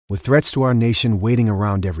With threats to our nation waiting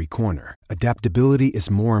around every corner, adaptability is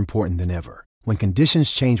more important than ever. When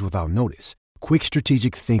conditions change without notice, quick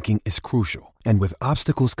strategic thinking is crucial. And with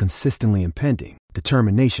obstacles consistently impending,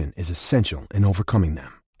 determination is essential in overcoming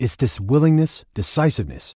them. It's this willingness,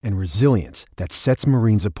 decisiveness, and resilience that sets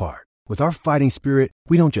Marines apart. With our fighting spirit,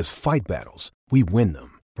 we don't just fight battles, we win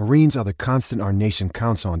them. Marines are the constant our nation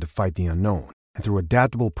counts on to fight the unknown. And through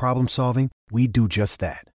adaptable problem solving, we do just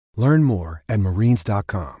that. Learn more at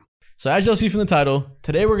marines.com. So as you'll see from the title,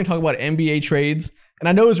 today we're going to talk about NBA trades. And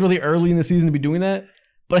I know it's really early in the season to be doing that,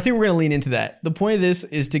 but I think we're going to lean into that. The point of this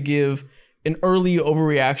is to give an early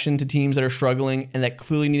overreaction to teams that are struggling and that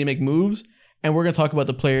clearly need to make moves. And we're going to talk about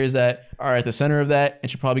the players that are at the center of that and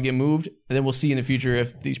should probably get moved. And then we'll see in the future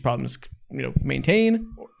if these problems,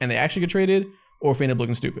 maintain and they actually get traded, or if we end up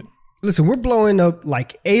looking stupid. Listen, we're blowing up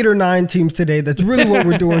like 8 or 9 teams today. That's really what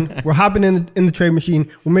we're doing. We're hopping in the trade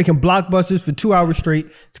machine. We're making blockbusters for 2 hours straight.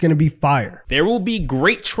 It's going to be fire. There will be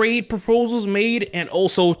great trade proposals made and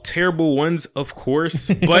also terrible ones, of course.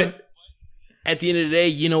 But at the end of the day,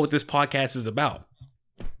 you know what this podcast is about.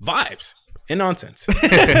 Vibes and nonsense.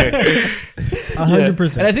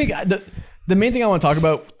 100%. And I think the main thing I want to talk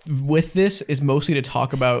about with this is mostly to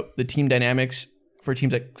talk about the team dynamics for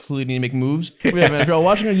teams that clearly need to make moves. Yeah, man, if you're all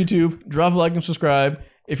watching on YouTube, drop a like and subscribe.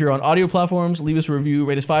 If you're on audio platforms, leave us a review,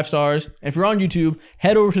 rate us 5 stars. And if you're on YouTube,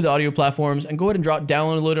 head over to the audio platforms and go ahead and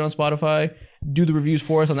download it on Spotify. Do the reviews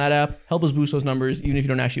for us on that app. Help us boost those numbers, even if you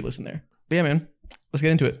don't actually listen there. But yeah, man, let's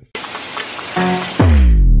get into it.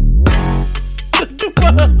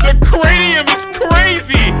 The cranium is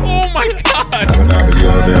crazy. Oh my god.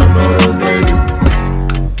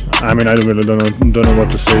 I mean, I really don't know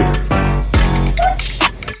what to say.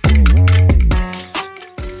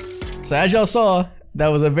 So as y'all saw, that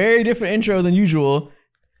was a very different intro than usual.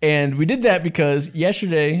 And we did that because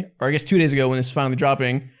yesterday, or I guess 2 days ago when this is finally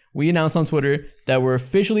dropping, we announced on Twitter that we're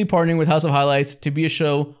officially partnering with House of Highlights to be a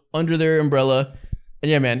show under their umbrella.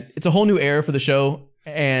 And yeah, man, it's a whole new era for the show.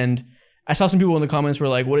 And I saw some people in the comments were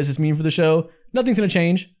like, what does this mean for the show? Nothing's going to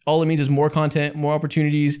change. All it means is more content, more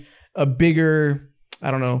opportunities, a bigger,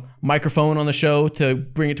 microphone on the show to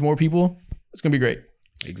bring it to more people. It's going to be great.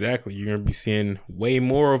 Exactly. You're going to be seeing way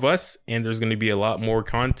more of us, and there's going to be a lot more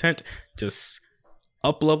content, just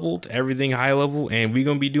up-leveled, everything high level, and we're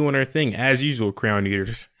going to be doing our thing, as usual, Crown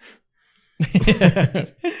Eaters.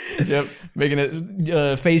 Yep. Making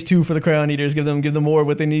it phase 2 for the Crown Eaters. Give them more of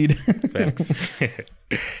what they need. Facts.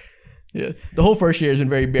 Yeah. The whole first year has been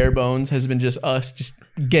very bare bones, has been just us just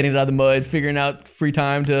getting it out of the mud, figuring out free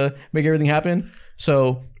time to make everything happen.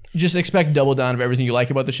 So just expect double down of everything you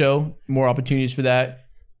like about the show, more opportunities for that.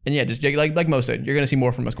 And yeah, just like most said, you're going to see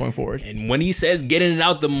more from us going forward. And when he says getting it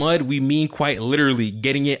out the mud, we mean quite literally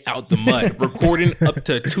getting it out the mud. Recording up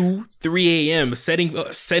to 2, 3 a.m., sending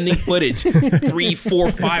footage 3,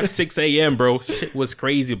 4, 5, 6 a.m., bro. Shit was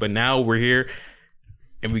crazy, but now we're here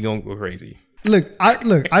and we're going to go crazy.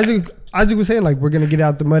 Isaac was saying, like, we're going to get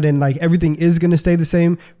out the mud and, like, everything is going to stay the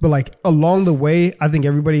same. But, like, along the way, I think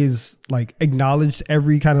everybody is, like, acknowledged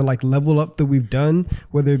every kind of, like, level up that we've done.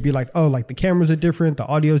 Whether it be, like, oh, like, the cameras are different. The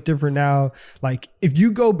audio is different now. Like, if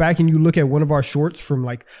you go back and you look at one of our shorts from,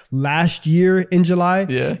 like, last year in July,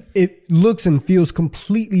 it looks and feels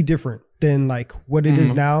completely different than, like, what it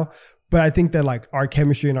is now. But I think that, like, our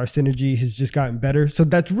chemistry and our synergy has just gotten better. So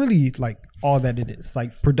that's really, like, all that it is.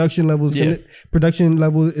 Like, production level is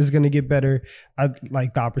gonna get better.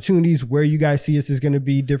 Like, the opportunities where you guys see us is gonna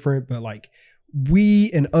be different. But, like,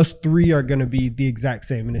 we and us 3 are gonna be the exact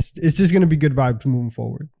same, and it's just gonna be good vibes moving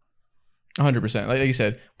forward. 100%. Like you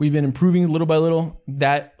said, we've been improving little by little.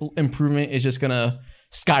 That improvement is just gonna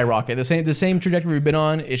skyrocket. The same trajectory we've been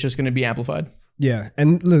on. It's just gonna be amplified. Yeah,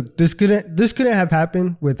 and look, this couldn't have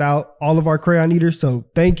happened without all of our Crayon Eaters. So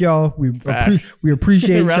thank y'all. We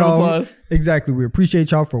appreciate y'all. Exactly, we appreciate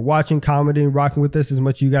y'all for watching, commenting, rocking with us as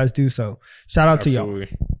much as you guys do. So shout out to y'all.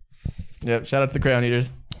 Yep, shout out to the Crayon Eaters.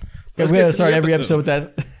 We gotta start every episode with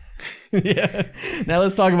that. Yeah. Now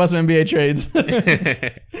let's talk about some NBA trades.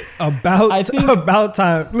 About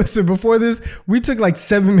time. Listen, before this, we took like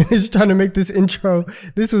 7 minutes trying to make this intro.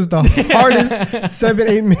 This was the hardest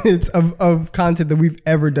 7-8 minutes of content that we've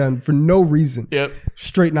ever done for no reason. Yep.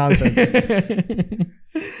 Straight nonsense.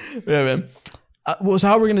 Yeah, man. So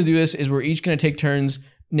how we're going to do this is we're each going to take turns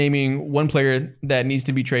naming one player that needs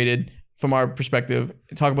to be traded from our perspective,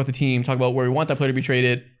 talk about the team, talk about where we want that player to be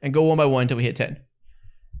traded, and go one by one until we hit 10.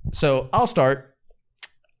 So I'll start.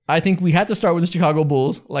 I think we have to start with the Chicago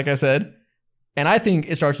Bulls, like I said. And I think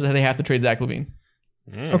it starts with how they have to trade Zach LaVine.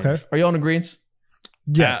 Okay. Are you all in agreement?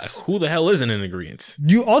 Yes. Who the hell isn't in agreement?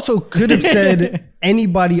 You also could have said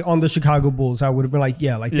anybody on the Chicago Bulls. I would have been like,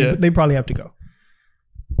 they probably have to go.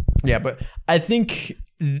 Yeah, but I think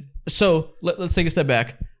so. Let's take a step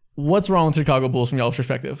back. What's wrong with Chicago Bulls from y'all's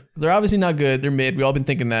perspective? They're obviously not good. They're mid. We've all been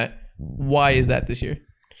thinking that. Why is that this year?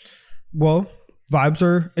 Well, vibes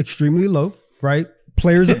are extremely low, right?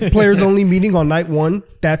 Players only meeting on night one.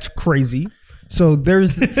 That's crazy. So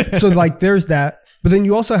there's that. But then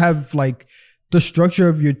you also have like the structure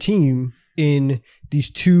of your team in these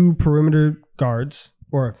two perimeter guards,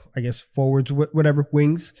 or I guess forwards, whatever,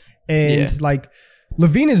 wings. And like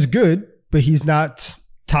LaVine is good, but he's not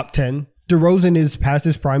top 10. DeRozan is past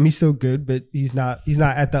his prime. He's still good, but he's not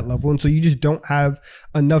at that level. And so you just don't have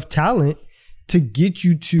enough talent to get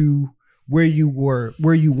you to where you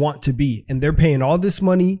want to be. And they're paying all this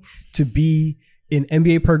money to be in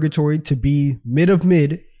NBA purgatory, to be mid of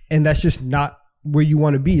mid. And that's just not where you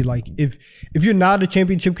want to be. Like if you're not a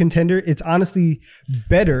championship contender, it's honestly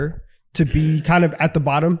better to be kind of at the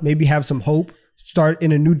bottom, maybe have some hope, start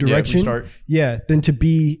in a new direction. Than to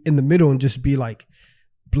be in the middle and just be like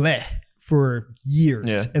bleh for years.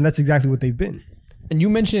 Yeah. And that's exactly what they've been. And you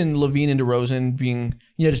mentioned LaVine and DeRozan being,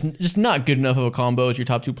 just not good enough of a combo as your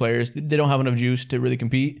top two players. They don't have enough juice to really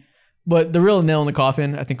compete. But the real nail in the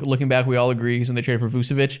coffin, I think looking back, we all agree, is when they traded for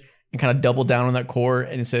Vucevic and kind of doubled down on that core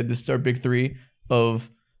and said, this is our big three of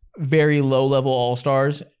very low-level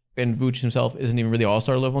all-stars. And Vuce himself isn't even really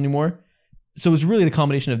all-star level anymore. So it's really the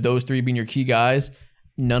combination of those three being your key guys,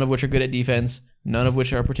 none of which are good at defense, none of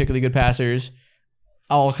which are particularly good passers.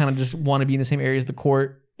 All kind of just want to be in the same areas of the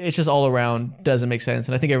court. It's just all around doesn't make sense.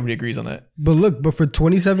 And I think everybody agrees on that. But for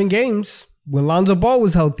 27 games, when Lonzo Ball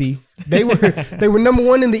was healthy, they were number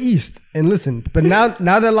one in the East. And listen, but now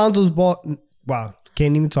that Lonzo's Ball, wow,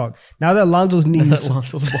 can't even talk. Now that Lonzo's knees,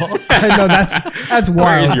 Lonzo's Ball. I know that's wild.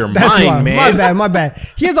 Where is your mind, man? My bad.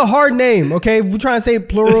 He has a hard name. Okay, if we're trying to say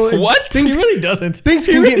plural. What? He really doesn't. Things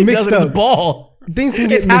can get mixed up. It's Ball. Things can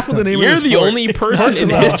get mixed up. You're the only person in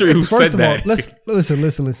history who said that.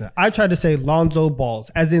 Listen. I tried to say Lonzo Balls,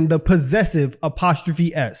 as in the possessive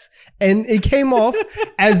apostrophe S, and it came off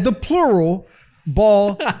as the plural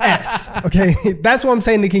ball S. Okay, that's what I'm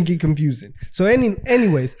saying. It can get confusing. So,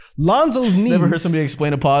 anyways, Lonzo's knees. Never heard somebody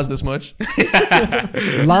explain a pause this much.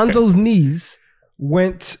 Lonzo's knees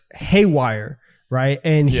went haywire. Right.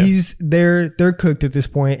 And they're cooked at this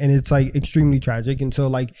point, and it's like extremely tragic. And so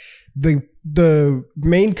like the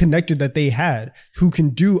main connector that they had, who can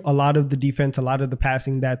do a lot of the defense, a lot of the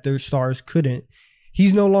passing that their stars couldn't,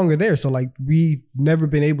 he's no longer there. So like we've never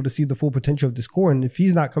been able to see the full potential of this core. And if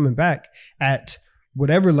he's not coming back at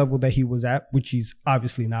whatever level that he was at, which he's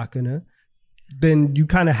obviously not gonna, then you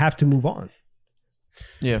kind of have to move on.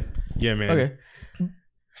 Yeah. Yeah, man. Okay.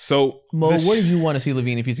 So Mo, where do you want to see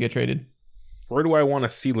LaVine if he's to get traded? Where do I want to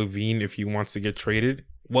see LaVine if he wants to get traded?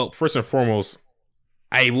 Well, first and foremost,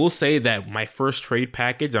 I will say that my first trade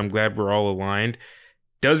package, I'm glad we're all aligned,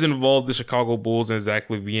 does involve the Chicago Bulls and Zach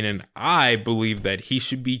LaVine, and I believe that he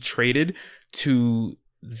should be traded to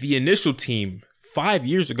the initial team 5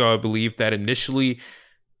 years ago, I believe, that initially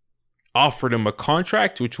offered him a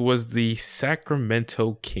contract, which was the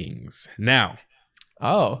Sacramento Kings. Now.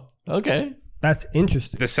 Oh, okay. That's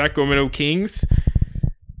interesting. The Sacramento Kings,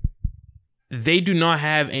 they do not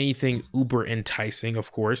have anything uber enticing,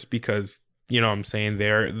 of course, because, you know what I'm saying,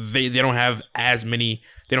 they don't have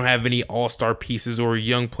any all-star pieces or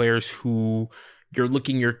young players who you're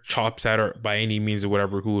looking your chops at or by any means or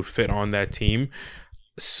whatever who would fit on that team.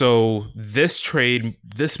 So this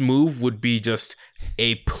move would be just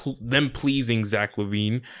them pleasing Zach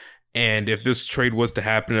LaVine. And if this trade was to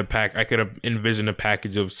happen in I could envision a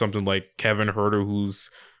package of something like Kevin Huerter, whose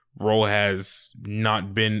role has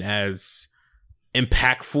not been as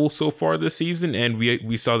impactful so far this season, and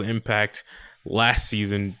we saw the impact last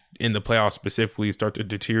season in the playoffs specifically start to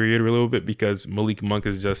deteriorate a little bit because Malik Monk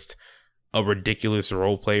is just a ridiculous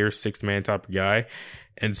role player, 6-man type of guy.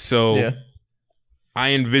 And so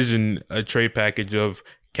I envision a trade package of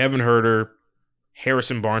Kevin Huerter,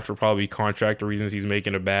 Harrison Barnes for probably contract reasons, he's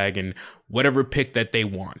making a bag, and whatever pick that they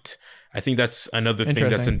want. I think that's another thing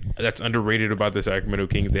that's underrated about the Sacramento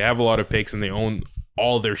Kings. They have a lot of picks and they own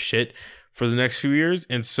all their shit for the next few years.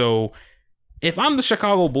 And so if I'm the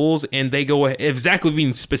Chicago Bulls and they go ahead, if Zach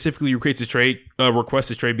LaVine specifically requests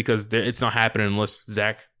a trade because it's not happening unless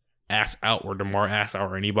Zach asks out or DeMar asks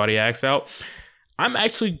out or anybody asks out, I'm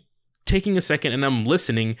actually taking a second and I'm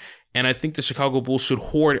listening. And I think the Chicago Bulls should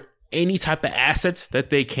hoard any type of assets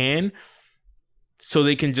that they can so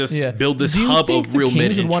they can just build this hub of real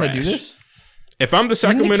men and trash. Want to do this? If I'm the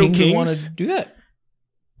Sacramento Kings, want to do that?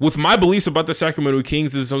 with my beliefs about the Sacramento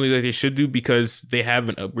Kings, this is something that they should do because they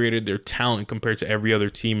haven't upgraded their talent compared to every other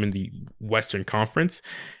team in the Western Conference.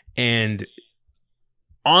 And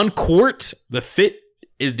on court, the fit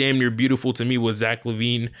is damn near beautiful to me with Zach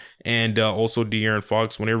LaVine and also De'Aaron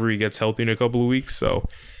Fox whenever he gets healthy in a couple of weeks. So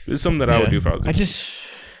this is something that I would do if I was.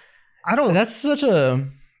 That's such a. I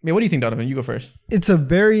mean, what do you think, Donovan? You go first. It's a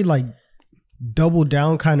very like double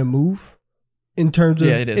down kind of move in terms of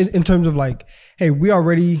it is. In terms of like, hey, we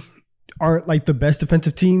already aren't like the best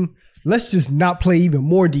defensive team. Let's just not play even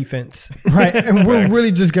more defense, right? And we're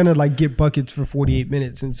really just gonna like get buckets for 48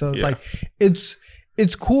 minutes. And so it's like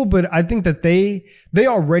it's cool, but I think that they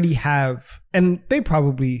already have, and they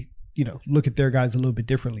probably look at their guys a little bit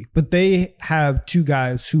differently, but they have two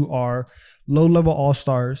guys who are low-level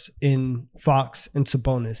all-stars in Fox and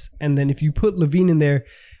Sabonis. And then if you put LaVine in there,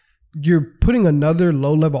 you're putting another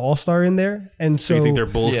low-level all-star in there. And so you think they're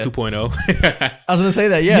Bulls 2.0? I was going to say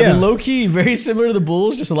that. Yeah. They're low-key very similar to the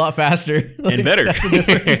Bulls, just a lot faster. And better. That's the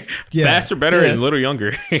difference. Faster, better, and a little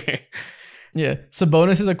younger. Yeah.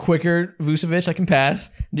 Sabonis is a quicker Vucevic that can pass.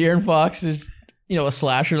 De'Aaron Fox is, a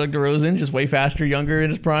slasher like DeRozan, just way faster, younger in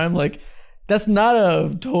his prime. Like, that's not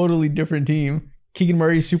a totally different team. Keegan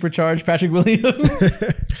Murray supercharged Patrick Williams.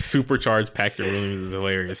 Supercharged Patrick Williams is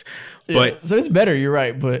hilarious. But so it's better, you're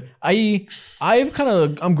right. But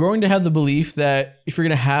I'm growing to have the belief that if you're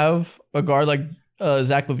gonna have a guard like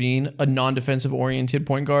Zach LaVine, a non-defensive oriented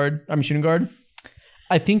shooting guard,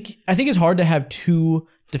 I think it's hard to have two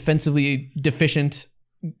defensively deficient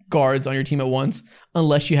guards on your team at once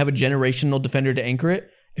unless you have a generational defender to anchor it.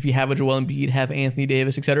 If you have a Joel Embiid, have Anthony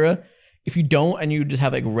Davis, etc. If you don't, and you just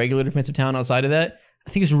have like regular defensive talent outside of that,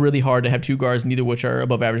 I think it's really hard to have two guards, neither of which are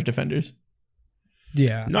above average defenders.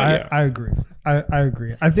 Yeah, I agree. I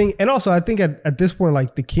agree. I think at this point,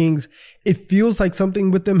 like the Kings, it feels like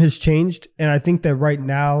something with them has changed. And I think that right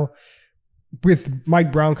now, with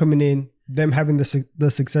Mike Brown coming in, them having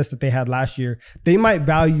the success that they had last year, they might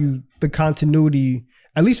value the continuity,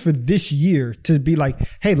 at least for this year, to be like,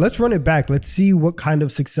 hey, let's run it back. Let's see what kind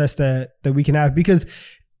of success that we can have. Because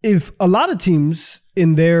if a lot of teams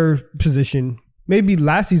in their position, maybe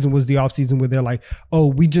last season was the offseason where they're like, oh,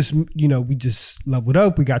 we just leveled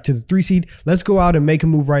up. We got to the 3 seed. Let's go out and make a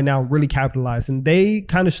move right now and really capitalize. And they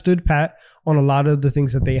kind of stood pat on a lot of the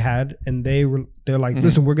things that they had. And they're like,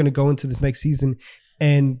 listen, we're going to go into this next season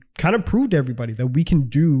and kind of prove to everybody that we can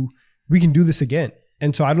do this again.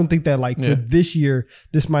 And so I don't think that for this year,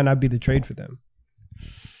 this might not be the trade for them.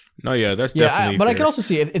 No, yeah, that's definitely but fair. I can also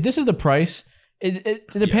see if this is the price, it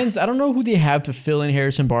depends. I don't know who they have to fill in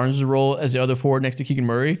Harrison Barnes' role as the other forward next to Keegan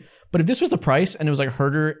Murray. But if this was the price and it was like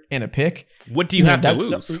Huerter and a pick, what do you have to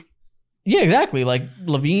lose? Yeah, exactly. Like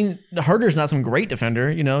LaVine, Huerter's not some great defender.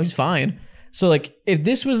 He's fine. So like if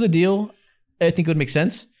this was the deal, I think it would make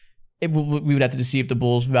sense. We would have to see if the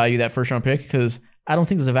Bulls value that first round pick, because I don't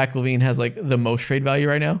think Zach LaVine has like the most trade value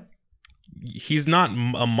right now. He's not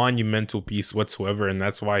a monumental piece whatsoever, and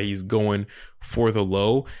that's why he's going for the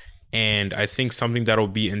low. And I think something that'll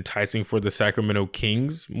be enticing for the Sacramento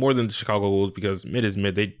Kings more than the Chicago Bulls, because mid is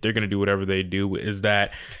mid, they're going to do whatever they do, is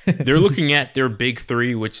that they're looking at their big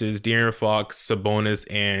three, which is De'Aaron Fox, Sabonis,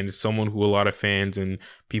 and someone who a lot of fans and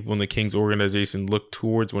people in the Kings organization look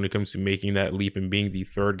towards when it comes to making that leap and being the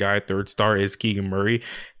third star is Keegan Murray.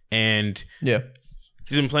 And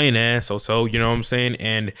he's been playing so, you know what I'm saying?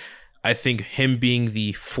 And I think him being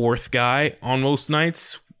the fourth guy on most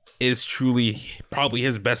nights is truly probably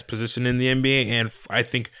his best position in the NBA. And I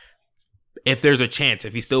think if there's a chance,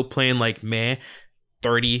 if he's still playing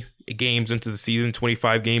 30 games into the season,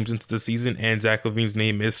 25 games into the season, and Zach LaVine's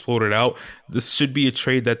name is floated out, this should be a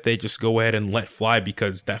trade that they just go ahead and let fly,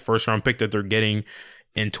 because that first round pick that they're getting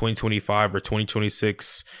in 2025 or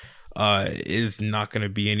 2026 is not going to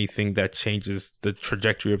be anything that changes the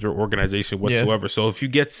trajectory of their organization whatsoever. So if you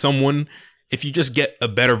just get a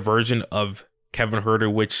better version of Kevin Huerter,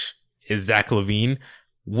 which is Zach LaVine,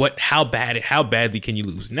 how badly can you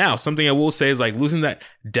lose? Now, something I will say is losing that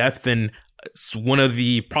depth and one of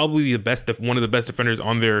the best defenders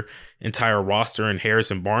on their entire roster, and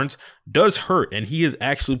Harrison Barnes, does hurt, and he is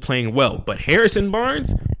actually playing well. But Harrison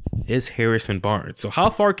Barnes is Harrison Barnes. So how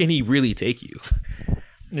far can he really take you?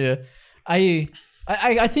 Yeah, I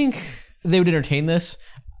think they would entertain this.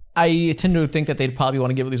 I tend to think that they'd probably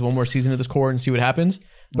want to give at least one more season to this core and see what happens.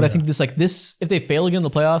 But I think this, if they fail again in the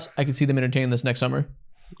playoffs, I can see them entertaining this next summer.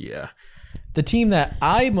 Yeah. The team that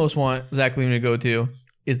I most want Zach LaVine to go to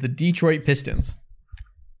is the Detroit Pistons.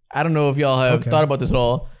 I don't know if y'all have thought about this at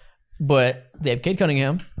all, but they have Cade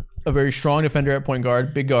Cunningham, a very strong defender at point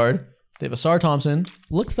guard, big guard. They have Asar Thompson.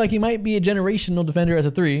 Looks like he might be a generational defender as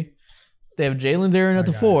a 3. They have Jalen Duren at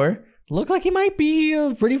the 4. Look like he might be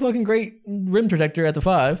a pretty fucking great rim protector at the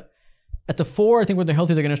 5. At the 4, I think when they're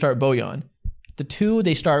healthy, they're going to start Bojan. The 2,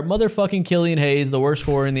 they start motherfucking Killian Hayes, the worst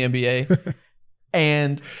scorer in the NBA.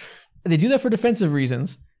 And they do that for defensive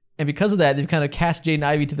reasons. And because of that, they've kind of cast Jaden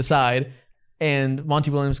Ivey to the side. And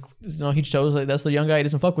Monty Williams, he chose like that's the young guy he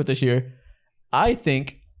doesn't fuck with this year. I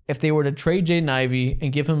think if they were to trade Jaden Ivey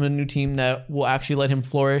and give him a new team that will actually let him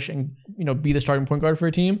flourish and be the starting point guard for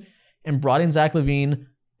a team, and brought in Zach LaVine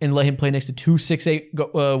and let him play next to 2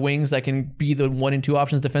 6'8" wings that can be the 1 and 2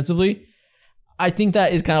 options defensively, I think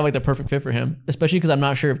that is kind of like the perfect fit for him, especially because I'm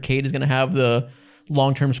not sure if Cade is going to have the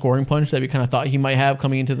long-term scoring punch that we kind of thought he might have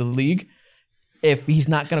coming into the league. If he's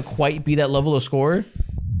not going to quite be that level of scorer,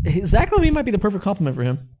 Zach LaVine might be the perfect complement for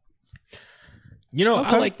him. Okay.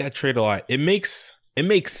 I like that trade a lot. It makes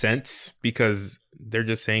sense because they're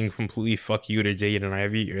just saying completely fuck you to Jaden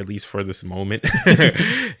Ivey, or at least for this moment.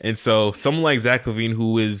 And so someone like Zach LaVine,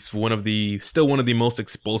 who is still one of the most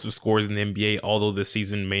explosive scorers in the NBA, although this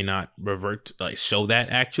season may not show that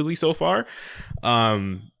actually so far.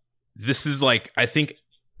 This is I think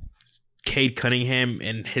Cade Cunningham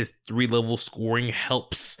and his 3-level scoring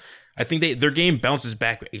helps. I think their game bounces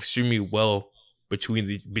back extremely well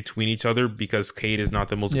between each other because Cade is not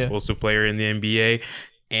the most explosive player in the NBA.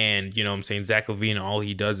 And, Zach LaVine, all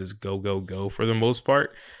he does is go, go, go for the most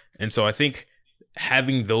part. And so I think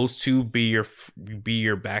having those two be your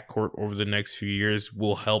backcourt over the next few years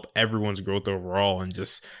will help everyone's growth overall. And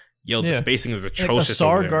just, the spacing is atrocious.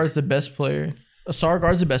 Asar guards the best player. Asar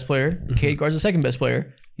guards the best player. Mm-hmm. Cade guards the second best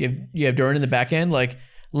player. You have Duren in the back end.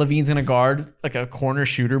 LaVine's going to guard a corner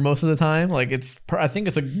shooter most of the time. I think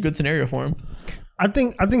it's a good scenario for him. I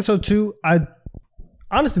think so too.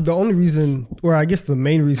 Honestly, the only reason, or I guess the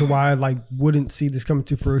main reason why I wouldn't see this coming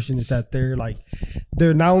to fruition is that they're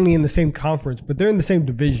not only in the same conference, but they're in the same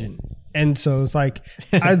division, and so it's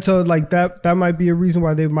that might be a reason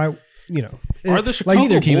why they might, Are the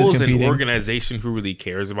Chicago Bulls an organization who really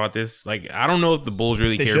cares about this? I don't know if the Bulls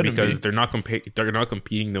really care because they're not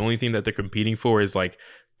competing. The only thing that they're competing for is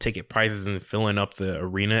ticket prices and filling up the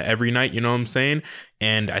arena every night. You know what I'm saying?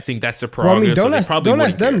 And I think that's a prerogative. Don't ask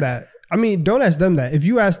them that. Don't ask them that. If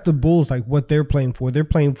you ask the Bulls what they're playing for an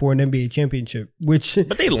NBA championship,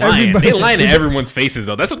 but they lying. They lying to everyone's faces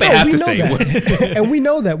though. That's what they have to say. And we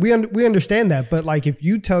know that. We understand that. But if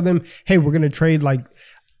you tell them, hey, we're gonna trade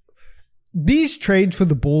these trades for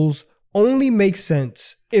the Bulls only make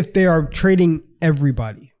sense if they are trading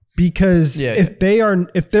everybody. Because if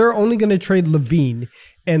they're only gonna trade LaVine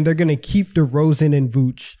and they're gonna keep DeRozan and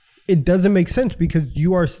Vooch, it doesn't make sense because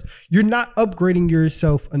you're not upgrading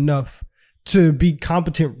yourself enough to be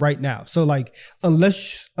competent right now. So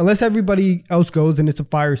unless everybody else goes and it's a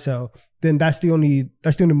fire sale, then that's the only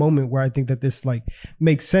moment where I think that this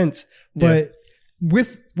makes sense. But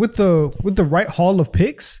with the right haul of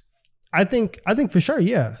picks, I think for sure,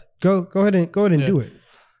 go ahead and do it.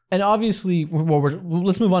 And obviously,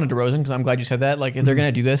 let's move on to DeRozan because I'm glad you said that. If they're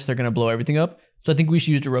gonna do this, they're gonna blow everything up. So I think we should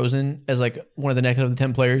use DeRozan as one of the next of the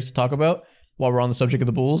 10 players to talk about while we're on the subject of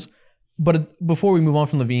the Bulls. But before we move on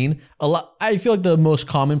from LaVine, I feel the most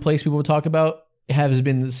common place people would talk about has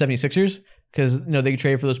been the 76ers because they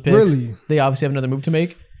trade for those picks. Really? They obviously have another move to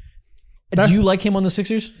make. Do you like him on the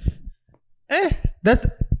Sixers?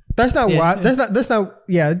 That's not why. That's not.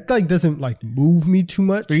 Yeah, it doesn't move me too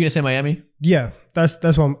much. Are you gonna say Miami? Yeah,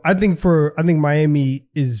 that's what I think Miami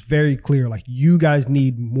is very clear. You guys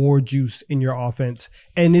need more juice in your offense,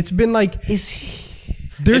 and it's been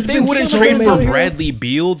if they wouldn't trade for Bradley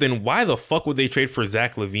Beal, then why the fuck would they trade for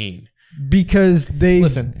Zach LaVine? Because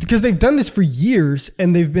they've done this for years,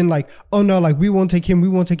 and they've been oh no, we won't take him, we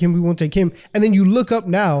won't take him, we won't take him, and then you look up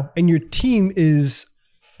now, and your team is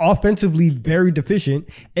offensively very deficient,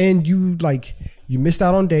 and you missed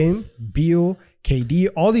out on Dame, Beal, KD,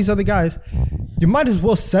 all these other guys. You might as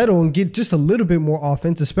well settle and get just a little bit more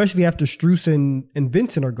offense, especially after Strus and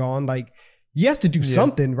Vincent are gone. You have to do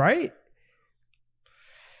something, right?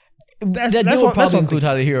 That deal will probably include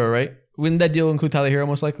Tyler Hero, right? Wouldn't that deal include Tyler Hero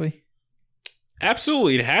most likely?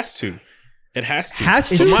 Absolutely, it has to. It has to.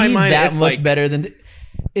 Is he that much better than?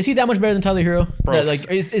 Is he that much better than Tyler Hero? Bro,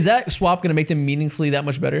 is that swap going to make them meaningfully that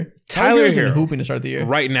much better? Tyler Hero hooping to start the year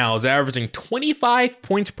right now is averaging 25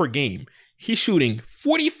 points per game. He's shooting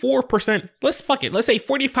 44%. Let's say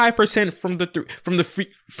 45%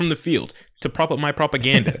 from the field to prop up my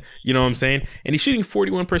propaganda. You know what I'm saying? And he's shooting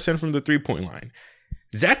 41% from the 3-point line.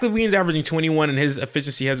 Zach LaVine's averaging 21 and his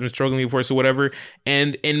efficiency has been struggling before, so whatever.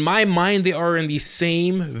 And in my mind, they are in the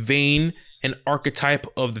same vein and archetype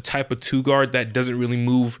of the type of 2 guard that doesn't really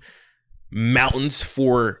move mountains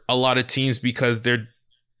for a lot of teams because they're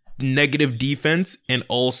negative defense, and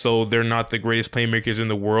also they're not the greatest playmakers in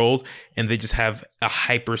the world, and they just have a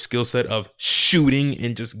hyper skill set of shooting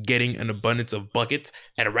and just getting an abundance of buckets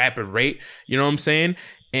at a rapid rate. You know what I'm saying?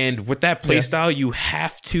 And with that play style, you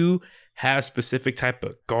have to have specific type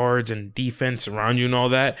of guards and defense around you and all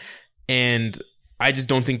that. And I just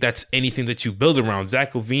don't think that's anything that you build around.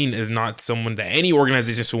 Zach LaVine is not someone that any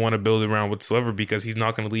organization should want to build around whatsoever, because he's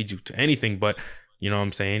not going to lead you to anything but, you know what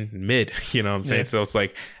I'm saying, mid. You know what I'm saying? So it's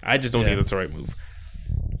like, I just don't think that's the right move.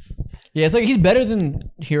 Yeah, it's like he's better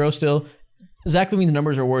than Hero still. Zach LaVine's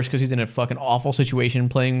numbers are worse because he's in a fucking awful situation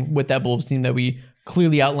playing with that Bulls team that we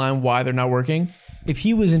clearly outlined why they're not working. If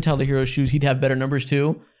he was in Tyler Hero's shoes, he'd have better numbers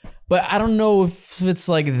too. But I don't know if it's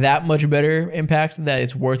like that much better impact that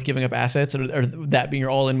it's worth giving up assets or that being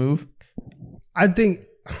your all-in move. I think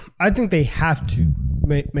they have to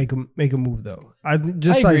make a move though. I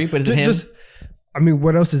agree, but is it him? I mean,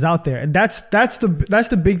 what else is out there? And that's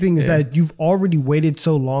the big thing is that you've already waited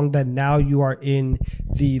so long that now you are in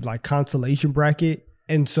the like consolation bracket,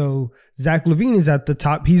 and so Zach LaVine is at the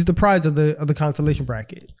top. He's the prize of the consolation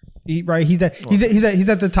bracket. He's at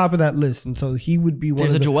the top of that list, and so he would be one.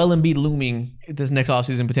 There's a Joel Embiid looming this next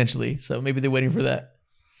offseason potentially, so maybe they're waiting for that.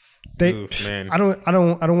 Man. I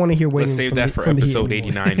don't want to hear waiting. Let's save that for episode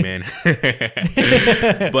 89, man.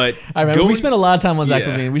 But I remember we spent a lot of time on Zach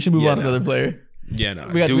LaVine. We should move on to another player. Yeah, no.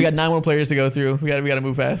 We got 9 more players to go through. We got to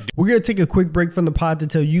move fast. We're gonna take a quick break from the pod to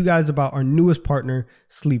tell you guys about our newest partner,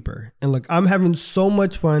 Sleeper. And look, I'm having so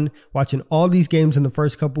much fun watching all these games in the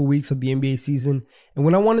first couple weeks of the NBA season. And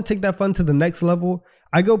when I want to take that fun to the next level,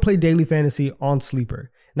 I go play daily fantasy on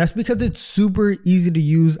Sleeper. And that's because it's super easy to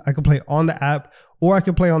use. I can play on the app, or I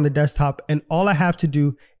can play on the desktop, and all I have to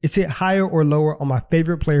do is hit higher or lower on my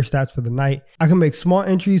favorite player stats for the night. I can make small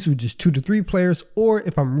entries with just 2 to 3 players, or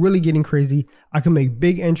if I'm really getting crazy, I can make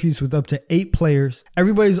big entries with up to 8 players.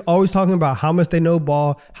 Everybody's always talking about how much they know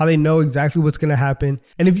ball, how they know exactly what's going to happen.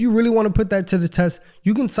 And if you really want to put that to the test,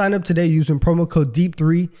 you can sign up today using promo code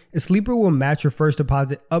DEEP3, and Sleeper will match your first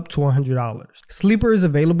deposit up to $100. Sleeper is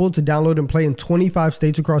available to download and play in 25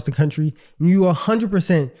 states across the country, and you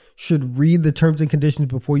 100% should read the terms and conditions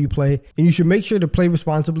before you play, and you should make sure to play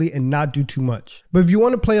responsibly and not do too much. But if you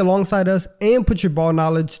want to play alongside us and put your ball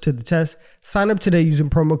knowledge to the test, sign up today using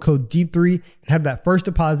promo code DEEP3 and have that first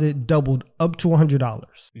deposit doubled up to $100.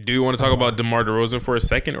 Do you want to talk about DeMar DeRozan for a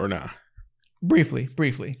second or not? Briefly,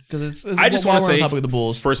 because I just want to say, topic of the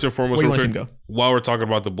Bulls, first and foremost, where do you want him to go? While we're talking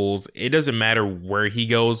about the Bulls, it doesn't matter where he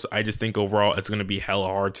goes. I just think overall it's going to be hella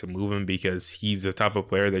hard to move him because he's the type of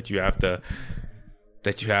player that you have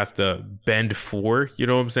to bend for, you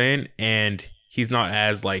know what I'm saying? And he's not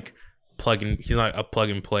as like he's not a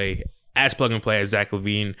plug and play as Zach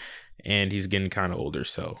LaVine, and he's getting kind of older.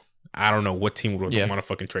 So I don't know what team would want to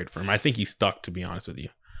fucking trade for him. I think he's stuck, to be honest with you.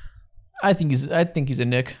 I think he's a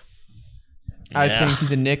Knick. I think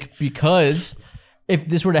he's a Knick because if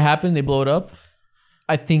this were to happen, they blow it up.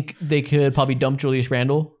 I think they could probably dump Julius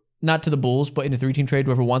Randle, not to the Bulls, but in a 3-team trade,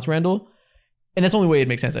 whoever wants Randle. And that's the only way it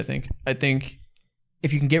makes sense, I think. I think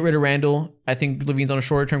if you can get rid of Randle, I think LaVine's on a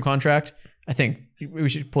shorter term contract. I think we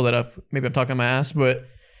should pull that up. Maybe I'm talking my ass, but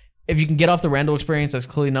if you can get off the Randle experience that's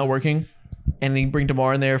clearly not working, and then you bring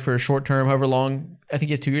DeMar in there for a short term, however long, I think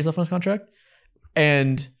he has 2 years left on his contract,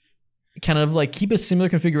 and kind of like keep a similar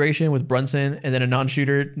configuration with Brunson and then a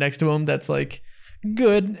non-shooter next to him that's like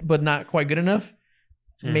good, but not quite good enough.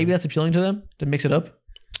 Maybe that's appealing to them to mix it up.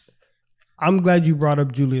 I'm glad you brought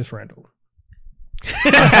up Julius Randle.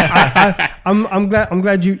 I'm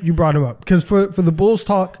glad you brought him up because for the Bulls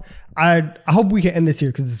talk, I hope we can end this here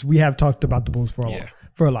because we have talked about the Bulls for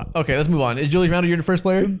a lot. Okay, let's move on. Is Julius Randle your first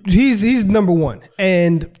player? He's number one,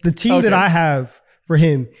 and the team that I have for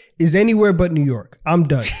him is anywhere but New York. I'm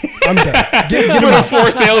done. Get him a for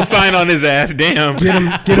sale sign on his ass. Damn. Get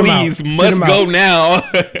him Please, must go now.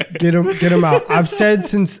 Get him out. I've said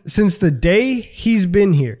since the day he's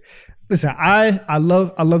been here. Listen, I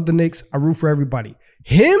love the Knicks. I root for everybody.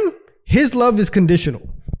 His love is conditional.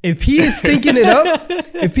 If he is stinking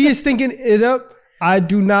it up, I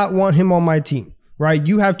do not want him on my team. Right?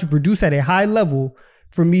 You have to produce at a high level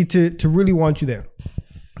for me to really want you there.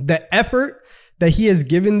 The effort that he has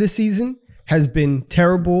given this season has been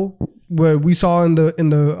terrible. What we saw in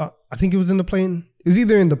the I think it was in the play-in. It was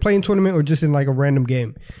either in the play-in tournament or just in like a random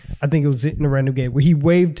game. I think it was in a random game where he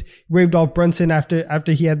waved off Brunson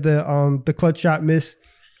after he had the clutch shot miss.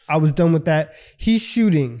 I was done with that. He's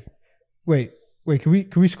shooting. Wait. Can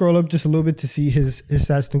we scroll up just a little bit to see his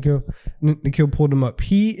stats? Nikhil pulled him up.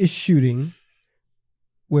 He is shooting.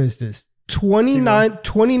 What is this?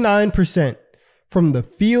 29% from the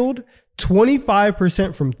field,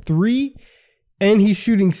 25% from 3, and he's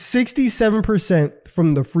shooting 67%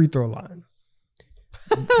 from the free throw line.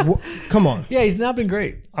 Come on. Yeah, he's not been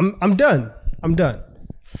great. I'm done.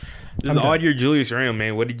 This is odd year Julius Randle,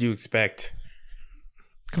 man. What did you expect?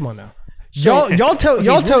 Come on now. Y'all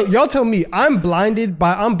tell me I'm blinded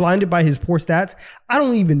by his poor stats. I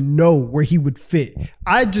don't even know where he would fit.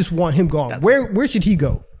 I just want him gone. Where should he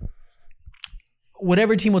go?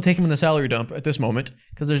 Whatever team will take him in the salary dump at this moment,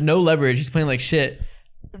 because there's no leverage. He's playing like shit.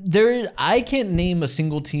 I can't name a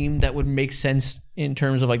single team that would make sense in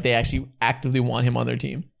terms of like they actually actively want him on their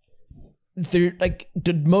team.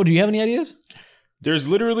 Mo, do you have any ideas? There's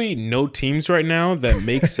literally no teams right now that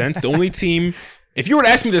make sense. The only team, if you were to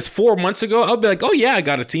ask me this 4 months ago, I'd be like, oh yeah, I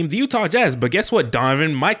got a team, the Utah Jazz. But guess what,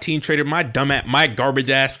 Donovan? My team traded my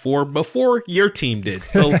garbage ass for before your team did.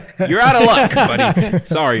 So you're out of luck, buddy.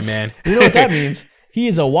 Sorry, man. You know what that means? He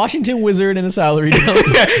is a Washington Wizard in a salary dump.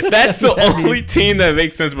 That's the only team that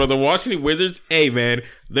makes sense, bro. The Washington Wizards, hey, man,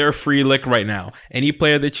 they're a free lick right now. Any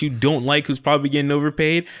player that you don't like who's probably getting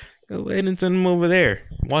overpaid, go ahead and send them over there.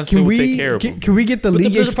 Washington will take care of them. Can we get the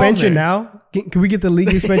league expansion now? Can we get the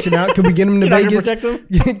league expansion out? Can we get them to Vegas?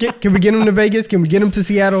 Can we get them to Vegas? Can we get them to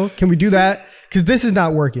Seattle? Can we do that? Because this is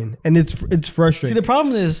not working, and it's frustrating. See,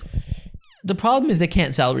 the problem is they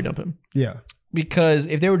can't salary dump him. Yeah. Because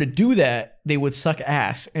if they were to do that, they would suck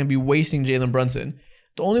ass and be wasting Jalen Brunson.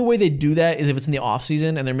 The only way they do that is if it's in the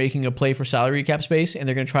offseason and they're making a play for salary cap space and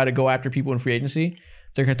they're going to try to go after people in free agency.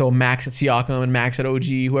 They're going to throw max at Siakam and max at OG,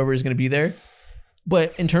 whoever is going to be there.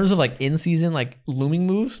 But in terms of like in-season, like looming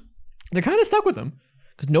moves, they're kind of stuck with them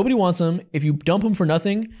because nobody wants them. If you dump him for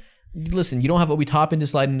nothing, listen, you don't have Obi Toppin to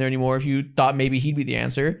slide in there anymore if you thought maybe he'd be the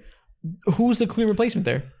answer. Who's the clear replacement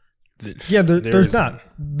there? Yeah, there's not.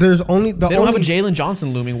 There's only they don't have a Jalen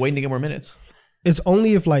Johnson looming, waiting to get more minutes. It's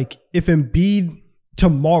only if Embiid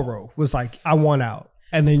tomorrow was like, I want out,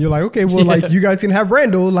 and then you're like, okay, well, like you guys can have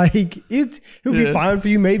Randall, like he'll be fine for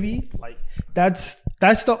you, maybe. Like that's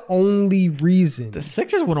the only reason. The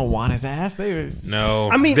Sixers wouldn't want his ass. No.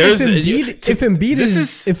 I mean, if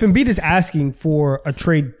Embiid is asking for a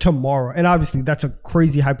trade tomorrow, and obviously that's a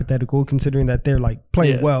crazy hypothetical considering that they're like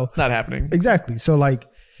playing well. It's not happening. Exactly. So like.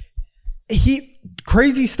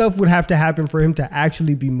 Crazy stuff would have to happen for him to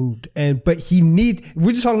actually be moved. But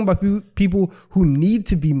we're just talking about people who need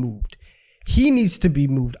to be moved. He needs to be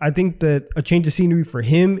moved. I think that a change of scenery for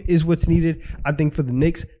him is what's needed. I think for the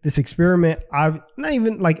Knicks, this experiment, not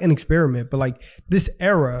even like an experiment, but like this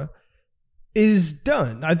era is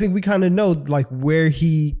done. I think we kind of know like where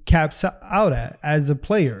he caps out at as a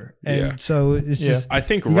player. And so it's just, I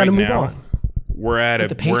think right now, we're in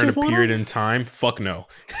a period in time. Fuck no.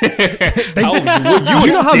 You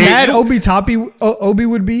know how mad Obi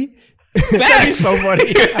would be? Facts. So funny.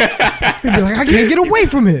 He'd be like, I can't get away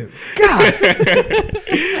from him. God.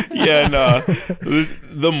 Yeah, no.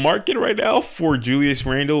 The market right now for Julius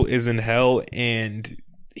Randle is in hell, and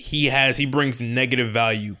he brings negative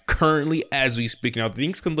value currently as we speak. Now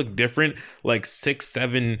things can look different, like 6,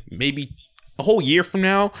 7, maybe a whole year from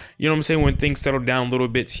now, you know what I'm saying? When things settle down a little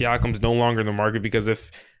bit, Siakam's no longer in the market, because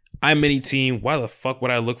if I'm any team, why the fuck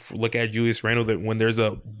would I look at Julius Randle when there's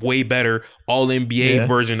a way better all NBA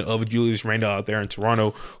version of Julius Randle out there in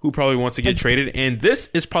Toronto who probably wants to get traded? And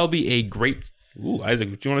this is probably a great. Ooh,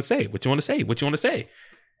 Isaac, what you want to say?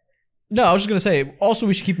 No, I was just gonna say. Also,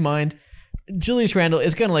 we should keep in mind, Julius Randle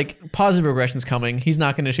is kind of like positive regression's coming. He's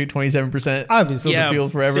not going to shoot 27%. Obviously, the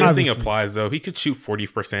field forever. Same thing applies though. He could shoot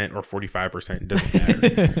 40% or 45%. It doesn't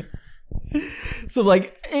matter. So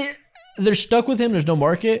like, they're stuck with him. There's no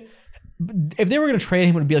market. If they were going to trade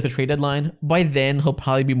him, it would be like the trade deadline. By then, he'll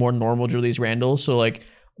probably be more normal Julius Randle. So like,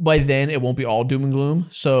 by then, it won't be all doom and gloom.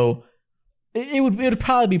 So it would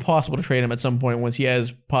probably be possible to trade him at some point once he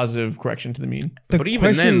has positive correction to the mean. But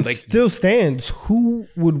even then, like, still stands. Who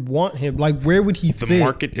would want him? Like, where would he fit? The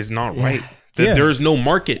market is not right. There's no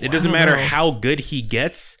market. It doesn't matter how good he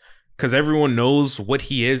gets, because everyone knows what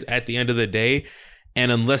he is at the end of the day.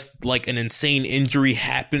 And unless like an insane injury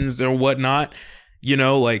happens or whatnot, you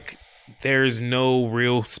know, like there's no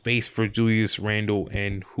real space for Julius Randle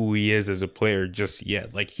and who he is as a player just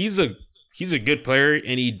yet. Like he's a good player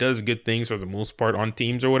and he does good things for the most part on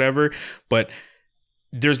teams or whatever, but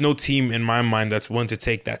there's no team in my mind that's willing to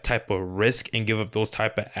take that type of risk and give up those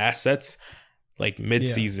type of assets like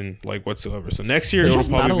mid-season, like whatsoever. So next year, there's just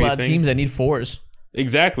not a lot of teams that need fours.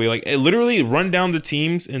 Exactly. Like, it literally run down the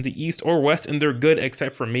teams in the East or West, and they're good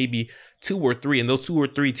except for maybe 2 or 3. And those 2 or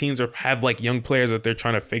 3 teams have like young players that they're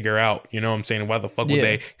trying to figure out. You know what I'm saying? Why the fuck would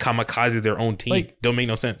they kamikaze their own team? Like, don't make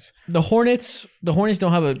no sense. The Hornets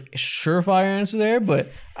don't have a surefire answer there, but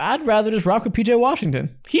I'd rather just rock with PJ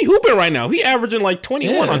Washington. He hooping right now. He averaging like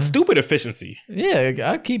 21 on stupid efficiency.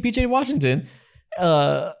 Yeah, I'd keep PJ Washington.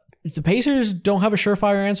 The Pacers don't have a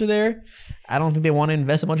surefire answer there. I don't think they want to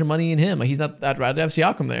invest a bunch of money in him. Like, he's not. I'd rather have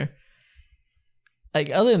Siakam there.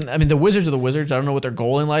 Like, other than, I mean, the Wizards are the Wizards. I don't know what their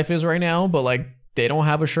goal in life is right now, but like, they don't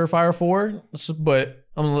have a surefire 4. But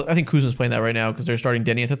I think Kuzma's playing that right now because they're starting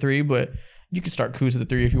Denny at the 3. But you could start Kuz at the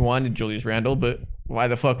 3 if you wanted Julius Randle. But why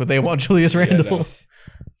the fuck would they want Julius Randle?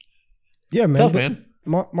 Yeah, man. Tough, man.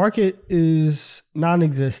 Market is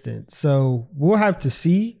non-existent, so we'll have to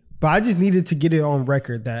see. But I just needed to get it on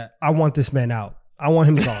record that I want this man out. I want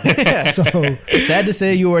him gone. So sad to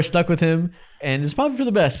say you are stuck with him, and it's probably for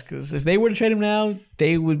the best because if they were to trade him now,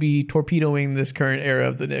 they would be torpedoing this current era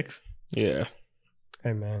of the Knicks. Yeah.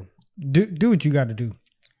 Hey man, do what you got to do.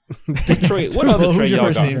 Detroit. What other trade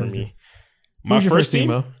y'all got for me? My first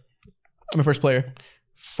team. I'm a first player.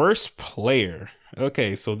 First player.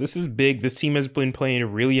 Okay, so this is big. This team has been playing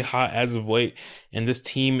really hot as of late, and this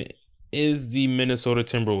team is the Minnesota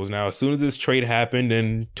Timberwolves. Now, as soon as this trade happened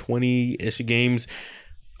in 20-ish games,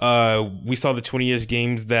 we saw the 20-ish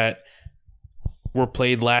games that were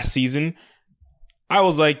played last season. I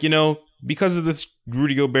was like, because of this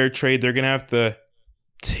Rudy Gobert trade, they're going to have to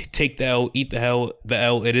take the L, eat the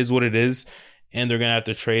L. It is what it is. And they're going to have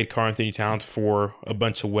to trade Karl-Anthony Towns for a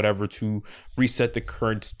bunch of whatever to reset the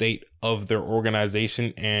current state of their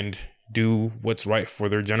organization and do what's right for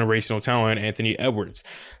their generational talent, Anthony Edwards.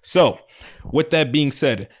 So, with that being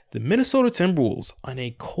said, the Minnesota Timberwolves on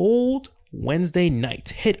a cold Wednesday night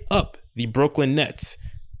hit up the Brooklyn Nets,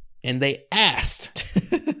 and they asked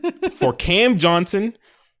for Cam Johnson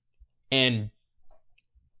and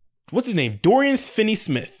what's his name? Dorian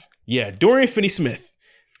Finney-Smith. Yeah, Dorian Finney-Smith,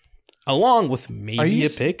 along with maybe a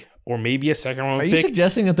pick or maybe a second-round pick. Are you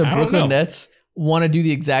suggesting that the Brooklyn Nets want to do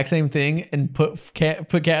the exact same thing and put Cat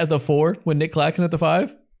at the 4 with Nick Claxton at the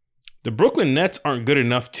 5? The Brooklyn Nets aren't good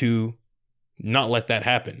enough to not let that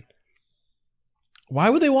happen. Why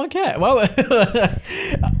would they want Cat? What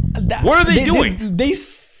are they doing?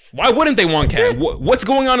 Why wouldn't they want Cat? What's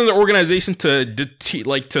going on in the organization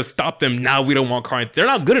to stop them? Now we don't want Karl. They're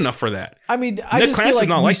not good enough for that. I mean, I just feel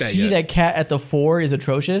like we see that Cat at the 4 is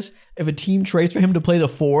atrocious. If a team trades for him to play the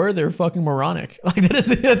 4, they're fucking moronic. Like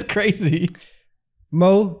that's crazy.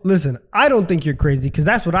 Mo, listen, I don't think you're crazy because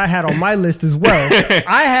that's what I had on my list as well.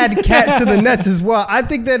 I had Cat to the Nets as well. I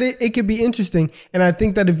think that it could be interesting. And I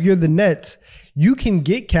think that if you're the Nets, you can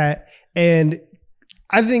get Cat. And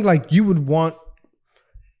I think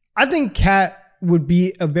I think Cat would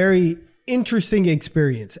be a very interesting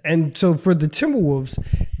experience. And so for the Timberwolves,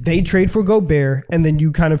 they trade for Gobert. And then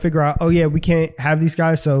you kind of figure out, oh yeah, we can't have these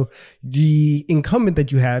guys. So the incumbent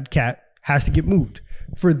that you had, Cat, has to get moved.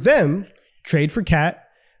 For them, trade for Cat,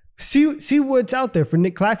 see what's out there for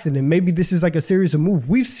Nick Claxton, and maybe this is like a series of moves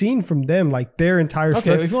we've seen from them, like their entire.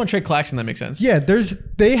 Okay, if you want to trade Claxton, that makes sense. Yeah,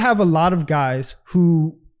 they have a lot of guys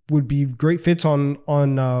who would be great fits on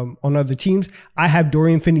other teams. I have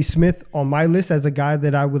Dorian Finney-Smith on my list as a guy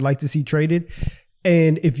that I would like to see traded,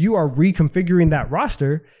 and if you are reconfiguring that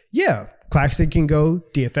roster, yeah, Claxton can go,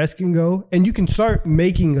 DFS can go, and you can start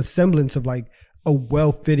making a semblance of like a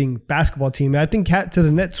well-fitting basketball team. I think Cat to the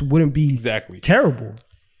Nets wouldn't be terrible.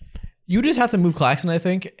 You just have to move Claxton, I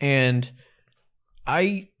think, and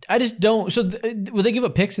I just don't. So would they give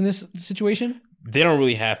up picks in this situation? They don't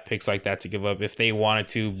really have picks like that to give up. If they wanted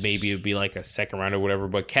to, maybe it'd be like a second round or whatever.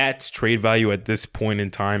 But Cat's trade value at this point in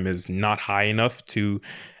time is not high enough to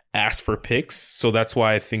ask for picks. So that's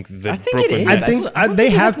why I think Brooklyn Nets. I think they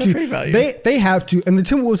have to. They have to, and the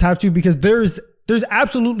Timberwolves have to, because there's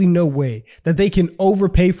absolutely no way that they can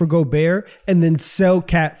overpay for Gobert and then sell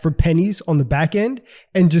Cat for pennies on the back end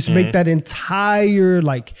and just make that entire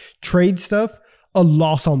like trade stuff a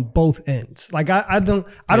loss on both ends. Like I don't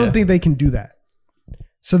think they can do that.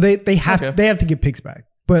 So they have to get picks back.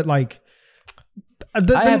 But like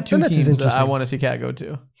I have two teams that I want to see Cat go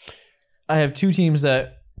to. I have two teams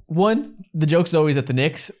that, one, the joke's always at the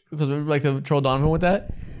Knicks because we like to troll Donovan with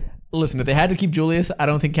that. Listen, if they had to keep Julius, I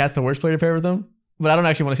don't think Cat's the worst player to pair with them. But I don't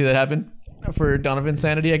actually want to see that happen for Donovan's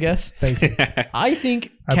sanity, I guess. Thank you. I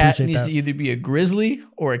think Cat needs to either be a Grizzly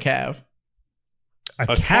or a Cav. A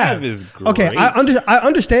Cav is great. Okay, I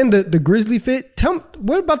understand the Grizzly fit. Tell me,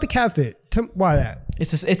 what about the Cav fit? Why that?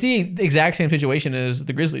 It's the exact same situation as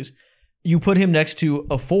the Grizzlies. You put him next to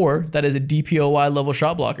a 4 that is a DPOY level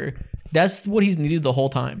shot blocker. That's what he's needed the whole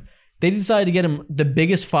time. They decided to get him the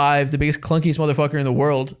biggest five, the biggest clunkiest motherfucker in the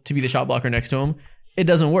world to be the shot blocker next to him. It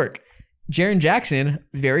doesn't work. Jaren Jackson,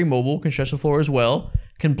 very mobile, can stretch the floor as well,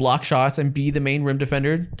 can block shots and be the main rim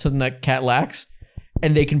defender, something that Cat lacks.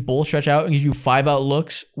 And they can both stretch out and give you 5-out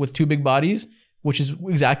looks with two big bodies, which is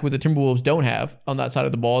exactly what the Timberwolves don't have on that side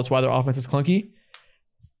of the ball. It's why their offense is clunky.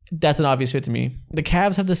 That's an obvious fit to me. The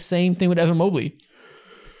Cavs have the same thing with Evan Mobley,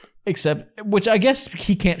 except, which I guess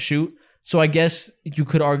he can't shoot. So I guess you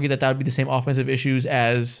could argue that would be the same offensive issues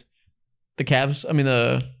as the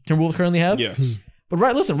Timberwolves currently have. Yes. But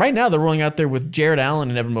right now they're rolling out there with Jared Allen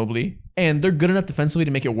and Evan Mobley, and they're good enough defensively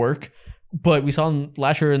to make it work. But we saw them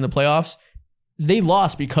last year in the playoffs, they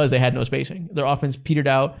lost because they had no spacing. Their offense petered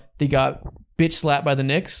out. They got bitch slapped by the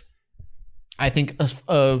Knicks. I think a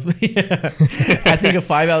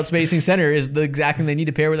 5-out spacing center is the exact thing they need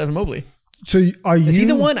to pair with Evan Mobley. So is he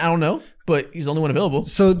the one? I don't know, but he's the only one available.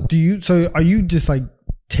 So are you just like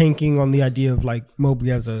tanking on the idea of like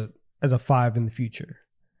Mobley as a 5 in the future?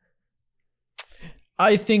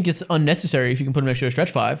 I think it's unnecessary if you can put him next to a stretch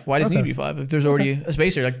 5. Why does he need to be 5 if there's already a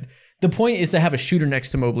spacer? Like, the point is to have a shooter next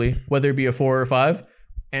to Mobley, whether it be a 4 or 5,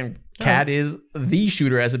 and Cat is the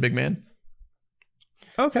shooter as a big man.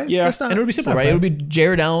 Okay, yeah, and it would be simple, right? It would be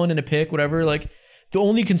Jared Allen and a pick, whatever. Like, the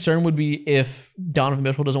only concern would be if Donovan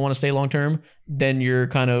Mitchell doesn't want to stay long term, then you're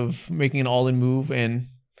kind of making an all-in move. And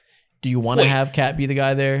do you want to have Cat be the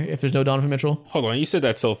guy there if there's no Donovan Mitchell? Hold on, you said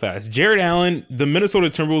that so fast. Jared Allen, the Minnesota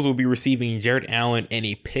Timberwolves will be receiving Jared Allen and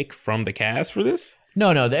a pick from the Cavs for this?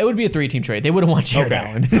 No, it would be a 3-team trade. They wouldn't want Jared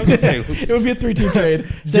Allen. I was gonna say, it would be a 3-team trade.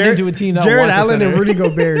 Send him to a team that Jared wants Allen a center. and Rudy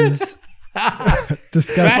Gobert is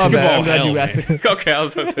disgusting. Basketball. I'm glad you asked it. Okay, I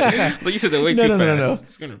was about to say, you said that way too fast. No.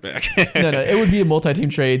 It's going back. No, it would be a multi-team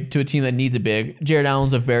trade to a team that needs a big. Jared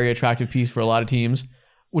Allen's a very attractive piece for a lot of teams.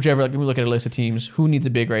 Whichever, like, when we look at a list of teams, who needs a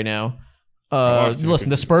big right now? Listen,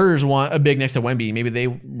 the Spurs want a big next to Wemby. Maybe they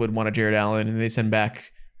would want a Jared Allen and they send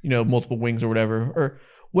back, multiple wings or whatever. Or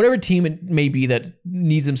whatever team it may be that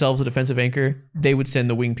needs themselves a defensive anchor, they would send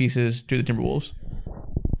the wing pieces to the Timberwolves.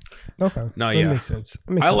 Okay. No, that yeah. makes sense.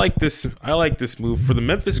 I like this. I like this move for the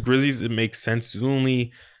Memphis Grizzlies. It makes sense. The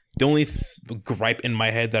only gripe in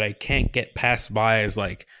my head that I can't get passed by is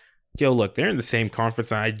like, yo, look, they're in the same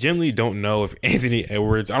conference, and I genuinely don't know if Anthony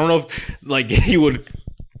Edwards. I don't know if he would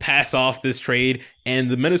pass off this trade. And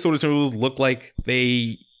the Minnesota Timberwolves look like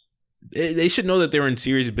they should know that they're in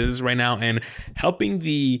serious business right now, and helping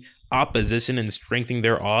the opposition and strengthening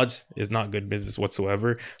their odds is not good business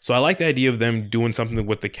whatsoever. So I like the idea of them doing something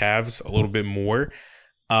with the Cavs a little bit more.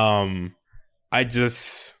 I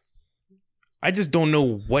just don't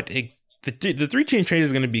know what the 3-team trade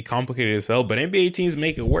is going to be complicated as hell, but NBA teams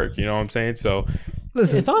make it work. You know what I'm saying? So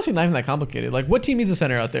listen, it's honestly not even that complicated. Like, what team needs a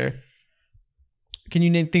center out there? Can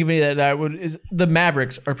you think of any that would? The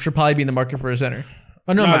Mavericks should probably be in the market for a center.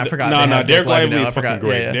 Oh no, I forgot. No, Derek Lively is fucking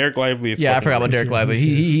great. Yeah. Derek Lively is I forgot about Derek Lively.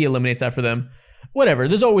 He eliminates that for them. Whatever.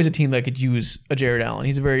 There's always a team that could use a Jared Allen.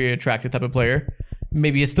 He's a very attractive type of player.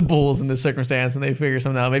 Maybe it's the Bulls in this circumstance and they figure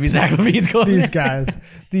something out. Maybe Zach LaVine's going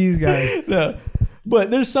These guys. No. But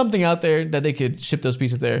there's something out there that they could ship those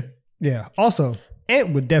pieces there. Yeah. Also,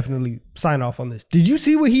 Ant would definitely sign off on this. Did you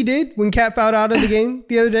see what he did when Cat fouled out of the game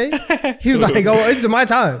the other day? He was like, "Oh, it's my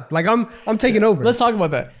time. Like I'm taking over." Let's talk about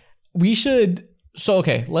that. We should. So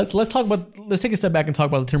okay, let's take a step back and talk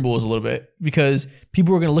about the Timberwolves a little bit, because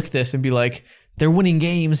people are going to look at this and be like, they're winning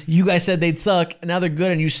games. You guys said they'd suck, and now they're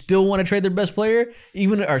good, and you still want to trade their best player,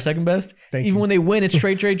 even our second best. Even when they win, it's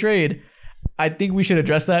trade. I think we should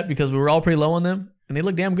address that because we were all pretty low on them, and they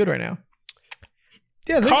look damn good right now.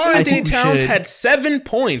 Yeah, Karl-Anthony Towns had 7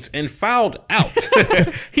 points and fouled out.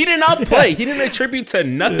 He did not play. He didn't attribute to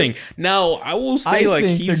nothing. Now I will say, I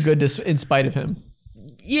think they're good in spite of him.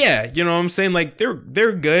 Yeah, you know what I'm saying? Like,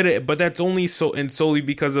 they're good, but that's only solely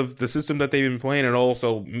because of the system that they've been playing, and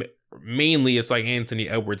also mainly it's like Anthony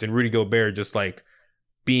Edwards and Rudy Gobert just like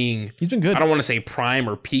being. He's been good. I don't want to say prime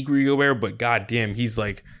or peak Rudy Gobert, but goddamn, he's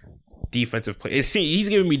like defensive player. He's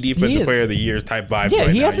giving me defensive player of the year type vibes. Yeah,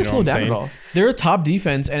 right he now, hasn't slowed down at all. They're a top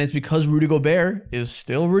defense, and it's because Rudy Gobert is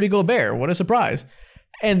still Rudy Gobert. What a surprise!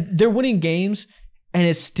 And they're winning games. And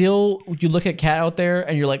it's still, you look at Cat out there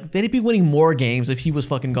and you're like, they'd be winning more games if he was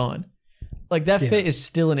fucking gone. Like, that fit is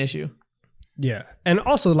still an issue. Yeah. And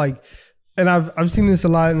also, like, and I've seen this a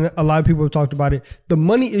lot, and a lot of people have talked about it. The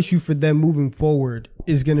money issue for them moving forward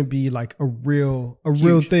is going to be like a real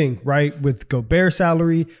thing, right? With Gobert's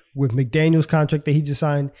salary, with McDaniel's contract that he just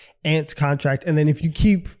signed, Ant's contract. And then if you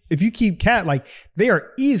keep Cat, like, they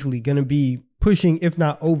are easily going to be pushing, if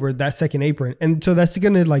not over, that second apron. And so that's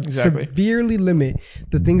going to like severely limit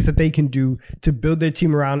the things that they can do to build their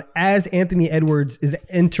team around as Anthony Edwards is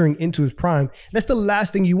entering into his prime. That's the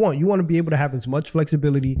last thing you want. You want to be able to have as much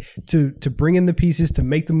flexibility to bring in the pieces, to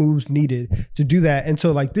make the moves needed to do that. And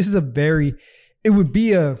so like, this is it would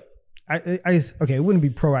be okay, it wouldn't be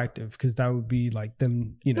proactive because that would be like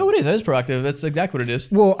them, No, it is. That is proactive. That's exactly what it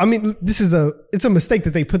is. Well, I mean, it's a mistake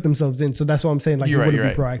that they put themselves in. So that's what I'm saying. Like, it wouldn't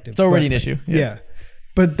be proactive. It's already an issue. Yeah.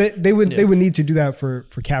 But they would need to do that for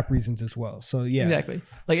cap reasons as well. So yeah. Exactly.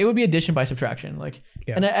 Like it would be addition by subtraction. Like,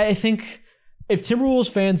 and I think if Timberwolves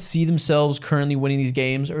fans see themselves currently winning these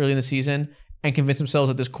games early in the season and convince themselves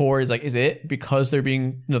that this core is it because they're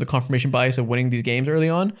being, the confirmation bias of winning these games early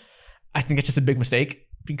on, I think it's just a big mistake.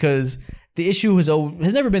 Because the issue has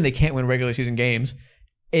never been they can't win regular season games.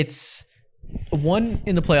 It's one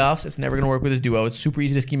in the playoffs. It's never going to work with this duo. It's super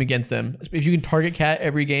easy to scheme against them. If you can target Cat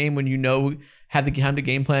every game when have the time to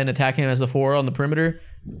game plan, attack him as the 4 on the perimeter,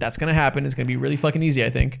 that's going to happen. It's going to be really fucking easy,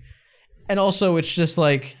 I think. And also, it's just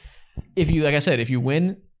like if you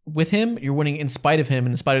win with him, you're winning in spite of him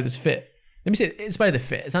and in spite of this fit. Let me say, in spite of the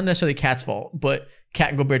fit. It's not necessarily Cat's fault, but Cat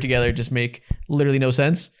and Gobert together just make literally no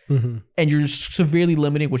sense. Mm-hmm. And you're severely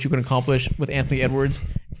limiting what you can accomplish with Anthony Edwards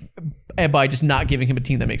by just not giving him a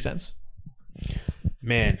team that makes sense.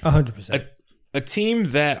 Man, 100%. A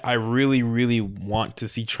team that I really, really want to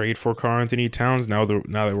see trade for Karl-Anthony Towns, now that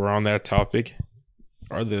we're on that topic,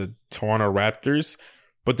 are the Toronto Raptors.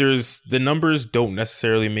 But the numbers don't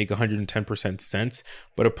necessarily make 110% sense.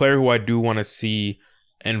 But a player who I do want to see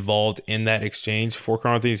involved in that exchange for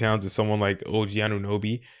Karl-Anthony Towns is someone like OG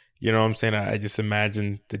Anunoby. You know what I'm saying? I just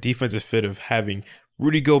imagine the defensive fit of having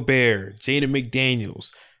Rudy Gobert, Jaden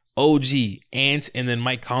McDaniels, OG, Ant, and then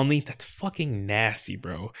Mike Conley. That's fucking nasty,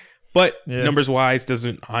 bro. But numbers wise,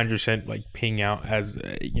 doesn't 100% like ping out as,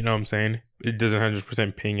 you know what I'm saying? It doesn't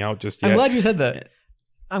 100% ping out just yet. I'm glad you said that.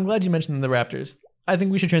 I'm glad you mentioned the Raptors. I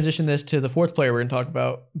think we should transition this to the fourth player we're going to talk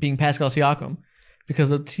about being Pascal Siakam.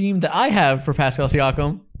 Because the team that I have for Pascal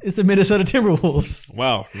Siakam is the Minnesota Timberwolves.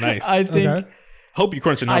 Wow, nice. I think. Okay. Hope you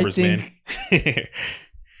crunch the numbers, man.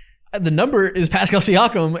 The number is Pascal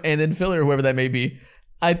Siakam and then Filler, whoever that may be.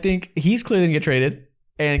 I think he's clearly going to get traded,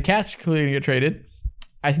 and Cat's clearly going to get traded.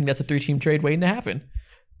 I think that's a 3-team trade waiting to happen.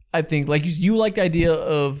 I think like you like the idea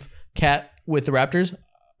of Cat with the Raptors.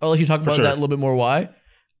 I'll let you talk about that a little bit more. Why?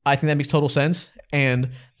 I think that makes total sense.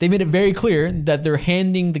 And they made it very clear that they're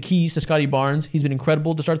handing the keys to Scotty Barnes. He's been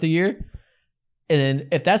incredible to start the year. And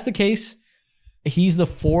if that's the case, he's the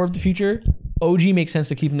 4 of the future. OG makes sense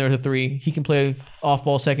to keep him there as a 3. He can play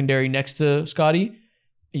off-ball secondary next to Scotty.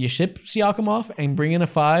 You ship Siakam off and bring in a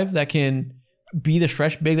 5 that can be the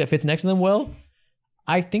stretch big that fits next to them well.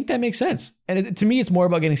 I think that makes sense. And to me, it's more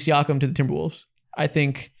about getting Siakam to the Timberwolves. I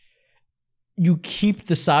think you keep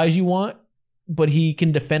the size you want, but he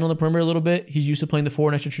can defend on the perimeter a little bit. He's used to playing the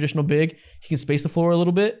 4 next to traditional big. He can space the floor a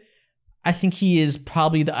little bit. I think he is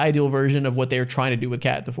probably the ideal version of what they're trying to do with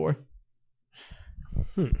Cat at the 4.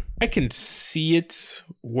 I can see it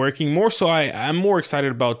working more. So I'm more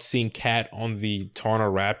excited about seeing Cat on the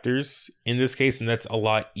Toronto Raptors in this case, and that's a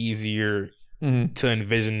lot easier to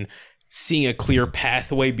envision seeing a clear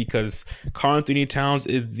pathway because Karl-Anthony Towns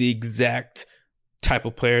is the exact type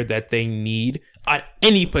of player that they need at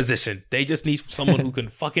any position. They just need someone who can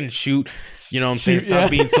fucking shoot. You know what I'm saying?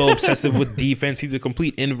 Stop being so obsessive with defense. He's a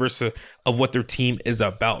complete inverse of what their team is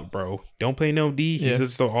about, bro. Don't play no D. He's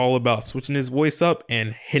just all about switching his voice up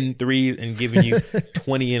and hitting threes and giving you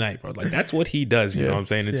 20 a night, bro. Like that's what he does. You know what I'm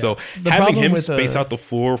saying? And so having him space out the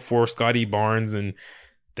floor for Scotty Barnes and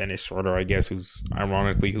Dennis Schroeder, I guess, who's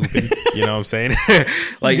ironically hooping. You know what I'm saying?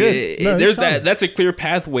 Like there's that's a clear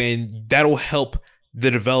pathway, and that'll help the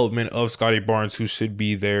development of Scotty Barnes, who should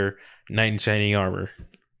be their knight in shining armor.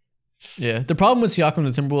 Yeah. The problem with Siakam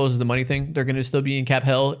and the Timberwolves is the money thing. They're going to still be in cap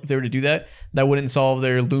hell if they were to do that. That wouldn't solve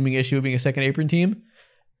their looming issue of being a second apron team.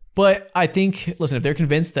 But I think, listen, if they're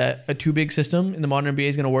convinced that a 2-big system in the modern NBA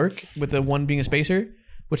is going to work with the one being a spacer,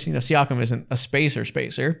 which, Siakam isn't a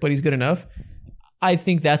spacer, but he's good enough. I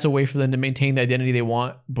think that's a way for them to maintain the identity they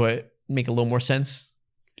want, but make a little more sense.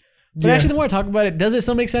 But actually, the more I talk about it, does it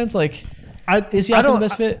still make sense? Like, is Siakam the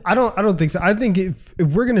best fit? I don't think so. I think if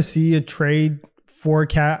we're gonna see a trade for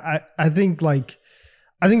Cat, I think the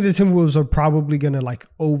Timberwolves are probably gonna like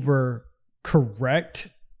overcorrect,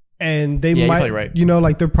 and they might,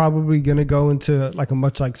 they're probably gonna go into like a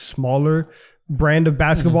much like smaller brand of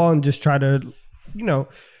basketball and just try to,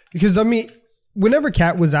 because I mean, whenever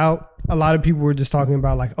Cat was out, a lot of people were just talking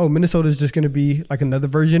about like, oh, Minnesota's just going to be like another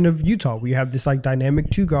version of Utah. We have this like dynamic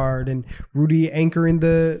 2 guard and Rudy anchoring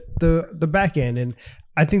the back end. And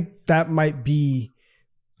I think that might be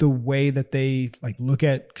the way that they like look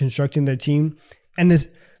at constructing their team. And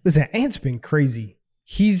listen, Ant's been crazy.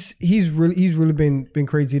 He's really been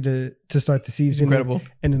crazy to start the season. Incredible.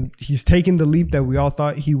 And he's taken the leap that we all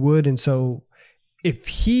thought he would. And so if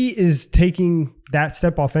he is taking that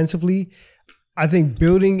step offensively, I think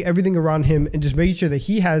building everything around him and just making sure that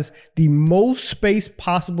he has the most space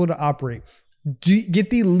possible to operate, get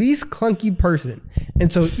the least clunky person.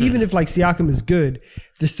 And so even if like Siakam is good,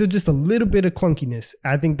 there's still just a little bit of clunkiness.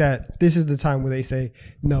 I think that this is the time where they say,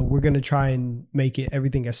 no, we're going to try and make it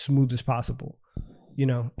everything as smooth as possible, you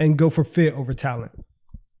know, and go for fit over talent.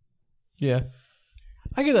 Yeah.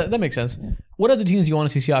 I get that. That makes sense. What other teams do you want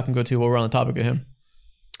to see Siakam go to while we're on the topic of him?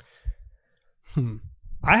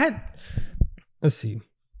 I had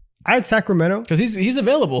Sacramento. Because he's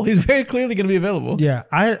available. He's very clearly going to be available. Yeah,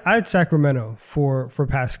 I had Sacramento for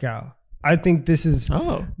Pascal. I think this is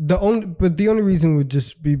the only reason would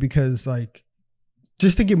just be because like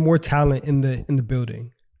just to get more talent in the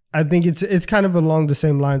building. I think it's kind of along the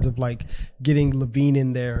same lines of like getting Levine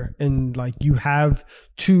in there, and like you have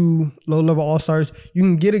 2 low-level all-stars. You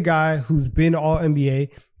can get a guy who's been all NBA,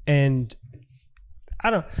 and I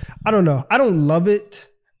don't know. I don't love it.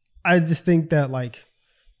 I just think that like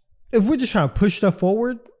if we're just trying to push stuff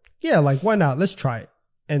forward, yeah, like why not? Let's try it.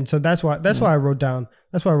 And so that's why I wrote down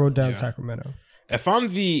Sacramento. If I'm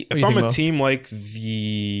a team like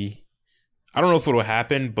I don't know if it'll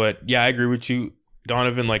happen, but yeah, I agree with you,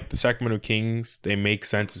 Donovan. Like the Sacramento Kings, they make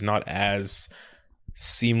sense. It's not as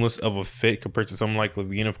seamless of a fit compared to someone like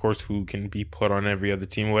Levine, of course, who can be put on every other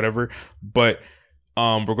team or whatever. But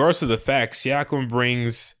regardless of the fact, Siakam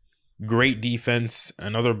brings great defense,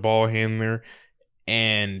 another ball handler,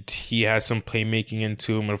 and he has some playmaking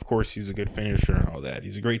into him. And of course, he's a good finisher and all that.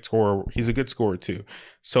 He's a great scorer. He's a good scorer too.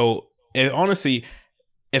 So honestly,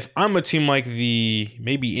 if I'm a team like the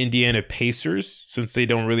maybe Indiana Pacers, since they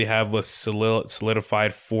don't really have a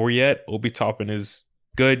solidified 4 yet, Obi Toppin is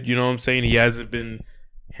good. You know what I'm saying? He hasn't been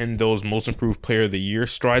in those most improved player of the year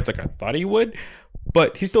strides like I thought he would,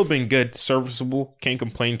 but he's still been good, serviceable. Can't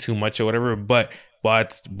complain too much or whatever. But while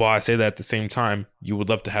I say that at the same time, you would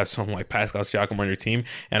love to have someone like Pascal Siakam on your team.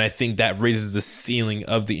 And I think that raises the ceiling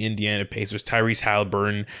of the Indiana Pacers. Tyrese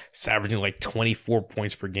Halliburton is averaging like 24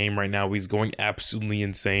 points per game right now. He's going absolutely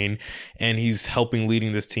insane. And he's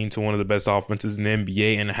leading this team to one of the best offenses in the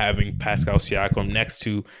NBA. And having Pascal Siakam next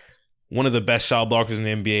to one of the best shot blockers in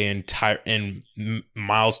the NBA and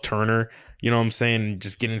Miles Turner, you know what I'm saying?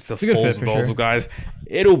 Just getting into those guys.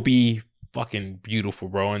 It'll be fucking beautiful,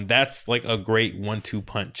 bro. And that's like a great 1-2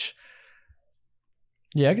 punch.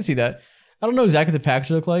 Yeah, I can see that. I don't know exactly what the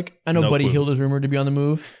package look like. I know Buddy Hield is rumored to be on the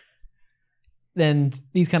move. Then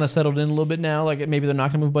he's kind of settled in a little bit now. Like maybe they're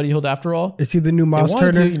not going to move Buddy Hield after all. Is he the new Miles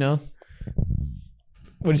Turner? You know.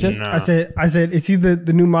 What did you say? Nah. I said, is he the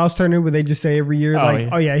new Miles Turner where they just say every year,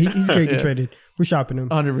 he's going to get traded. We're shopping him.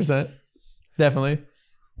 100%. Definitely.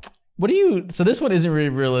 So this one isn't really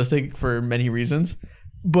realistic for many reasons.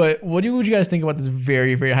 But would you guys think about this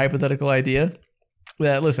very, very hypothetical idea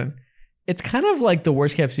that, listen, it's kind of like the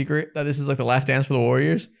worst kept secret that this is like the last dance for the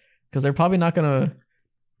Warriors because they're probably not going to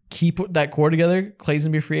keep that core together. Clay's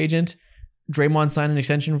going to be a free agent. Draymond signed an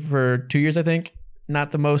extension for 2 years, I think.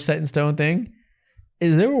 Not the most set in stone thing.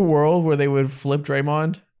 Is there a world where they would flip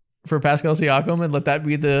Draymond for Pascal Siakam and let that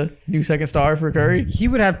be the new second star for Curry? He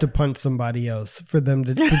would have to punch somebody else for them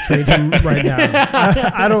to trade him right now.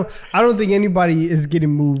 I don't think anybody is getting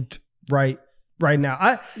moved right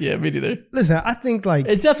now. Yeah, me neither. Listen, I think like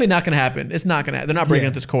it's definitely not going to happen. It's not going to. They're not breaking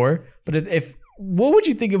up this core. But if what would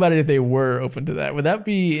you think about it if they were open to that? Would that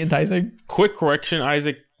be enticing? Quick correction,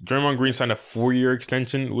 Isaac. Draymond Green signed a 4-year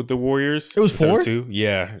extension with the Warriors. It was 4?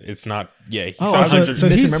 Yeah, it's not. Yeah, he's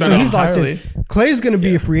locked in. Clay's going to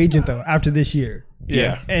be a free agent though after this year.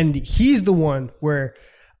 Yeah, and he's the one where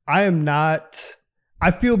I am not. I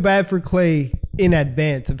feel bad for Clay in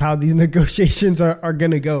advance of how these negotiations are going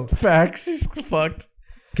to go. Facts. He's fucked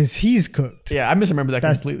because he's cooked. Yeah, I misremember that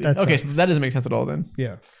completely. Okay, so that doesn't make sense at all then.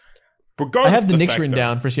 Yeah. Regardless, I have the Knicks written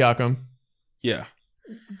down for Siakam. Yeah.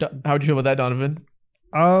 How would you feel about that, Donovan?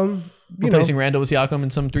 Replacing Randall with Siakam in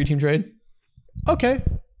some 3-team trade. Okay,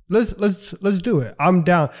 let's do it. I'm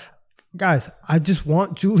down, guys. I just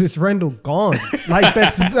want Julius Randle gone. Like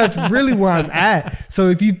that's really where I'm at. So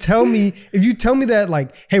if you tell me that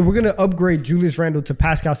like, hey, we're gonna upgrade Julius Randle to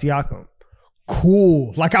Pascal Siakam,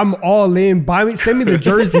 cool. Like I'm all in. Send me the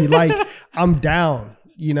jersey. Like I'm down.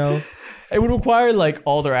 You know, it would require like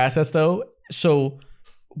all their assets though. So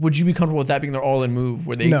would you be comfortable with that being their all-in move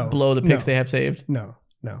where they blow the picks they have saved? No.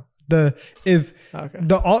 The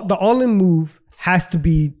all-in move has to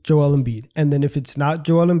be Joel Embiid. And then if it's not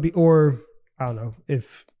Joel Embiid, or I don't know,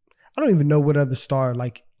 if I don't even know what other star,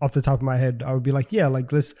 like off the top of my head, I would be like, yeah,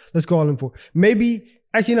 like let's go all in for. Maybe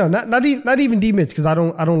actually no, not even D Mitch, because I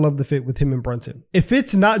don't love the fit with him and Brunson. If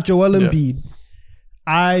it's not Joel Embiid,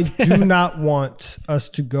 I do not want us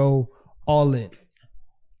to go all in.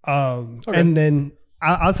 And then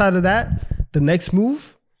outside of that, the next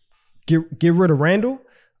move, get rid of Randall.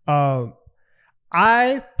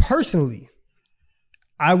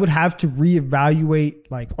 I would have to reevaluate,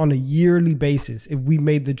 like, on a yearly basis. If we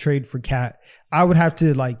made the trade for Cat, I would have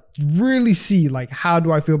to, like, really see, like, how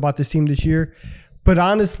do I feel about this team this year? But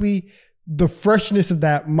honestly, the freshness of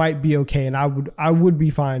that might be okay, and I would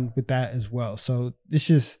be fine with that as well. So it's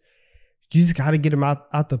just, you just got to get him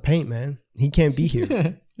out the paint, man. He can't be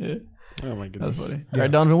here. Yeah. Oh my goodness. That's funny. All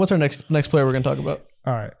right, Donovan, what's our next player we're gonna talk about?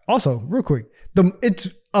 All right. Also, real quick, it's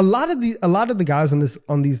a lot of the guys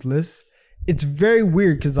on these lists. It's very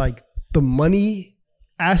weird because, like, the money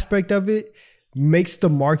aspect of it makes the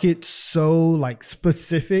market so, like,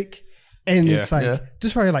 specific, and it's like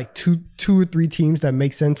there's probably like two or three teams that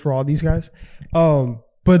make sense for all these guys.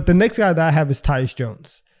 But the next guy that I have is Tyus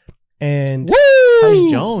Jones, and Tyus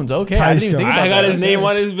Jones. Okay, I didn't even think about I got that. his name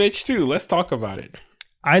on his bitch too. Let's talk about it.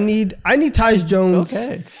 I need Tyus Jones.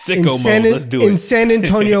 Okay. Sicko mode. Let's do it in San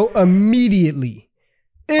Antonio immediately.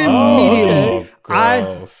 Oh,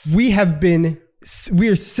 gross. We are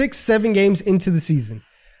 6-7 games into the season.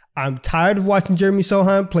 I'm tired of watching Jeremy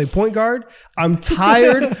Sohan play point guard. I'm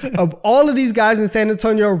tired of all of these guys in San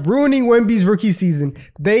Antonio ruining Wemby's rookie season.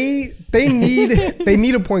 They need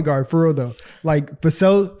a point guard for real though. Like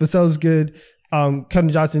Vassell's good.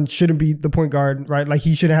 Keldon Johnson shouldn't be the point guard, right? Like,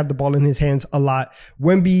 he shouldn't have the ball in his hands a lot.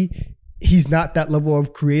 Wemby, he's not that level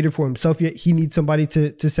of creator for himself yet. He needs somebody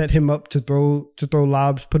to set him up, to throw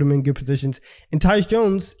lobs, put him in good positions. And Tyus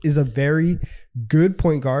Jones is a very good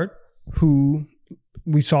point guard who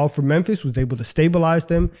we saw for Memphis was able to stabilize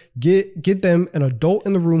them, get them an adult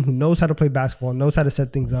in the room who knows how to play basketball, knows how to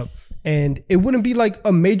set things up. And it wouldn't be like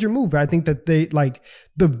a major move. I think that they, like,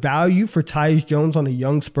 the value for Tyus Jones on a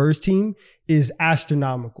young Spurs team is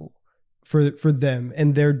astronomical for them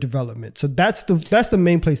and their development. So that's the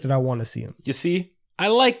main place that I want to see him. You see, I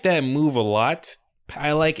like that move a lot.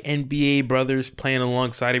 I like NBA brothers playing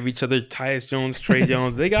alongside of each other. Tyus Jones, Trey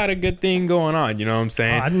Jones, they got a good thing going on. You know what I'm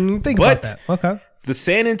saying? I didn't even think about that. Okay. The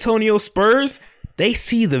San Antonio Spurs, they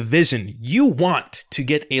see the vision. You want to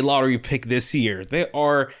get a lottery pick this year.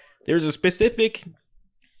 There's a specific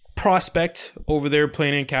prospect over there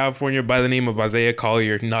playing in California by the name of Isaiah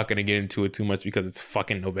Collier. Not going to get into it too much because it's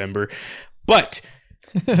fucking November. But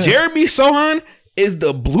Jeremy Sohan is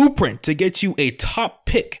the blueprint to get you a top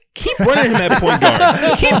pick. Keep running him at point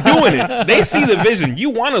guard. Keep doing it. They see the vision. You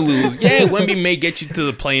want to lose. Yeah, Wemby may get you to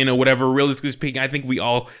the play-in or whatever. Realistically speaking, I think we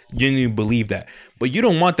all genuinely believe that. But you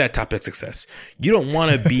don't want that top pick success. You don't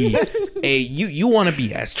want to be you want to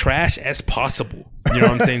be as trash as possible. You know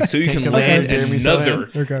what I'm saying? So you can land another.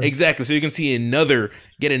 Okay. Exactly. So you can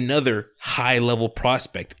get another high level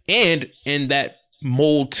prospect. And in that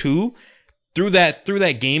mold too, through that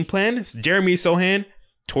game plan, Jeremy Sohan,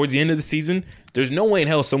 towards the end of the season, there's no way in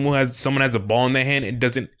hell someone has a ball in their hand and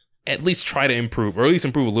doesn't at least try to improve, or at least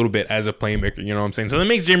improve a little bit as a playmaker. You know what I'm saying? So that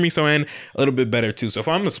makes Jeremy Sohan a little bit better too. So if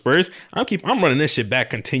I'm the Spurs, I'm running this shit back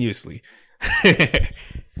continuously.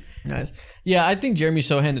 Nice. Yeah, I think Jeremy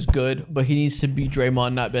Sohan is good, but he needs to be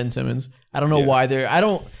Draymond, not Ben Simmons. I don't know why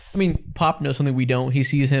Pop knows something we don't. He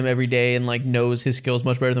sees him every day and, like, knows his skills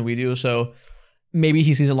much better than we do. So maybe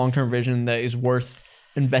he sees a long-term vision that is worth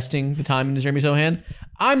investing the time into Jeremy Sohan.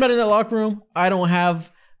 I'm not in that locker room. I don't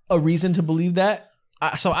have a reason to believe that.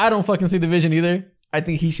 So I don't fucking see the vision either. I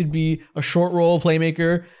think he should be a short role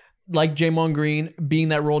playmaker like Draymond Green, being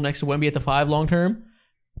that role next to Wemby at the 5 long term.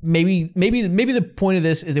 Maybe the point of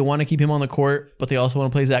this is they want to keep him on the court, but they also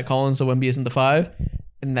want to play Zach Collins so Wemby isn't the 5.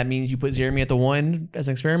 And that means you put Jeremy at the 1 as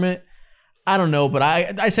an experiment. I don't know, but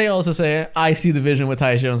I say all this to say I see the vision with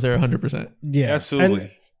Tyus Jones there 100%. Yeah, absolutely.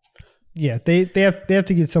 And yeah, they have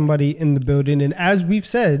to get somebody in the building. And as we've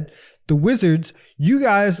said, the Wizards, you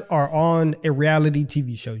guys are on a reality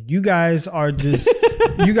TV show. You guys are just,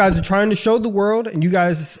 you guys are trying to show the world, and you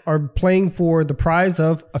guys are playing for the prize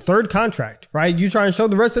of a 3rd contract, right? You trying to show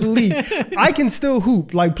the rest of the league, I can still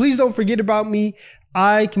hoop. Like, please don't forget about me.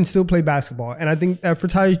 I can still play basketball. And I think that for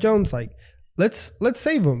Tyus Jones, like, let's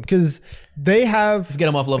save him, because they have. Let's get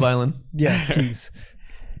him off Love Island. Yeah, please.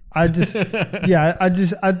 I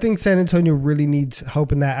think San Antonio really needs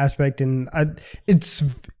help in that aspect. And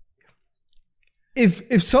if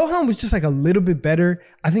Sohan was just like a little bit better,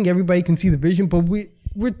 I think everybody can see the vision, but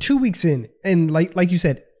we're 2 weeks in, and like you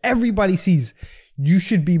said, everybody sees you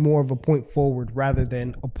should be more of a point forward rather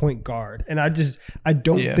than a point guard. And I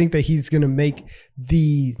don't think that he's going to make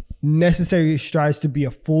the necessary strides to be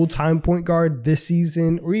a full-time point guard this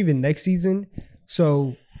season or even next season.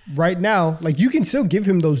 So right now, like, you can still give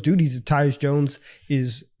him those duties if Tyus Jones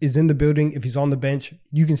is in the building. If he's on the bench,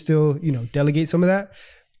 you can still, delegate some of that.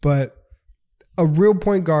 But a real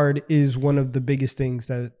point guard is one of the biggest things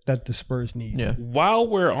that the Spurs need. Yeah. While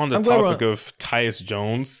we're on the topic of Tyus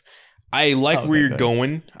Jones, I like where you're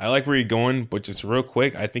going. But just real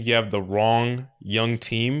quick, I think you have the wrong young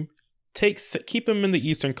team. Keep him in the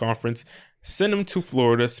Eastern Conference. Send him to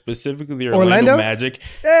Florida, specifically the Orlando Magic,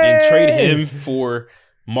 and trade him for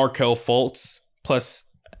Markelle Fultz, plus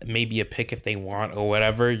maybe a pick if they want or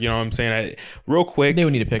whatever. You know what I'm saying? Real quick. They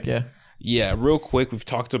would need a pick, yeah. Yeah, real quick. We've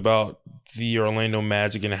talked about the Orlando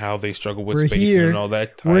Magic and how they struggle with spacing and all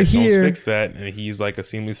that. Tyus Jones fix that, and he's like a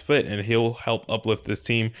seamless fit, and he'll help uplift this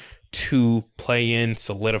team to play in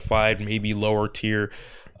solidified, maybe lower tier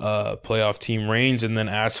playoff team range. And then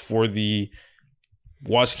as for the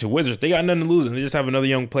Washington Wizards, they got nothing to lose, and they just have another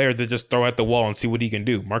young player to just throw at the wall and see what he can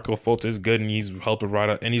do. Markelle Fultz is good, and he's helped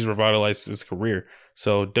revitalized his career.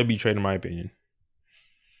 So W trade, in my opinion.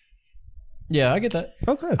 Yeah, I get that.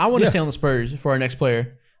 Okay. I want to stay on the Spurs for our next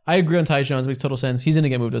player. I agree on Tyus Jones. Makes total sense. He's going to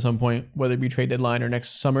get moved at some point, whether it be trade deadline or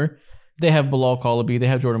next summer. They have Bilal Colaby. They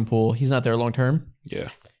have Jordan Poole. He's not there long term. Yeah.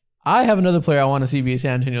 I have another player I want to see be a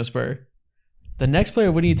San Antonio Spur. The next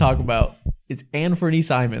player we need to talk about is Anfernee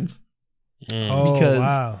Simons.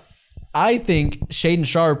 Because I think Shaedon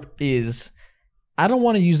Sharpe is, I don't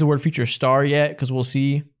want to use the word future star yet because we'll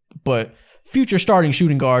see, but future starting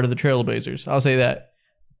shooting guard of the Trailblazers. I'll say that.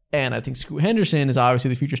 And I think Scoot Henderson is obviously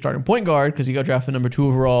the future starting point guard because he got drafted number 2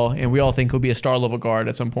 overall, and we all think he'll be a star level guard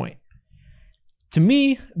at some point. To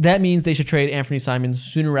me, that means they should trade Anfernee Simons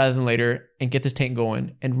sooner rather than later and get this tank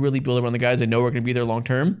going and really build around the guys they know are going to be there long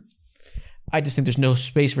term. I just think there's no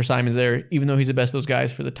space for Simons there, even though he's the best of those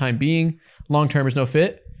guys for the time being. Long term is no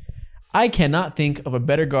fit. I cannot think of a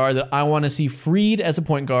better guard that I want to see freed as a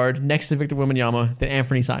point guard next to Victor Wembanyama than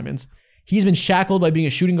Anfernee Simons. He's been shackled by being a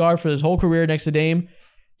shooting guard for his whole career next to Dame.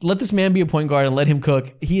 Let this man be a point guard and let him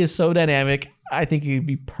cook. He is so dynamic. I think he'd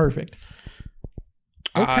be perfect.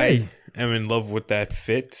 Okay. I am in love with that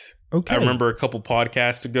fit. Okay. I remember a couple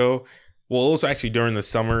podcasts ago. Well, it was actually during the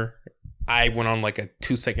summer. I went on like a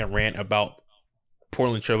 2-second rant about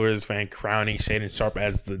Portland Trailblazers fan crowning Shaedon Sharpe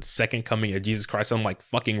as the second coming of Jesus Christ. I'm like,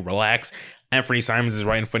 fucking relax. Anfernee Simons is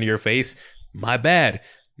right in front of your face. My bad.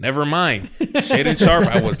 Never mind. Shaedon Sharpe,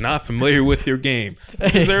 I was not familiar with your game. You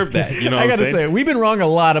deserve that. You know what I'm saying? I gotta say, we've been wrong a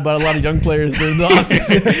lot about a lot of young players during the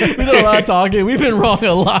offseason. We've done a lot of talking. We've been wrong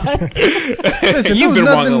a lot. Listen, there was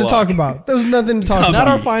nothing to talk about. There was nothing to talk about. Not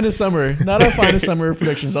our finest summer. Not our finest summer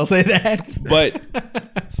predictions. I'll say that. But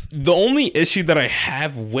the only issue that I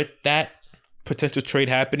have with that potential trade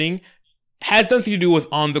happening has nothing to do with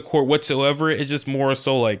on the court whatsoever. It's just more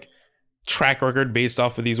so like track record based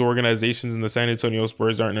off of these organizations, and the San Antonio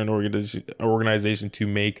Spurs aren't an organization to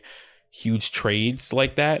make huge trades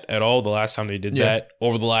like that at all. The last time they did that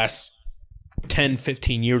over the last 10,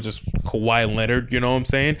 15 years is Kawhi Leonard, you know what I'm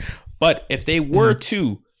saying? But if they were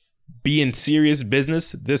to be in serious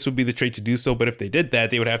business, this would be the trade to do so. But if they did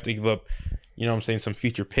that, they would have to give up, you know what I'm saying, some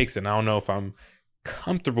future picks, and I don't know if I'm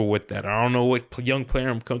comfortable with that. I don't know what young player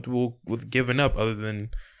I'm comfortable with giving up other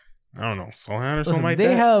than, I don't know, Sohan or something like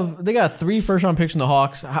that. They got 3 first-round picks from the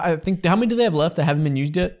Hawks. I think, how many do they have left that haven't been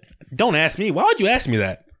used yet? Don't ask me. Why would you ask me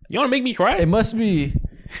that? You want to make me cry? It must be.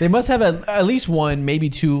 They must have at least 1, maybe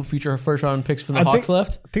 2 future first-round picks from the Hawks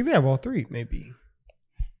left. I think they have all 3, maybe.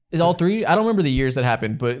 Is all 3? I don't remember the years that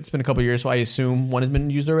happened, but it's been a couple of years, so I assume 1 has been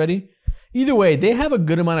used already. Either way, they have a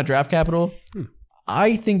good amount of draft capital.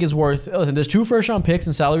 I think is worth. Listen, does 2 first-round picks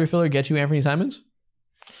and salary filler get you Anfernee Simons?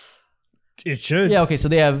 It should. Yeah, okay, so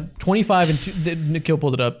they have 25 and Nikhil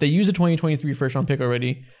pulled it up. They used a 2023 first-round pick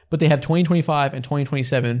already, but they have 2025 and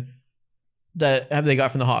 2027 that have they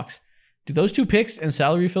got from the Hawks. Do those 2 picks and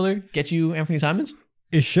salary filler get you Anfernee Simons?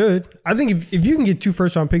 It should. I think if you can get 2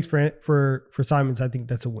 first-round picks for Simons, I think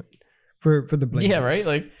that's a win for the Blazers. Yeah, right?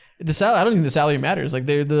 Like, I don't think the salary matters. Like,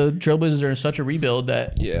 the Trailblazers are in such a rebuild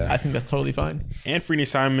that I think that's totally fine. Anfernee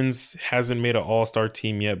Simons hasn't made an all-star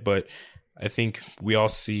team yet, but I think we all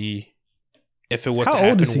see if it was to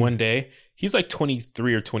happen one day, he's like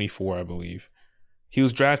 23 or 24, I believe. He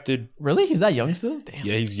was drafted. Really? He's that young still? Damn.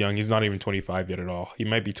 Yeah, he's young. He's not even 25 yet at all. He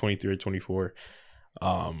might be 23 or 24.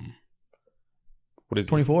 What is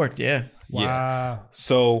 24? Yeah. Wow. Yeah.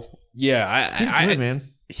 So yeah, he's good,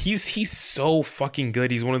 man. He's so fucking good.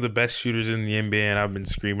 He's one of the best shooters in the NBA, and I've been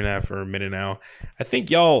screaming that for a minute now. I think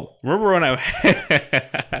y'all remember when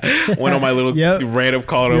Went on my little random,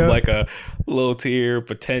 called him like a low tier,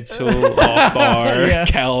 potential, all-star,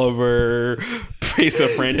 caliber, face of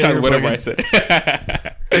franchise, whatever I said.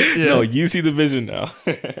 No, you see the vision now.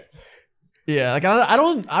 Yeah, like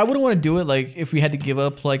I wouldn't want to do it like if we had to give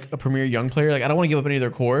up like a premier young player. Like I don't want to give up any of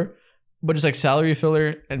their core, but just like salary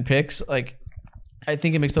filler and picks, like I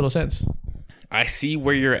think it makes total sense. I see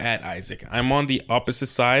where you're at, Isaac. I'm on the opposite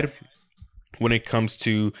side when it comes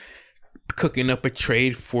to cooking up a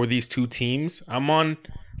trade for these two teams.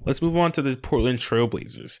 Let's move on to the Portland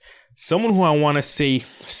Trailblazers. Someone who I want to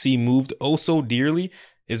see moved oh so dearly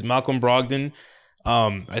is Malcolm Brogdon.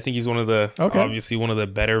 I think he's obviously one of the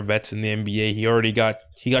better vets in the NBA.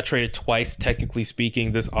 He got traded twice, technically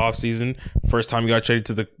speaking, this offseason. First time he got traded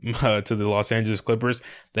to the Los Angeles Clippers.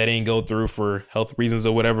 That didn't go through for health reasons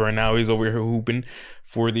or whatever, and now he's over here hooping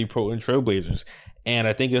for the Portland Trailblazers. And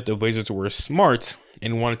I think that the Blazers were smart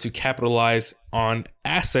and wanted to capitalize on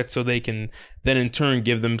assets so they can then in turn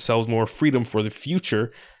give themselves more freedom for the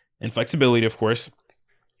future and flexibility, of course.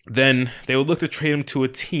 Then they would look to trade him to a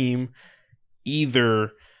team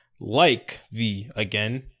either like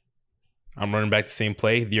I'm running back the same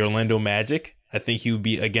play, the Orlando Magic. I think he would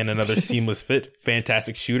be, again, another seamless fit.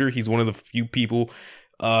 Fantastic shooter. He's one of the few people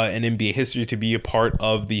in NBA history to be a part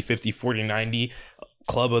of the 50-40-90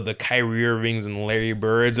 club of the Kyrie Irvings and Larry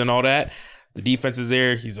Birds and all that. The defense is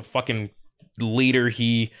there. He's a fucking leader.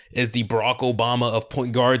 He is the Barack Obama of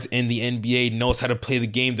point guards in the NBA, knows how to play the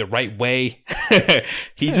game the right way.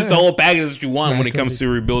 He's just the whole package that you want when it comes to a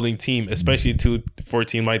rebuilding team, especially for a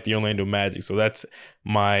team like the Orlando Magic. So that's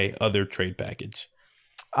my other trade package.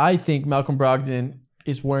 I think Malcolm Brogdon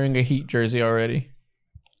is wearing a Heat jersey already.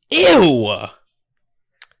 Ew!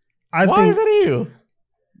 Why is that ew?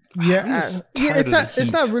 Yeah,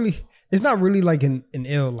 it's not really like an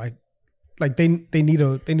ill like they need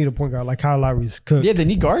a point guard like Kyle Lowry's cooked. Yeah, they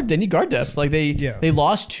need guard depth. Like they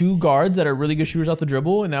lost two guards that are really good shooters off the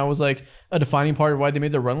dribble, and that was like a defining part of why they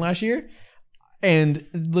made their run last year. And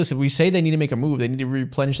listen, we say they need to make a move. They need to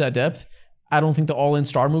replenish that depth. I don't think the all-in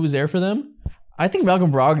star move is there for them. I think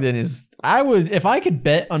Malcolm Brogdon is. If I could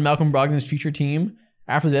bet on Malcolm Brogdon's future team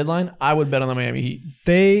after the deadline, I would bet on the Miami Heat.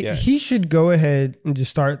 He should go ahead and just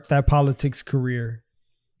start that politics career.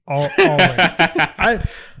 Already.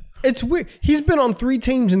 It's weird. He's been on 3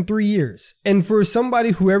 teams in 3 years. And for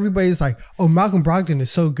somebody who everybody's like, oh, Malcolm Brogdon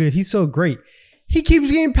is so good. He's so great. He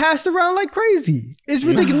keeps getting passed around like crazy. It's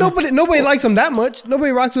ridiculous. Nobody likes him that much.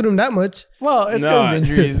 Nobody rocks with him that much. Well, it's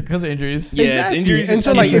because of injuries. Yeah, exactly. It's injuries. And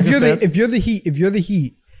so like if you're the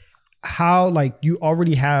Heat, how like you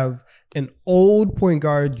already have an old point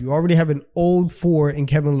guard, you already have an old 4 in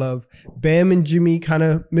Kevin Love. Bam and Jimmy kind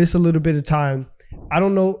of miss a little bit of time. I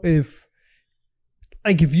don't know if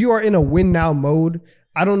you are in a win now mode,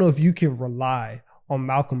 I don't know if you can rely on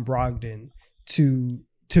Malcolm Brogdon to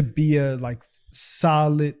be a like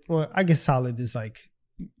solid, well, I guess solid is like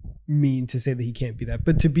mean to say that he can't be that,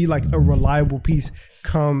 but to be like a reliable piece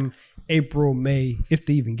come April, May, if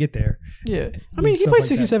they even get there. Yeah. I mean, he played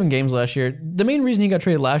 67 games last year. The main reason he got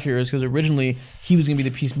traded last year is because originally he was going to be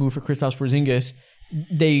the piece move for Kristaps Porzingis.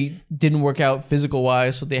 They didn't work out physical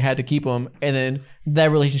wise, so they had to keep him. And then that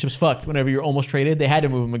relationship's fucked. Whenever you're almost traded, they had to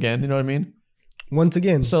move him again. You know what I mean? Once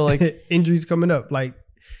again, so like injuries coming up. Like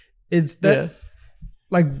it's that.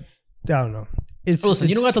 Like I don't know. Listen,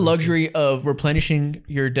 you don't got the luxury of replenishing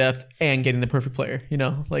your depth and getting the perfect player. You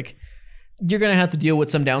know, like you're gonna have to deal with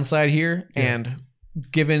some downside here. Yeah. And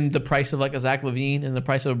given the price of like a Zach LaVine and the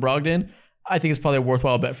price of a Brogdon, I think it's probably a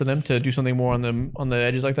worthwhile bet for them to do something more on the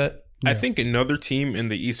edges like that. Yeah. I think another team in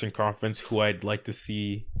the Eastern Conference who I'd like to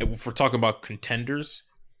see, if we're talking about contenders,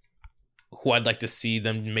 who I'd like to see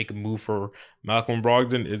them make a move for Malcolm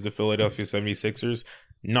Brogdon is the Philadelphia 76ers.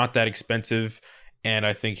 Not that expensive, and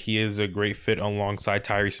I think he is a great fit alongside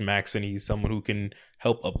Tyrese Maxey. He's someone who can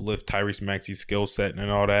help uplift Tyrese Maxey's skill set and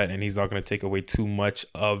all that, and he's not going to take away too much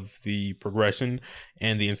of the progression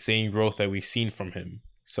and the insane growth that we've seen from him.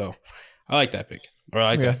 So I like that pick, or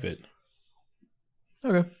I like that fit.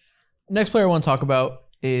 Okay. Next player I want to talk about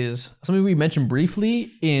is something we mentioned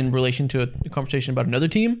briefly in relation to a conversation about another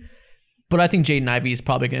team, but I think Jaden Ivey is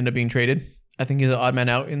probably going to end up being traded. I think he's an odd man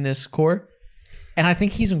out in this core, and I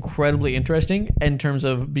think he's incredibly interesting in terms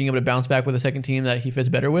of being able to bounce back with a second team that he fits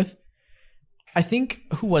better with. I think,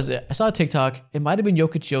 who was it? I saw a TikTok. It might have been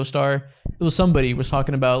Jokic Joestar. It was somebody was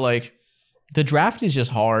talking about like the draft is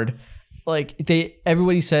just hard. Like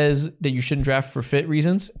everybody says that you shouldn't draft for fit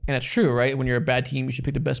reasons, and that's true, right? When you're a bad team, you should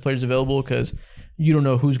pick the best players available because you don't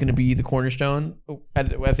know who's going to be the cornerstone at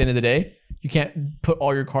the end of the day. You can't put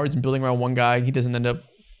all your cards in building around one guy and he doesn't end up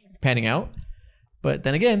panning out. But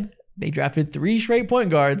then again, they drafted 3 straight point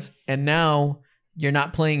guards, and now you're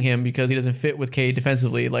not playing him because he doesn't fit with Cade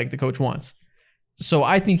defensively like the coach wants. So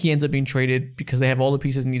I think he ends up being traded because they have all the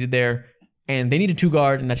pieces needed there, and they need a 2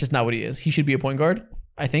 guard, and that's just not what he is. He should be a point guard,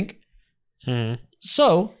 I think.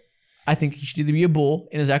 So I think he should either be a Bull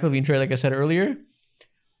in a Zach LaVine trade, like I said earlier,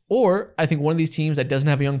 or I think one of these teams that doesn't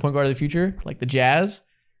have a young point guard of the future, like the Jazz,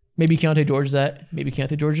 maybe Keontae George is that. Maybe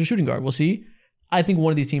Keontae George is a shooting guard. We'll see. I think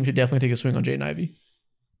one of these teams should definitely take a swing on Jaden Ivey.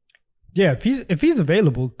 Yeah, if he's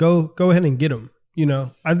available, go ahead and get him. You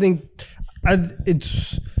know, I think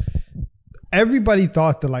it's everybody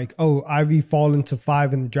thought that like, oh, Ivey falling to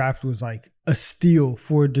 5 in the draft was like a steal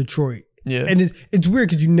for Detroit. Yeah, and it's weird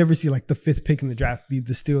because you never see like the 5th pick in the draft be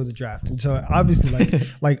the steal of the draft, and so obviously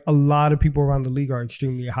like a lot of people around the league are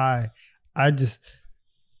extremely high.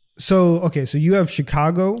 So you have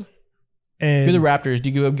Chicago, and for the Raptors, do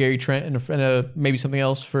you give up Gary Trent and maybe something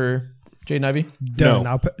else for Jaden Ivey? Done.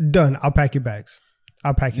 No. Done. I'll pack your bags.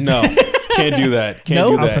 I'll pack your bags. Can't do that.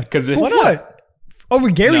 Can't do that because what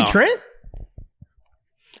over Gary Trent?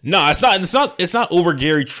 No, it's not over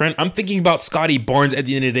Gary Trent. I'm thinking about Scotty Barnes at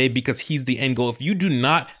the end of the day because he's the end goal. If you do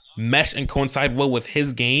not mesh and coincide well with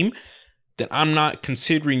his game, then I'm not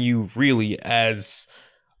considering you really as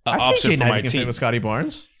an option for my team. With Scotty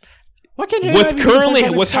Barnes, why can't you?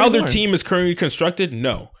 With how their team is currently constructed,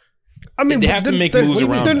 no. I mean, they have to make moves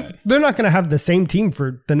around that. They're not going to have the same team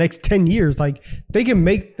for the next 10 years. Like they can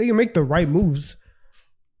make the right moves.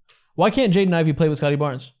 Why can't Jaden Ivey play with Scotty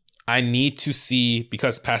Barnes? I need to see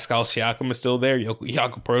because Pascal Siakam is still there,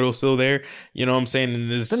 Jakob Poeltl is still there. You know what I'm saying? And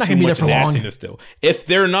there's too much nastiness still. If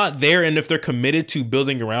they're not there and if they're committed to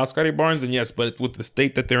building around Scotty Barnes, then yes. But with the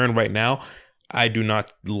state that they're in right now, I do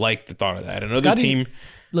not like the thought of that. Another team.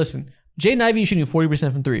 Listen, Jaden Ivey is shooting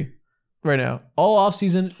 40% from 3 right now. All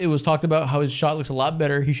offseason, it was talked about how his shot looks a lot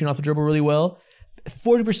better. He's shooting off the dribble really well.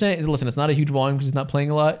 40%. Listen, it's not a huge volume because he's not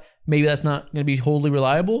playing a lot. Maybe that's not going to be wholly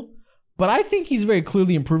reliable. But I think he's very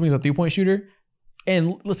clearly improving as a 3-point shooter.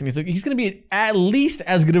 And listen, he's going to be at least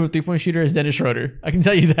as good of a 3-point shooter as Dennis Schroeder. I can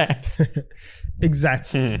tell you that.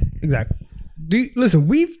 Exactly. Listen,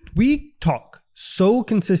 we talk so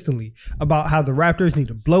consistently about how the Raptors need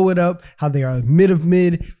to blow it up, how they are mid of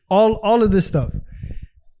mid, all of this stuff.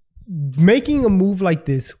 Making a move like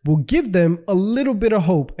this will give them a little bit of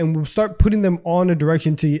hope and will start putting them on a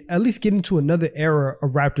direction to at least get into another era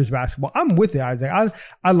of Raptors basketball. I'm with it, Isaac.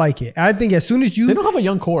 I like it. I think as soon as they don't have a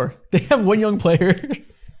young core. They have one young player.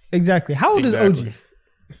 Exactly. How old is OG?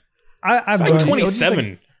 It's like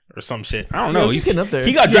 27 or some shit. I don't know. He's getting up there.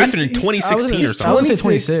 He got drafted in 2016 or something. I want to say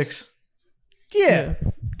 26. Yeah.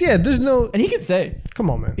 There's no, and he can stay. Come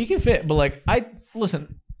on, man. He can fit, but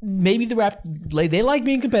listen. Maybe the they like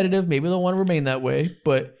being competitive. Maybe they'll want to remain that way.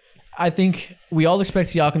 But I think we all expect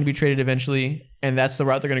Siakam to be traded eventually, and that's the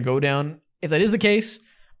route they're going to go down. If that is the case,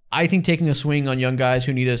 I think taking a swing on young guys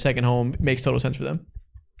who need a second home makes total sense for them.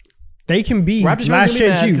 They can be Raptors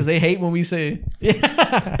fans because they hate when we say they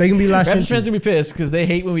can be last Raptors fans will be pissed because they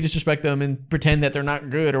hate when we disrespect them and pretend that they're not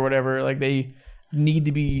good or whatever. Like they need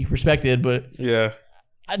to be respected, but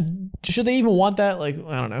should they even want that? Like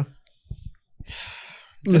I don't know.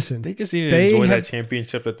 Listen, they just need to enjoy that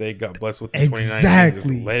championship that they got blessed with in 2019.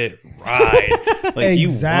 Exactly. Just let it ride. Like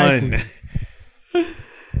you won.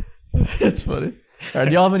 That's funny. All right,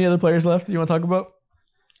 do y'all have any other players left you want to talk about?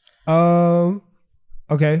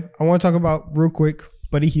 Okay. I want to talk about real quick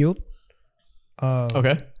Buddy Hield.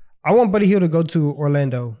 Okay. I want Buddy Hield to go to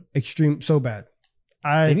Orlando extreme so bad.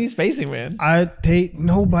 He's spacing, man.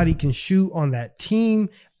 Nobody can shoot on that team.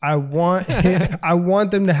 I want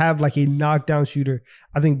them to have like a knockdown shooter.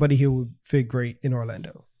 I think Buddy Hield would fit great in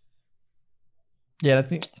Orlando. Yeah, I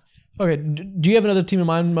think. Okay, do you have another team in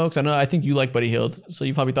mind, Mo? Because I think you like Buddy Hield, so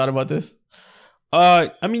you probably thought about this. I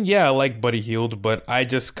mean, yeah, I like Buddy Hield, but I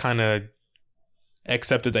just kind of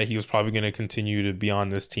accepted that he was probably going to continue to be on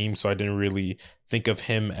this team, so I didn't really think of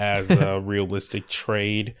him as a realistic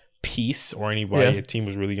trade piece or anybody a team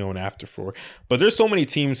was really going after for. But there's so many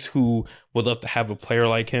teams who would love to have a player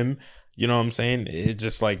like him. You know what I'm saying? It's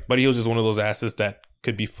just like Buddy Hield's just one of those assets that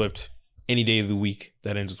could be flipped any day of the week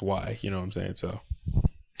that ends with Y. You know what I'm saying? So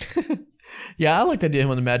yeah, I like the idea of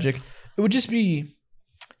him on the Magic. It would just be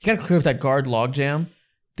you gotta clear up that guard logjam.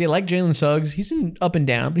 They like Jalen Suggs. He's been up and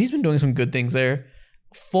down, but he's been doing some good things there.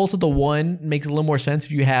 Fultz at the 1 makes a little more sense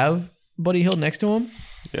if you have Buddy Hield next to him.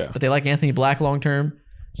 Yeah. But they like Anthony Black long term.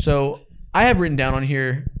 So I have written down on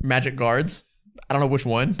here Magic guards. I don't know which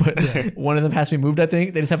one, but one of them has to be moved, I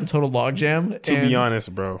think. They just have a total logjam. To be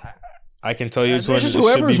honest, bro, I can tell you it's just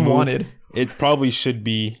whoever's wanted. It probably should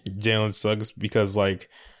be Jalen Suggs because, like,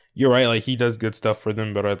 you're right. Like, he does good stuff for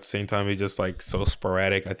them, but at the same time, he's just like so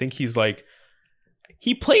sporadic. I think he's like,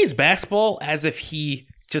 he plays basketball as if he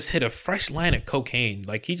just hit a fresh line of cocaine.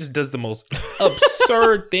 Like, he just does the most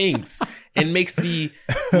absurd things and makes the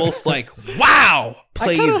most like wow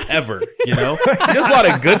plays ever. You know, he does a lot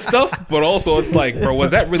of good stuff, but also it's like, bro,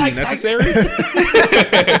 was that really necessary?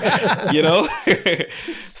 You know,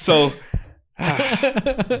 so.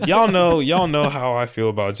 y'all know how I feel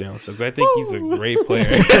about Jalen Suggs. I think he's a great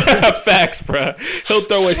player. Facts, bro.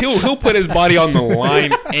 He'll put his body on the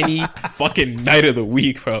line any fucking night of the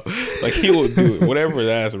week, bro. Like, he will do it, whatever it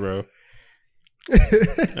is, bro.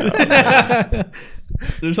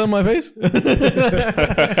 There's something on my face. I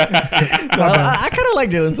kind of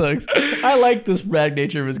like Jalen Suggs. I like the sporadic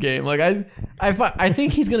nature of his game. Like, I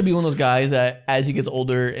think he's gonna be one of those guys that, as he gets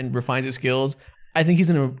older and refines his skills, I think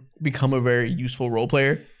he's gonna become a very useful role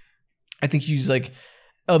player. I think he's like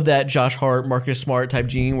of that Josh Hart, Marcus Smart type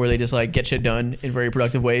gene where they just like get shit done in very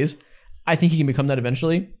productive ways. I think he can become that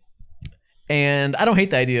eventually. And I don't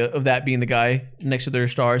hate the idea of that being the guy next to their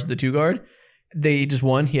stars, the 2 guard. They just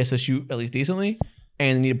won. He has to shoot at least decently,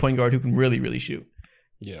 and they need a point guard who can really, really shoot.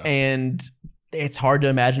 Yeah. And it's hard to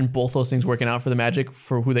imagine both those things working out for the Magic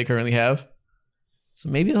for who they currently have. So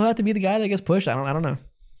maybe he'll have to be the guy that gets pushed. I don't know.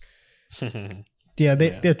 Yeah, they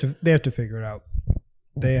have to figure it out.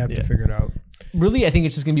 They have to figure it out. Really, I think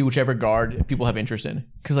it's just gonna be whichever guard people have interest in.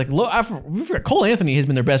 Because like, look, Cole Anthony has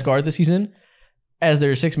been their best guard this season as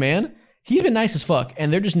their 6th man. He's been nice as fuck,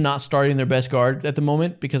 and they're just not starting their best guard at the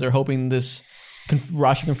moment because they're hoping this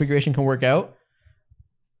roster configuration can work out.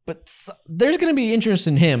 But there's gonna be interest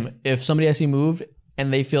in him if somebody has to be moved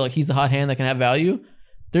and they feel like he's the hot hand that can have value.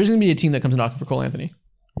 There's gonna be a team that comes knocking for Cole Anthony.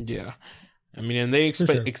 Yeah. I mean, and they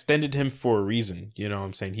extended him for a reason. You know what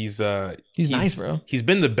I'm saying? He's nice, bro. He's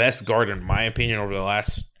been the best guard, in my opinion, over the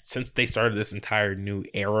last, since they started this entire new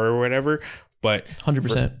era or whatever. But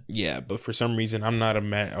 100%. Yeah, but for some reason, I'm not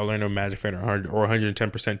a Orlando Magic fan or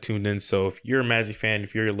 110% tuned in. So if you're a Magic fan,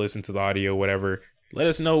 if you're listening to the audio, whatever, let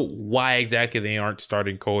us know why exactly they aren't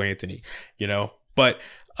starting Cole Anthony, you know? But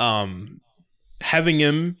having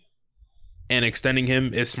him and extending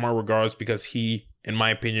him is smart regardless, because he, in my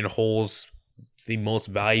opinion, holds the most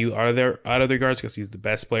value out of their guards, because he's the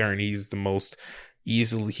best player and he's the most he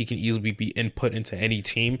can easily be input into any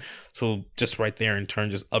team. So just right there in turn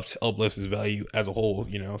just uplifts his value as a whole,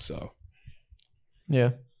 you know. So yeah.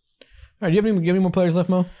 All right, do you have any more players left,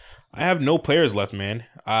 Mo? I have no players left, man.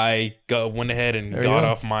 I went ahead and got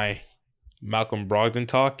off my Malcolm Brogdon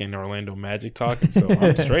talk and Orlando Magic talk, and so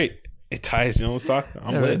I'm straight. Tyus Jones talk.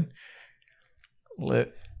 I'm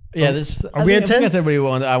lit. Yeah, this. Are we at 10? That's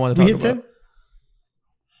everybody I want to talk about. 10?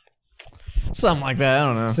 Something like that. I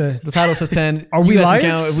don't know. The title says 10. Are we live?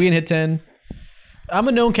 If we didn't hit 10, I'm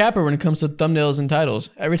a known capper when it comes to thumbnails and titles.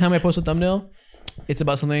 Every time I post a thumbnail, it's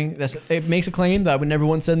about something it makes a claim that I would never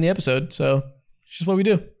once said in the episode. So it's just what we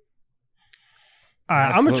do. All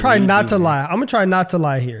right, I'm gonna try not to lie. I'm gonna try not to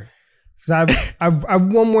lie here, because I've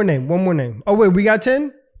one more name. Oh wait, we got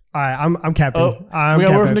 10. All right, I'm capping. We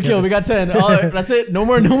got word from the kill. We got 10. That's it. No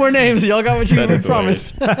more names. Y'all got what you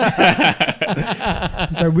promised.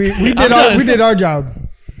 So we did our job.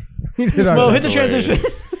 Hit the transition.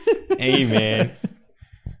 Hey man,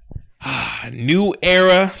 new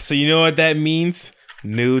era. So you know what that means?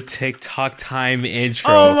 New TikTok time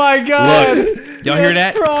intro. Oh my god! Look, y'all hear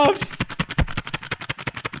that? Props.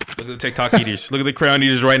 Look at the TikTok eaters. Look at the crayon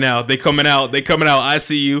eaters right now. They coming out. I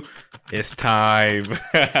see you. It's time.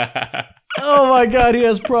 Oh my god, he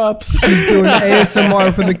has props. He's doing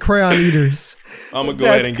ASMR for the crayon eaters. I'm gonna go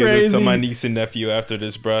ahead and give this to my niece and nephew after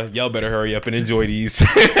this, bro. Y'all better hurry up and enjoy these.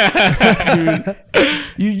 Dude,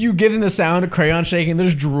 you give them the sound of crayon shaking, they're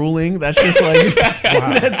just drooling. That's just like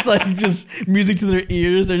that's like just music to their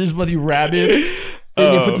ears. They're just bloody rabid.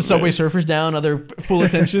 They put the Subway Surfers down, other full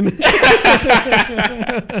attention. We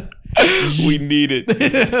need it.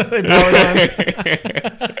 They powered on.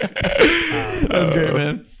 That's great,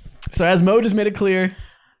 man. So as Mo just made it clear,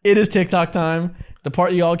 it is TikTok time, the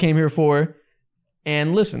part you all came here for.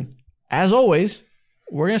 And listen, as always,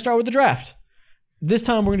 we're going to start with the draft. This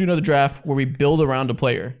time we're going to do another draft where we build around a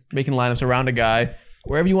player, making lineups around a guy.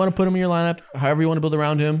 Wherever you want to put him in your lineup, however you want to build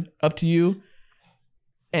around him, up to you.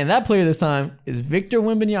 And that player this time is Victor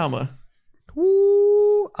Wembanyama.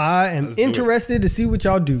 Ooh, I am interested to see what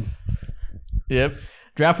y'all do. Yep.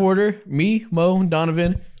 Draft order, me, Mo, and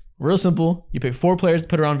Donovan. Real simple. You pick 4 players to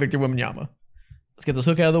put around Victor Wembanyama. Let's get this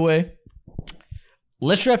hook out of the way.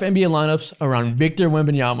 Let's draft NBA lineups around Victor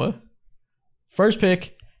Wembanyama. First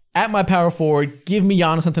pick, at my power forward, give me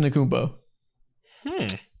Giannis Antetokounmpo.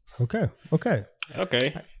 Okay.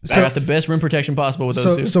 Okay. I got the best rim protection possible with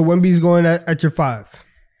those two. So Wemby's going at your 5.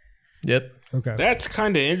 Yep. Okay. That's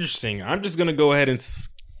kind of interesting. I'm just going to go ahead and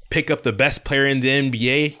pick up the best player in the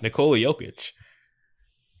NBA, Nikola Jokic.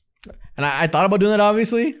 And I thought about doing that,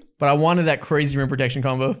 obviously, but I wanted that crazy rim protection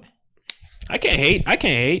combo. I can't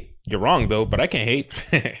hate. You're wrong, though, but I can't hate.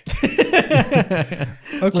 Okay.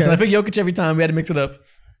 Listen, I pick Jokic every time. We had to mix it up.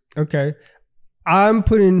 Okay. I'm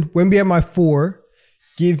putting Wemby at my 4.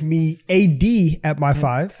 Give me AD at my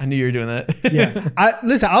 5. I knew you were doing that. Yeah. I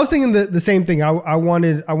was thinking the same thing. I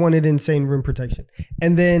wanted insane rim protection.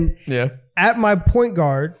 And then Yeah. at my point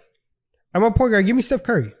guard, give me Steph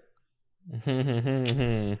Curry.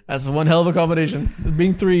 That's one hell of a combination.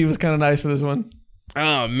 Being 3 was kind of nice for this one.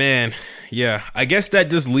 Oh man, yeah. I guess that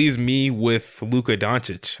just leaves me with Luka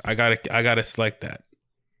Doncic. I gotta select that.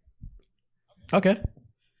 Okay.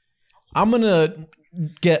 I'm gonna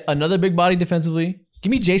get another big body defensively. Give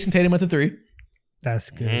me Jason Tatum at the 3. That's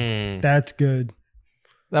good. That's good.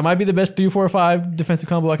 That might be the best 3, 4, 5 defensive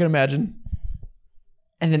combo I can imagine.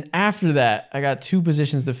 And then after that, I got 2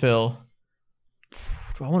 positions to fill.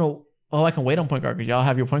 Do I want to? Oh, I can wait on point guard because y'all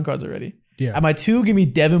have your point guards already. Yeah. At my 2, give me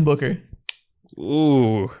Devin Booker.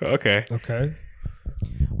 Ooh, okay. Okay.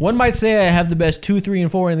 One might say I have the best 2, 3,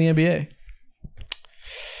 and 4 in the NBA.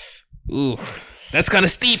 Ooh, that's kind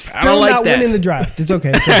of steep. Still I don't like not that. winning the draft. It's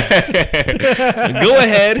okay.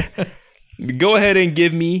 Go ahead and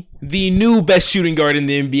give me the new best shooting guard in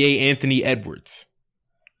the NBA, Anthony Edwards.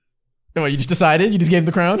 Oh, you just decided? You just gave him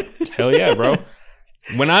the crown? Hell yeah, bro.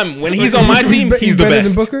 When he's on my team, he's the better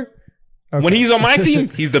best. than Booker? Okay. When he's on my team,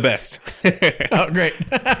 he's the best. Oh, great.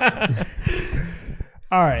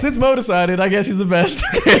 All right. Since Mo decided, I guess he's the best.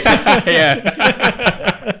 Yeah.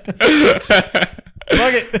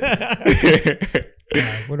 Fuck it. All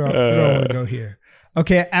right, where do I want to go here?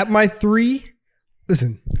 Okay, at my 3,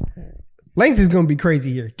 listen, length is going to be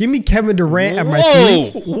crazy here. Give me Kevin Durant at my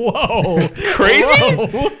 3. Whoa. Crazy?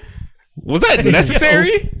 Whoa. Was that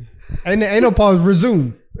necessary? Ain't no pause.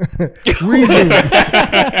 Resume. Resume.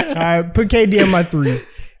 All right, put KD at my 3.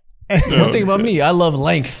 One thing about me, I love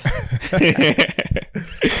length.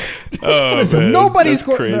 Listen, man, nobody's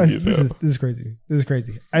that's scoring. crazy, This is crazy. This is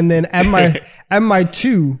crazy. And then at my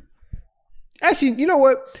 2, actually, you know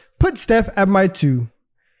what? Put Steph at my 2.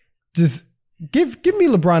 Just give me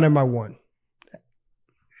LeBron at my 1.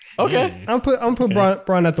 Okay. I'm put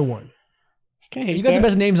Bron at the 1. You got the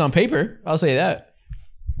best names on paper. I'll say that.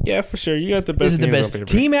 Yeah, for sure. You got the best. Is it the names best on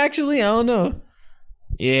paper. team, actually? I don't know.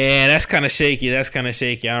 Yeah, that's kind of shaky. I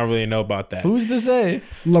don't really know about that. Who's to say?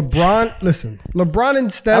 LeBron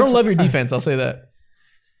and Steph. I don't love your defense. I'll say that.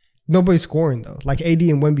 Nobody's scoring though. Like AD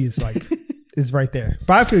and Wemby is like is right there.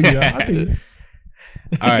 But I feel you.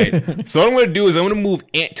 All right. So what I'm going to do is I'm going to move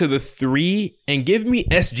Ant to the 3 and give me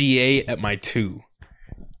SGA at my 2.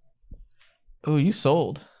 Oh, you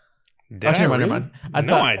sold. Never mind. I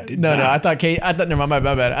did not. No, I thought never mind,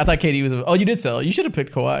 my bad. I thought KD was you did sell. You should have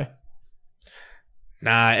picked Kawhi.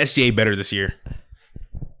 Nah, SGA better this year.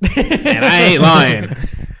 And I ain't lying.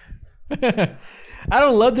 I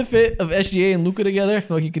don't love the fit of SGA and Luka together. I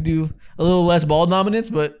feel like you could do a little less ball dominance,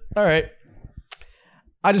 but all right.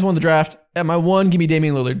 I just won the draft. At my 1, give me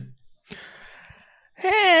Damian Lillard.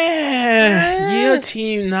 Your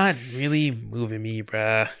team not really moving me,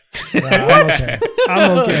 bruh.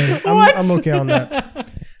 I'm okay. I'm okay on that.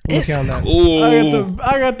 Cool.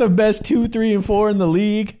 I got the best 2, 3, and 4 in the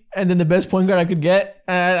league, and then the best point guard I could get.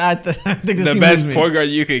 I think this The team best moves me. point guard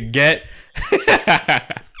you could get.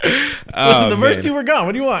 Listen, the first 2 were gone.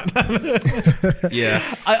 What do you want? Yeah.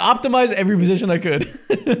 I optimized every position I could.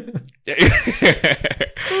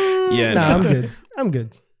 Yeah. I'm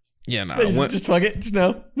good. Yeah, no. Just fuck it. Just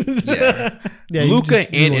no. Yeah. Luka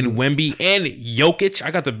and Wemby and Jokic.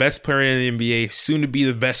 I got the best player in the NBA, soon to be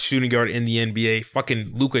the best shooting guard in the NBA.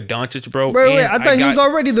 Fucking Luka Doncic, bro. Wait. I thought he was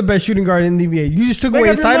already the best shooting guard in the NBA. You just took away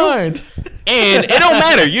his title? Mind. And it don't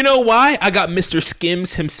matter. You know why? I got Mr.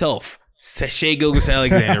 Skims himself, Shai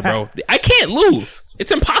Gilgeous-Alexander, bro. I can't lose.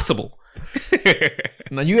 It's impossible.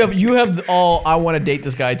 No, you have all I want to date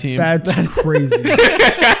this guy team. That's crazy.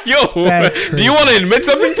 Yo, do you want to admit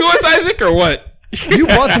something to us, Isaac, or what? You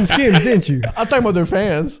bought some Skims, didn't you? I'm talking about their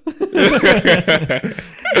fans.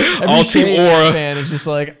 All Team Aura fan is just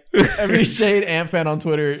like every Shade Ant fan on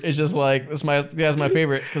Twitter is just like that's my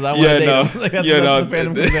favorite because I want to date him. Like, that's what the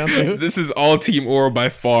fandom comes down to. This is all Team Aura by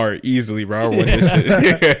far, easily, bro. I won this shit.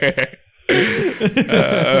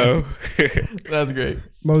 That's great.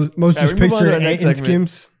 Most just picture Ant and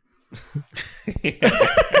Skims.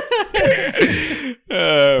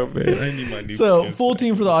 Oh man, I need my new. So Skims full back.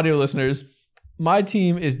 team for the audio listeners. My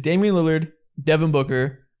team is Damian Lillard, Devin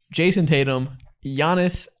Booker, Jason Tatum,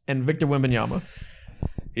 Giannis, and Victor Wembanyama.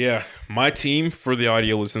 Yeah, my team for the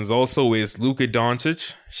audio listeners also is Luka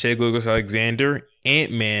Doncic, Shai Gilgeous-Alexander,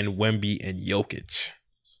 Ant-Man, Wemby, and Jokic.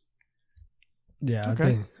 Yeah, okay. I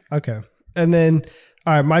think. Okay. And then,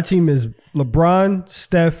 all right, my team is LeBron,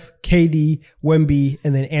 Steph, KD, Wemby,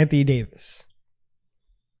 and then Anthony Davis.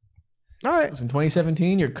 All right. In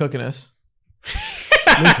 2017, you're cooking us.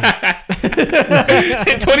 Listen.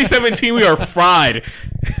 In 2017, we are fried.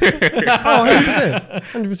 100%.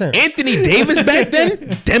 100%. Anthony Davis back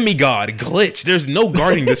then? Demigod, glitch. There's no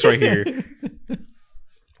guarding this right here.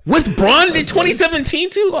 With Bron in 2017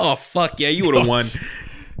 too? Oh, fuck yeah, you would have won.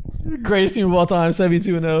 Greatest team of all time,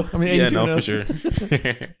 72-0. I mean, 82-0. Yeah, no, for sure.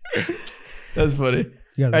 That's funny.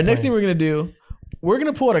 All right, next thing we're going to do, we're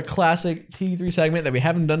going to pull out a classic T3 segment that we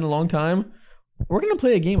haven't done in a long time. We're going to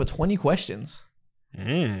play a game with 20 questions.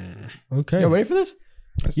 Okay. Y'all ready for this?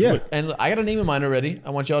 Yeah. And I got a name in mind already.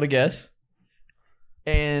 I want y'all to guess.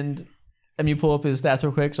 And let me pull up his stats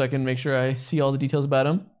real quick so I can make sure I see all the details about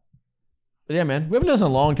him. But yeah, man, we haven't done this in a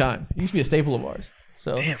long time. It used to be a staple of ours.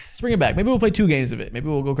 So let's bring it back. Maybe we'll play 2 games of it. Maybe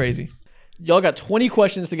we'll go crazy. Y'all got 20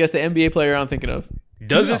 questions to guess the NBA player I'm thinking of.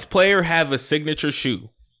 Does this player have a signature shoe?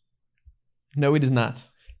 No, he does not.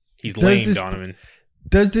 He's lame, Donovan.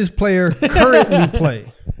 Does this player currently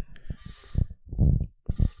play?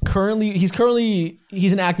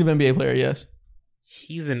 He's an active NBA player, yes.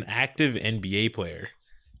 He's an active NBA player.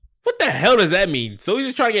 What the hell does that mean? So he's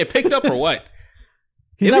just trying to get picked up or what?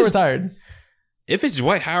 He's not retired. If it's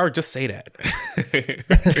Dwight Howard, just say that.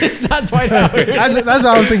 It's not Dwight Howard. That's what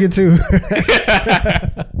I was thinking too.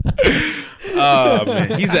 Oh,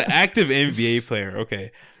 man. He's an active NBA player.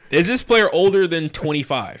 Okay. Is this player older than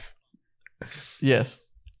 25? Yes.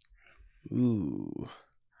 Ooh.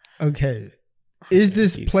 Okay. Is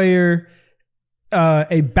this player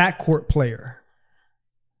a backcourt player?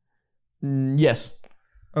 Yes.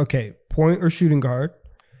 Okay. Point or shooting guard?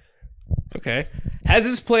 Okay. Has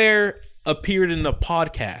this player appeared in the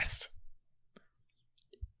podcast?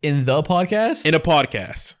 In the podcast? In a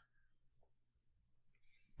podcast.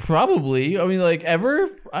 Probably. I mean, like, ever?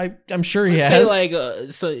 I'm sure he has. Say like,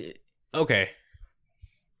 okay.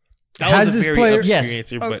 That was a very obscure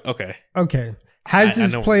answer, but okay. Okay. Has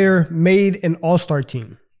this player made an all-star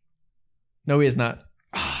team? No, he is not.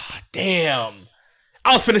 Ah, damn.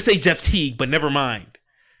 I was finna say Jeff Teague, but never mind.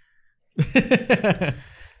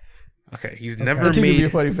 Okay, he's never made. Be a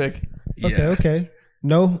funny pick. Yeah. Okay.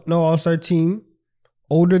 No all-star team.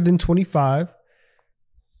 Older than 25.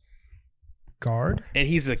 Guard. And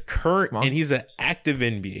he's a he's an active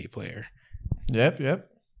NBA player. Yep.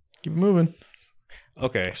 Keep it moving.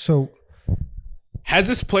 Okay. So, has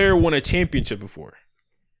this player won a championship before?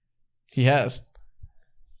 He has.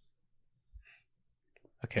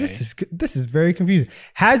 Okay. This is very confusing.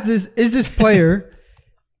 Has this player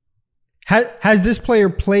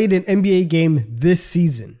played an NBA game this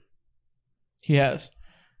season? He has.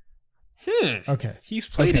 Okay. He's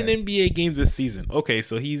played an NBA game this season. Okay,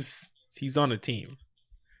 so he's on a team.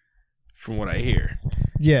 From what I hear.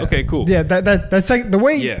 Yeah. Okay, cool. Yeah, the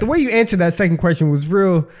way you answered that second question was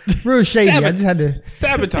real shady. I just had to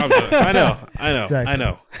sabotage us. I know. Exactly. I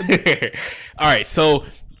know. All right, so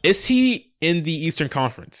is he in the Eastern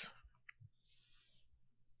Conference?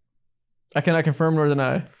 I cannot confirm nor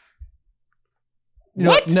deny.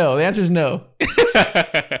 What? No, the answer is no.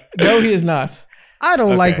 No, he is not. I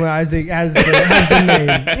don't like when Isaac has the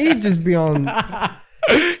name. He just be on.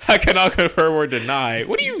 I cannot confirm or deny.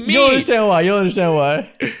 What do you mean? You'll understand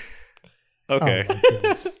why. Okay.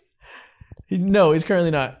 Oh, no, he's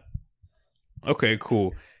currently not. Okay,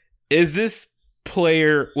 cool. Is this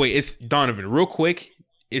player... Wait, it's Donovan. Real quick,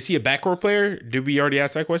 is he a backcourt player? Did we already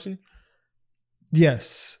ask that question?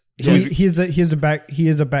 Yes. So he is a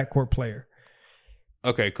backcourt player.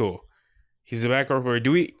 Okay, cool. He's a backcourt player.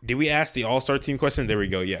 Did we ask the All-Star team question? There we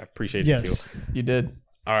go. Yeah, appreciate it. Yes. You did.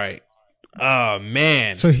 All right. Oh,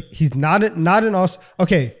 man. So he's not an all.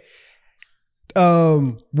 Okay.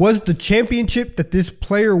 Was the championship that this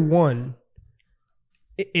player won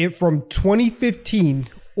it from 2015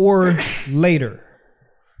 or later?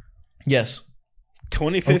 Yes.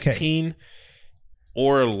 2015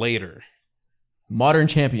 or later. Modern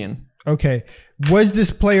champion. Okay. Was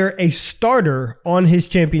this player a starter on his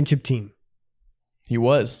championship team? He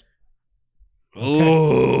was.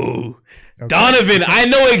 Ooh. Okay. Donovan, I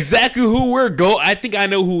know exactly who we're going. I think I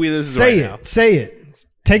know who this is right now. Say it.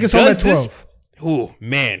 Take us home at 12. Oh,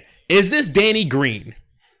 man. Is this Danny Green?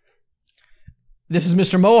 This is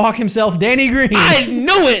Mr. Mohawk himself, Danny Green. I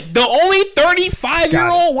knew it. The only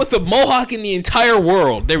 35-year-old with a mohawk in the entire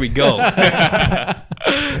world. There we go.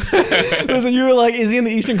 Listen, Listen, you were like, is he in the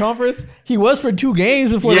Eastern Conference? He was for 2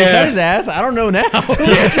 games before they cut his ass. I don't know now.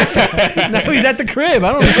 Now he's at the crib.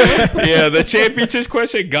 I don't know. Yeah, the championship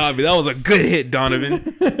question got me. That was a good hit,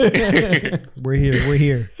 Donovan. We're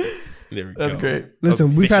here. There we That's go. great.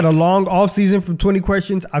 Listen, we've had a long off season from 20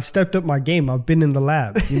 questions. I've stepped up my game. I've been in the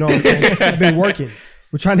lab. You know what I'm saying? I've been working.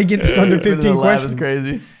 We're trying to get this under 15 questions. That's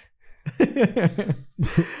crazy. All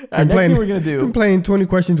right, Been next thing we're going to do. Been playing 20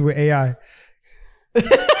 questions with AI.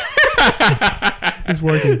 It's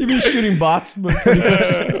working. You've been shooting bots. But 20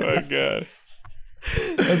 questions. Oh my god.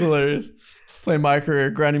 That's hilarious. Playing my career,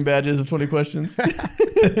 grinding badges of 20 questions. All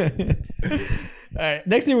right,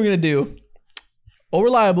 next thing we're going to do, all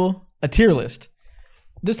reliable, a tier list.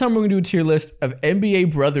 This time we're going to do a tier list of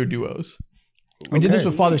NBA brother duos. We did this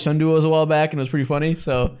with father-son duos a while back, and it was pretty funny.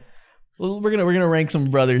 So we're gonna rank some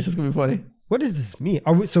brothers. It's gonna be funny. What does this mean?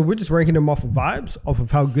 So we're just ranking them off of vibes, off of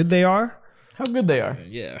how good they are? How good they are.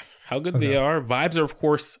 Yeah, how good they are. Vibes are, of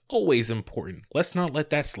course, always important. Let's not let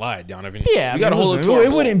that slide, Donovan. Yeah, we gotta hold it to our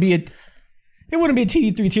it wouldn't be a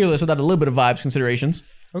TD3 tier list without a little bit of vibes considerations.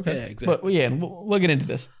 Okay. Yeah, exactly. But yeah, we'll get into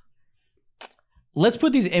this. Let's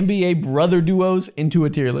put these NBA brother duos into a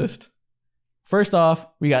tier list. First off,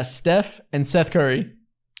 we got Steph and Seth Curry.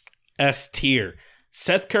 S tier.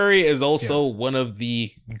 Seth Curry is also one of the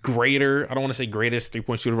greater, I don't want to say greatest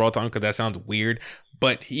 3-point shooter of all time because that sounds weird,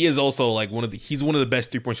 but he is also like he's one of the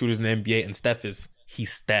best 3-point shooters in the NBA, and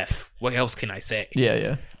he's Steph. What else can I say?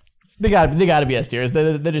 Yeah. They gotta be S tiers.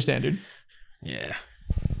 They're just standard. Yeah.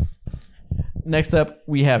 Next up,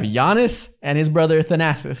 we have Giannis and his brother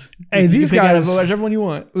Thanasis. Hey, You these can pick out guys. of whichever one you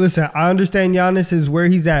want. Listen, I understand Giannis is where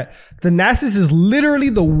he's at. Thanasis is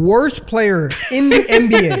literally the worst player in the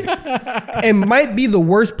NBA and might be the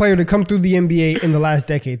worst player to come through the NBA in the last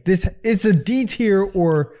decade. It's a D tier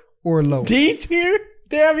or low. D tier?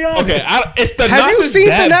 Damn, Giannis. Okay, it's the Have you seen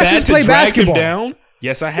Thanasis play basketball? Down?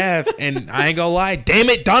 Yes, I have, and I ain't gonna lie. Damn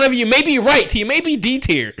it, Donovan, you may be right. He may be D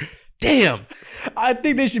tier. Damn. I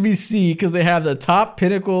think they should be C because they have the top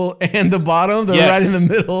pinnacle and the bottoms are right in the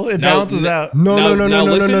middle. It balances out. No.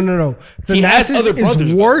 He has other Thanasis brothers,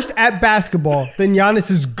 is worse at basketball than Giannis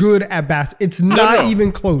is good at basketball. It's not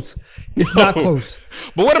even close. It's not close.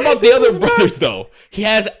 But what about the other brothers, though? He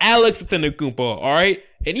has Alex Antetokounmpo, all right?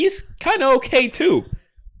 And he's kind of okay, too.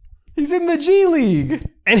 He's in the G League.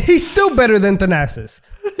 And he's still better than Thanasis.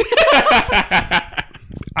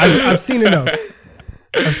 I've seen enough.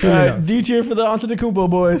 D tier for the Antetokounmpo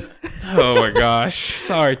boys. Oh, my gosh.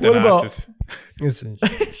 Sorry, Thanasis. Listen,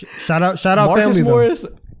 shout out Marcus family, Morris.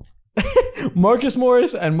 Marcus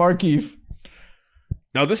Morris and Markieff.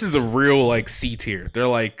 Now, this is a real, like, C tier. They're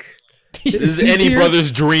like, this is C any tier?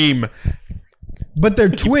 brother's dream. But they're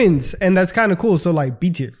twins, and that's kind of cool. So, like, B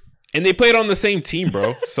tier. And they played on the same team,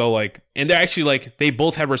 bro. So, like, and they're actually, like, they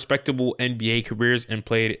both had respectable NBA careers and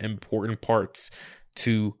played important parts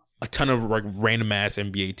to a ton of like random ass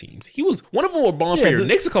NBA teams. He was one of them were balling for your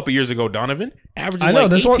Knicks a couple years ago, Donovan. Averaging I know,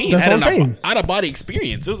 like that's 18, what had I'm saying. out of body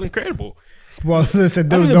experience. It was incredible. Well, listen,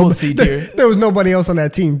 there was nobody else on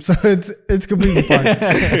that team, so it's completely fine.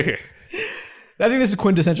 I think this is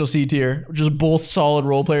quintessential C tier, just both solid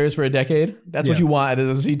role players for a decade. That's what you want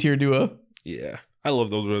as a C tier duo. Yeah, I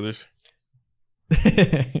love those brothers.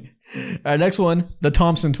 All right, next one, the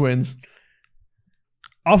Thompson twins.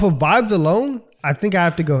 Off of vibes alone, I think I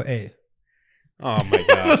have to go A. Oh my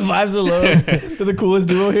gosh. Vibes alone. They're the coolest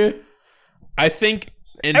duo here. I think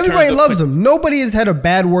everybody loves them. Nobody has had a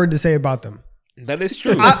bad word to say about them. That is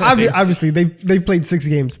true. Obviously, they played 6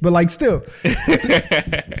 games, but like still,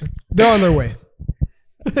 they're on their way.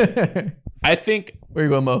 I think where you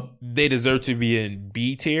going, Mo? They deserve to be in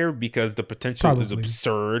B tier because the potential is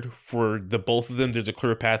absurd for the both of them. There's a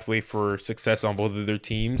clear pathway for success on both of their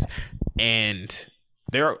teams, and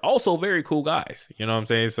they're also very cool guys. You know what I'm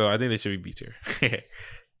saying? So I think they should be B tier.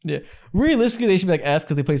 Yeah, realistically, they should be like F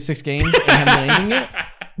because they played 6 games and haven't done anything yet.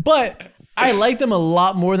 But I like them a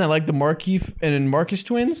lot more than I like the Markieff and Marcus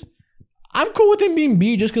twins. I'm cool with them being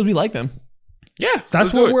B just because we like them. Yeah,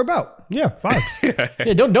 that's what we're about. Yeah, vibes.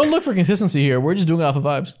 Yeah, don't look for consistency here. We're just doing it off of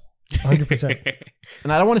vibes. 100%.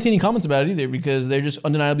 And I don't want to see any comments about it either because they're just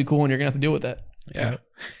undeniably cool and you're gonna have to deal with that. Yeah.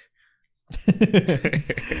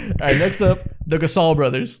 All right, next up, the Gasol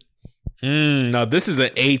brothers. Now this is an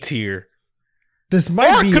A tier. This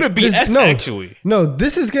might be. Could it be S actually? No,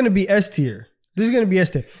 this is going to be S tier. This is going to be S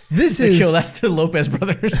tier. This is. Kill, that's the Lopez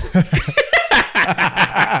brothers.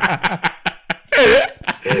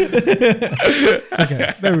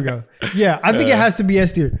 Okay, there we go. Yeah, I think it has to be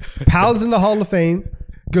S tier. Powell's in the Hall of Fame.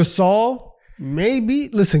 Gasol, maybe.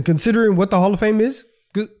 Listen, considering what the Hall of Fame is,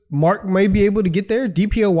 Mark may be able to get there.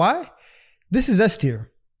 DPOY, this is S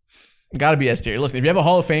tier. Gotta be S tier. Listen, if you have a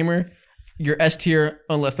Hall of Famer, you're S tier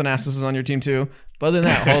unless Thanasis is on your team too. But other than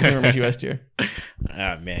that, Hall of Famer makes you S tier.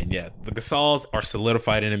 Ah, man, yeah. The Gasols are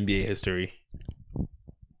solidified in NBA history.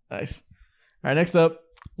 Nice. All right, next up,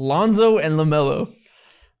 Lonzo and LaMelo.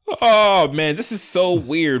 Oh, man, this is so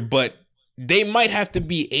weird, but they might have to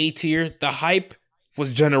be A tier. The hype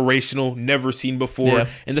was generational, never seen before. Yeah.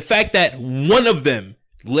 And the fact that one of them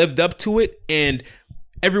lived up to it, and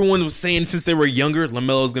everyone was saying since they were younger,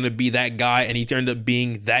 LaMelo's going to be that guy, and he turned up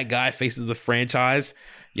being that guy, face of the franchise.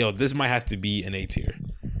 Yo, this might have to be an A tier.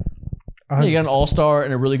 Yeah, you got an all-star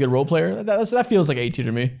and a really good role player. That feels like A tier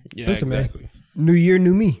to me. Yeah, Listen, exactly. man. New year,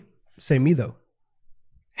 new me. Say me, though.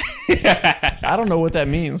 I don't know what that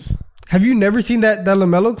means. Have you never seen that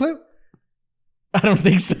LaMelo clip? I don't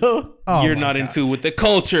think so. Oh, You're my not God. into with the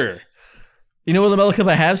culture. You know what LaMelo clip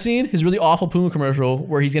I have seen? His really awful Puma commercial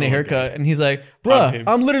where he's getting a haircut and he's like, bruh,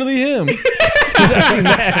 I'm literally him. I've seen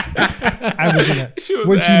that. I haven't seen that. She was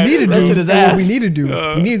What you need to That do, shit is and what ass. we need to do,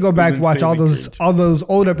 we need to go back it and was watch all insanely those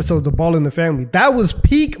old episodes of Ball in the Family. That was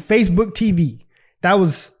peak Facebook TV. That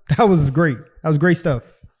was great. That was great stuff.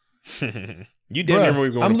 You damn near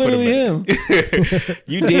want to I'm literally him.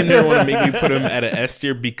 You damn near want to make me put him at an S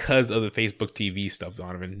tier because of the Facebook TV stuff,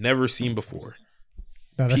 Donovan. Never seen before.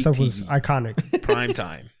 No, that Peak stuff was TV. iconic. Prime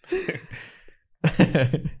time.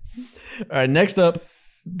 All right, next up,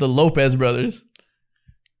 the Lopez brothers.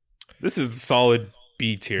 This is a solid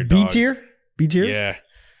B tier. B dog. tier? B tier? Yeah.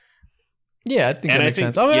 Yeah, I think And that I makes think-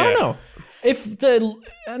 sense. I mean, I yeah. don't know.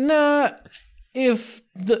 If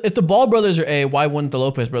the Ball brothers are A, why wouldn't the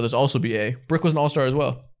Lopez brothers also be A? Brick was an all-star as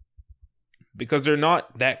well. Because they're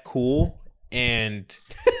not that cool, and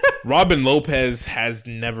Robin Lopez has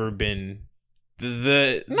never been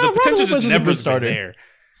the Robin potential Lopez just was a never good been starter. there.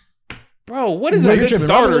 Bro, what is You're a good tripping.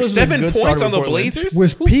 Robin starter? Lopez was a 7 good points starter on the before then. Blazers?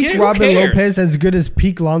 Was Who peak who Robin cares? Lopez as good as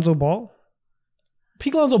peak Lonzo Ball?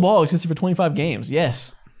 Peak Lonzo Ball existed for 25 games.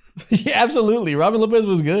 Yes. Yeah, absolutely. Robin Lopez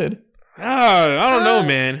was good. Ah, I don't know,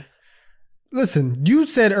 man. Listen, you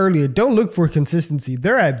said earlier, don't look for consistency.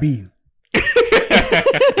 They're at B.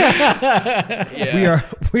 Yeah.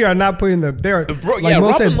 We are not putting them there. Bro, like yeah,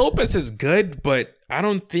 Mo Robin said, Lopez is good, but I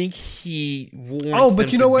don't think he wants but them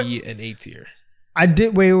you know to what? be an A tier. I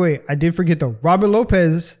did wait. I did forget though. Robin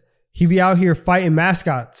Lopez, he be out here fighting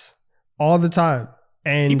mascots all the time.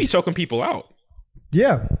 And He be choking people out.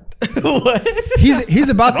 yeah, What? he's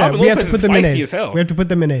about that. Robin We have to Lopez put is them in feisty A. as hell. We have to put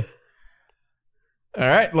them in A. All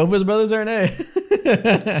right, Lopez brothers are an A.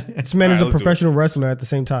 This man All is right, a let's do professional wrestler at the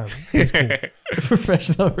same time. That's cool.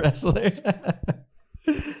 Professional wrestler.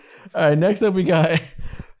 All right, next up we got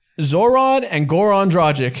Zoran and Goran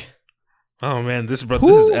Dragic. Oh man, this is F,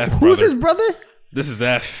 Who's brother. his brother? This is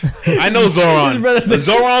F. I know Zoran. brother's But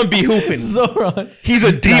Zoran be hooping. Zoran. He's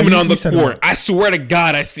a demon you- on you the said court. that. I swear to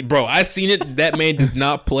God, I seen it. That man does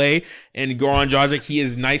not play. And Goran Dragic, he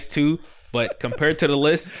is nice too. But compared to the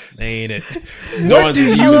list, they ain't it. What Zoran's do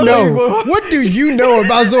a you demon. know? What do you know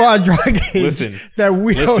about Zoran Dragic Listen. that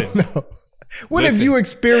we don't Listen. know? What have Listen. you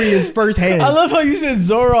experienced firsthand? I love how you said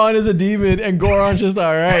Zoran is a demon and Goran's just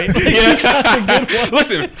all right. Yeah.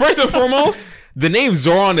 Listen, first and foremost, the name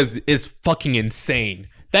Zoran is fucking insane.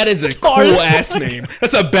 That is a cool ass name.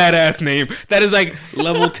 That's a badass name. That is like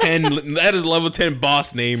level 10. That is level 10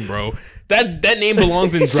 boss name, bro. That name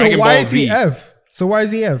belongs in Dragon so why Ball is he Z. F? So why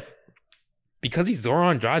is he F? Because he's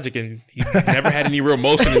Zoran Dragic and he's never had any real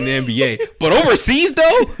motion in the NBA. But overseas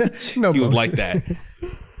though, No, he was motion. like that.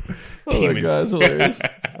 Oh my Demon. god, it's hilarious.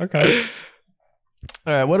 Okay.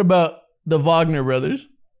 All right, what about the Wagner brothers?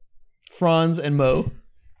 Franz and Mo.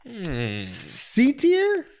 C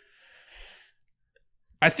tier?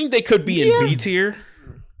 I think they could be in B tier,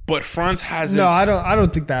 but Franz hasn't. No, I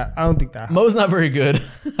don't think that. I don't think that. Mo's not very good.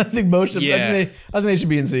 I think Mo should. Yeah. I think they should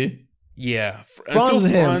be in C. Yeah, Franz is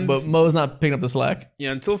him, Franz- but Mo's not picking up the slack.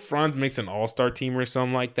 Yeah, until Franz makes an all-star team or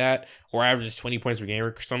something like that, or averages 20 points per game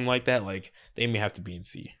or something like that, like they may have to be in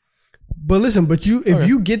C. But listen, if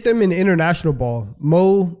you get them in international ball,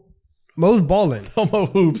 Mo's balling. Oh, Mo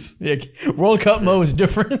hoops. Yeah, World Cup Mo is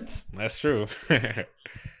different. That's true.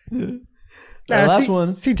 Last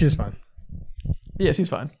one. C tier's fine. Yes, he's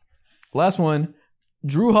fine. Last one.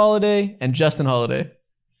 Drew Holiday and Justin Holiday.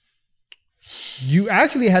 You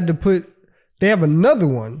actually had to put. They have another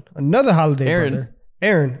one, another Holiday Aaron. brother,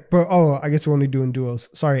 Aaron. But I guess we're only doing duos.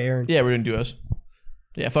 Sorry, Aaron. Yeah, we're doing duos.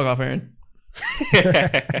 Yeah, fuck off, Aaron.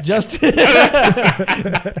 Justin.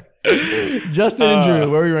 Justin and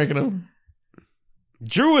Drew. Where are we ranking them?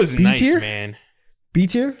 Drew is B nice, tier? man. B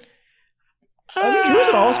tier. I mean, Drew's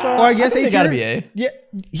an all-star. Oh, I guess think A they gotta tier? be A. Yeah,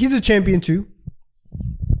 he's a champion too.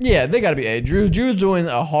 Yeah, they gotta be A. Drew's doing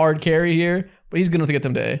a hard carry here, but he's good enough to get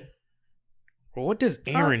them to A. Well, what does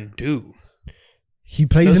Aaron do? He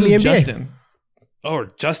plays in the NBA. Justin. Oh,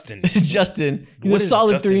 Justin. This is Justin. He's What a does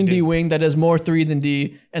solid Justin 3 and D do? wing that does more 3 than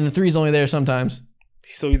D, and the 3 is only there sometimes.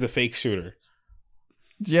 So he's a fake shooter.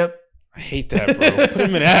 Yep. I hate that, bro. Put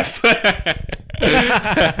him in F.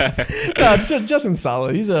 Justin's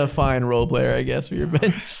solid. He's a fine role player, I guess, for your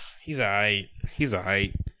bench. He's alright.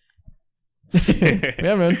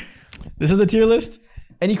 Yeah, man. This is the tier list.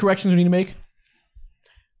 Any corrections we need to make?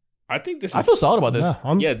 I think this is. I feel solid about this.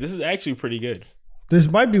 Yeah, this is actually pretty good. this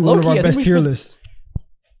might be one of Low-key, our I think best we tier should- lists.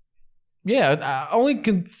 Yeah, only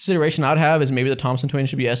consideration I'd have is maybe the Thompson twins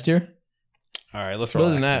should be S tier. All right, let's Other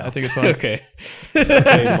relax than that, now. I think it's fine. Okay.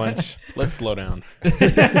 Okay, Munch. Let's slow down. All right,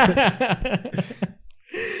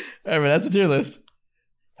 man, that's the tier list.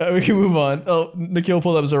 We can move on. Oh, Nikhil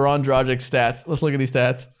pulled up Zoran Dragic's stats. Let's look at these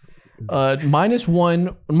stats. Negative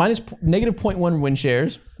 0.1 win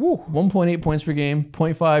shares, 1.8 points per game,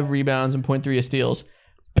 0.5 rebounds, and 0.3 steals.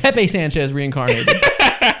 Pepe Sanchez reincarnated.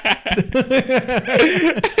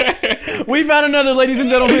 We found another, ladies and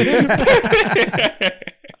gentlemen.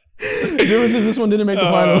 The difference is this one didn't make the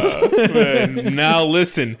finals. Man. Now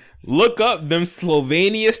listen, look up them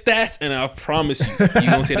Slovenia stats, and I promise you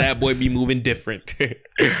gonna see that boy be moving different.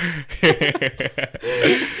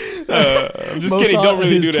 I'm just kidding. Don't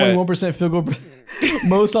really do that. 21% field goal.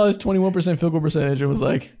 Mo saw his 21% field goal percentage and was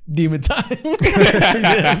like, "Demon time."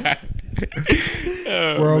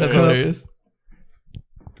 World That's Cup. hilarious.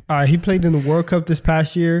 He played in the World Cup this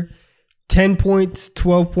past year. 10 points,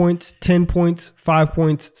 12 points, 10 points, 5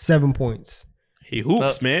 points, 7 points. He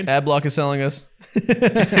hoops, man. Adblock is selling us.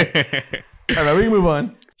 All right, we can move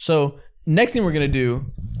on. So next thing we're gonna do,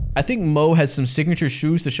 I think Mo has some signature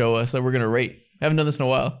shoes to show us that we're gonna rate. I haven't done this in a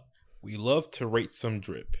while. We love to rate some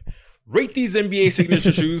drip. Rate these NBA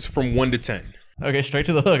signature shoes from 1 to 10. Okay, straight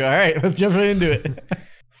to the hook. All right, let's jump right into it.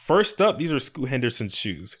 First up, these are Scoot Henderson's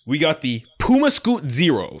shoes. We got the Puma Scoot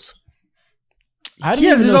Zeros. I He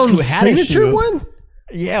didn't has even his know own Scoot had a signature shoe. one?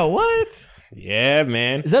 Yeah, what? Yeah,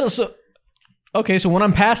 man. Is that so? Okay, so when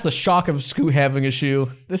I'm past the shock of Scoot having a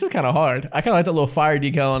shoe, this is kind of hard. I kind of like that little fire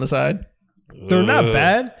decal on the side. They're not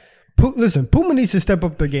bad. Listen, Puma needs to step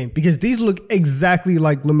up their game because these look exactly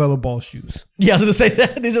like LaMelo Ball shoes. Yeah, I was gonna say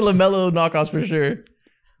that these are LaMelo knockoffs for sure.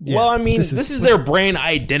 Well, I mean, this this is- is their brand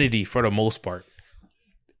identity for the most part.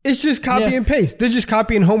 It's just copy Yeah. and paste. They're just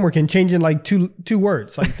copying homework and changing like two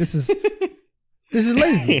words. Like this is this is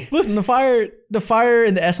lazy. Listen, the fire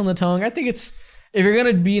and the S on the tongue. I think it's if you're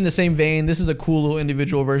gonna be in the same vein, this is a cool little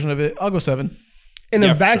individual version of it. I'll go 7. In Yeah,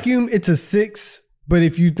 a for sure. vacuum, it's a 6. But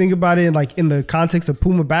if you think about it in the context of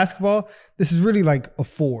Puma basketball, this is really like a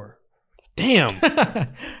 4. Damn.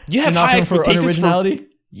 You have Not high for expectations for... unoriginality.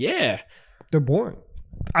 Yeah. They're boring.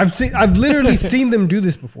 I've literally seen them do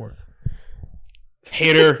this before.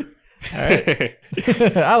 Hater. All right,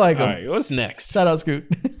 I like All them. right, what's next? Shout out Scoot.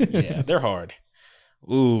 Yeah, they're hard.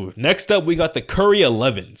 Ooh, next up we got the Curry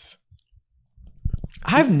 11s.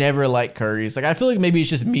 I've never liked Currys. Like I feel like maybe it's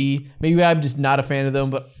just me. Maybe I'm just not a fan of them.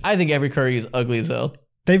 But I think every Curry is ugly as hell.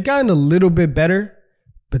 They've gotten a little bit better,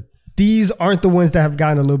 but these aren't the ones that have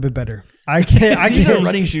gotten a little bit better. I can't. These are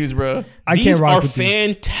running shoes, bro. I These can't rock are with these.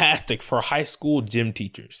 fantastic for high school gym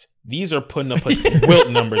teachers. These are putting up wilt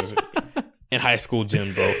numbers in high school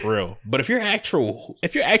gym, bro, for real. But if you're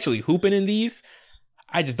actually hooping in these,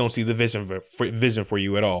 I just don't see the vision for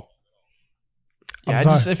you at all. Yeah,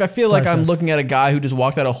 if I feel like I'm looking at a guy who just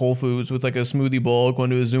walked out of Whole Foods with like a smoothie bowl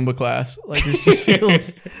going to a Zumba class. Like this just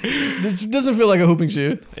feels this doesn't feel like a hooping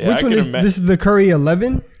shoe. Yeah, Which one is this? Is the Curry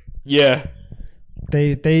 11? Yeah.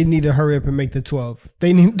 They need to hurry up and make the 12.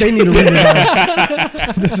 They need to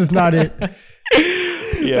redesign. This is not it.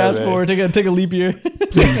 Yeah, Fast man. forward, take a leap year,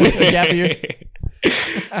 a gap year.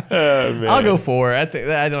 Oh, man. I'll go 4. I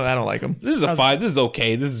don't like them. This is a 5. This is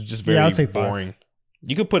okay. This is just very I'll say 5. boring.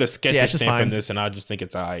 You could put a Skechers Yeah, it's just stamp in fine. this, and I just think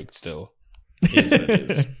it's alright still. It is what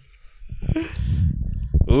it is.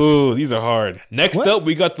 Ooh, these are hard. Next What? up,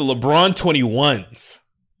 we got the LeBron 21s.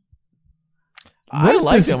 I What is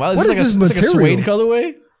like this- them. what It's is like this it's like a suede material?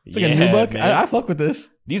 colorway. It's like a Yeah, nubuck. man. I fuck with this.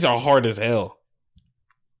 These are hard as hell.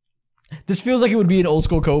 This feels like it would be an old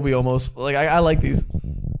school Kobe almost. Like I like these.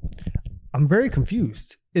 I'm very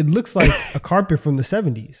confused. It looks like a carpet from the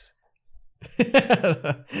 70s.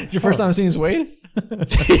 It's your first time seeing suede?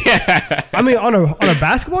 Yeah. I mean, on a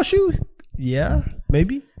basketball shoe? Yeah,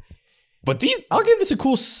 maybe. But these, I'll give this a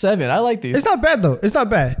cool 7. I like these. It's not bad though. It's not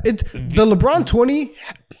bad. The LeBron 20,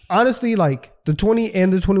 honestly, like the 20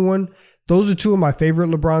 and the 21, Those are two of my favorite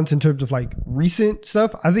LeBrons in terms of like recent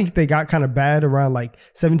stuff. I think they got kind of bad around like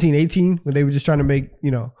 17, 18 when they were just trying to make,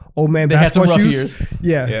 old man They had some basketball rough shoes. years.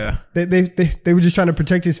 Yeah. They were just trying to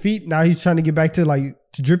protect his feet. Now he's trying to get back to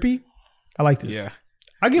drippy. I like this. Yeah.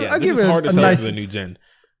 I give this is it hard to a sell nice for the new gen.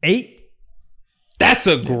 8. That's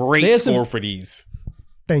a great had score for these.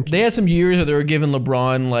 Thank you. They had some years where they were giving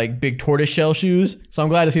LeBron like big tortoiseshell shoes. So I'm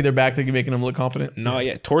glad to see they're back to making him look confident. No,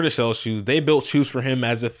 yeah, tortoiseshell shoes. They built shoes for him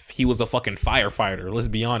as if he was a fucking firefighter. Let's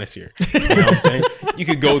be honest here. You know what I'm saying? You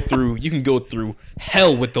can go through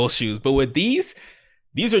hell with those shoes. But with these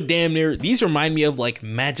are damn near, these remind me of like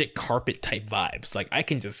magic carpet type vibes. Like I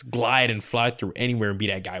can just glide and fly through anywhere and be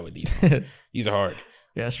that guy with these. These are hard.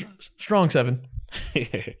 Yeah, strong 7.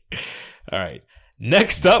 All right.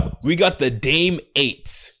 Next up, we got the Dame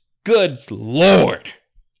 8s. Good Lord.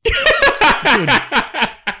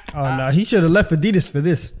 Oh no, he should have left Adidas for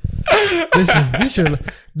this.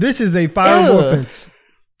 This is a fireable offense.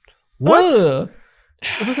 What? Ugh.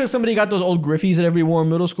 This looks like somebody got those old Griffies that everybody wore in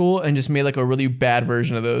middle school and just made like a really bad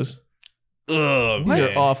version of those. Ugh, These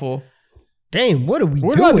are awful. Dang, what are we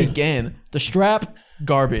Where do I doing? begin? The strap,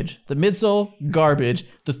 garbage. The midsole, garbage.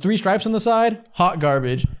 The 3 stripes on the side, hot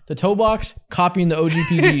garbage. The toe box, copying the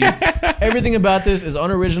OGPGs. Everything about this is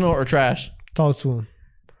unoriginal or trash. Talk to him.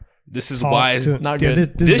 This is Talk why to him. not Yeah,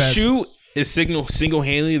 good. is this bad. shoe is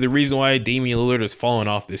single-handedly the reason why Damian Lillard has fallen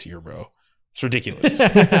off this year, bro. It's ridiculous.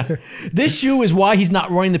 This shoe is why he's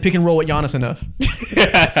not running the pick and roll with Giannis enough.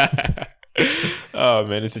 Oh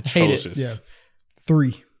man, it's Hate it. atrocious. Yeah.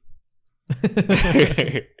 3.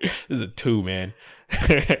 This is a 2, man.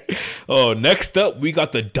 Oh, next up we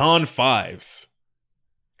got the Don 5s.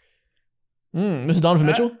 This is Donovan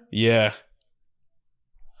Mitchell? Yeah.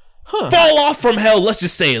 Huh. Fall off from hell. Let's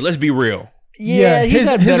just say it. Let's be real. Yeah, he's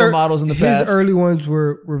had better models in the past. His early ones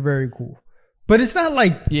were very cool. But it's not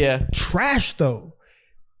like Yeah. trash though.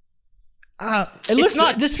 It looks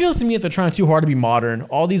not. This feels to me if they're trying too hard to be modern.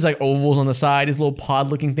 All these like ovals on the side, these little pod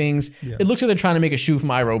looking things. Yeah. It looks like they're trying to make a shoe from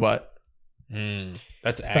iRobot.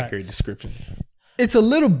 That's an accurate description. It's a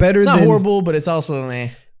little better It's not than horrible, but it's also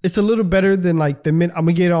It's a little better than like the I'm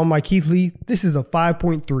gonna get it on my Keith Lee. This is a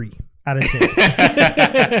 5.3 out of 10.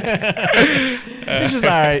 It's just all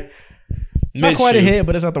right. Not quite a hit,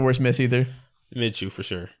 but it's not the worst miss either. Mid shoe for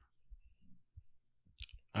sure.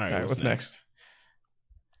 All right, What's next?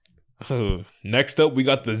 Next up, we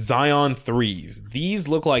got the Zion 3s. These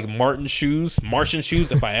look like Martian shoes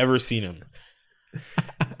if I ever seen them.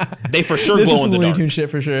 They for sure This glow is in some the Looney dark. Tune shit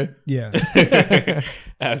for sure. Yeah.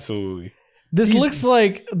 Absolutely. This looks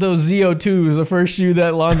like those ZO2s, the first shoe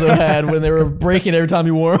that Lonzo had when they were breaking every time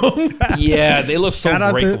he wore them. Yeah, they look so Shout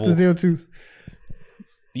out breakable. to ZO2s.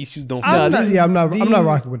 These shoes don't I'm fit. not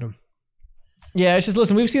rocking with them. Yeah, it's just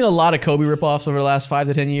listen. We've seen a lot of Kobe ripoffs over the last 5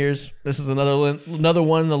 to 10 years. This is another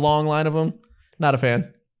one in the long line of them. Not a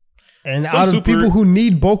fan. And out of people who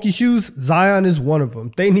need bulky shoes, Zion is one of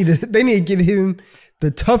them. They need to get him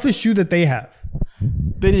the toughest shoe that they have.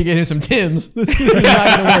 They need to get him some Timbs. This is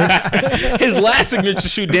not gonna work. His last signature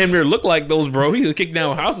shoe damn near looked like those, bro. He could kick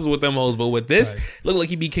down houses with them hoes, but with this, look like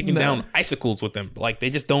he'd be kicking down icicles with them. Like they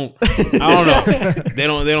just don't. I don't know.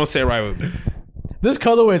 They don't sit right with me. This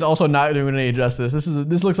colorway is also not doing any justice.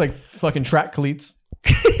 This looks like fucking track cleats.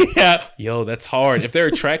 Yeah, yo, that's hard. If there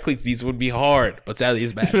were track cleats, these would be hard. But sadly,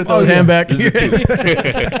 it's Throw basketball. his hand back. This is a 2.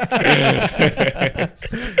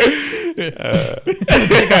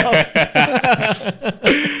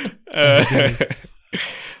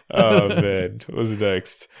 Oh man, what's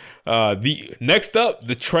next? The next up,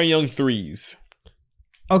 the Trae Young 3s.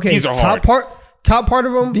 Okay, These are top part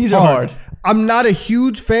of them. These are hard. I'm not a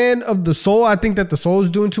huge fan of the sole. I think that the sole is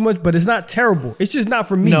doing too much, but it's not terrible. It's just not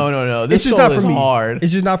for me. No. This It's just sole not is for me. hard.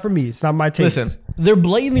 It's just not for me. It's not my taste. Listen, they're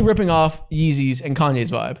blatantly ripping off Yeezys and Kanye's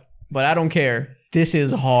vibe, but I don't care. This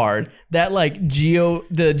is hard. That like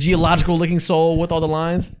the geological looking sole with all the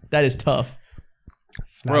lines, that is tough.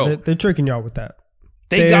 Bro. They're tricking y'all with that.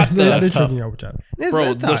 They got They're the tricking y'all with that.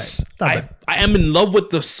 bro. I am in love with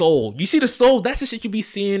the sole. You see the sole? That's the shit you be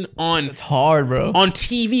seeing on It's hard, bro. on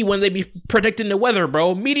TV when they be predicting the weather,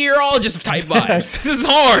 bro. Meteorologist type vibes. This is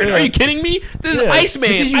hard. Are you kidding me? This is Yeah. Iceman,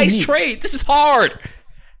 This is Ice unique. Trade. This is hard.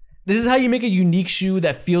 This is how you make a unique shoe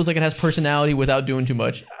that feels like it has personality without doing too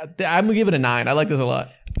much. I'm gonna give it a 9. I like this a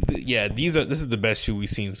lot. Yeah, this is the best shoe we've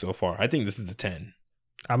seen so far. I think this is a 10.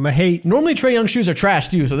 I'm a hate. Normally Trae Young shoes are trash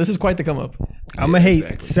too, so this is quite the come up. I'm a hate.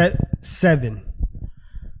 exactly. 7.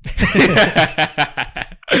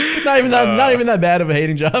 Not even that bad of a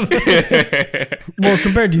hating job. Well,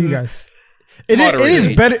 compared to you guys,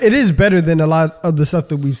 is better. It is better than a lot of the stuff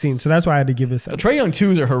that we've seen. So that's why I had to give it. The Trae Young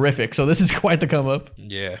 2s are horrific. So this is quite the come up.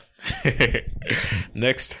 Yeah.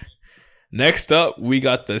 Next up, we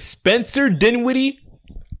got the Spencer Dinwiddie.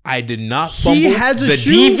 I did not fumble He has a the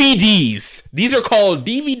shoe? DVDs. These are called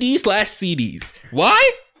DVD/CDs.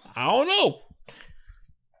 Why? I don't know.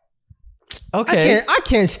 Okay. I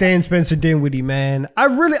can't stand Spencer Dinwiddie, man. I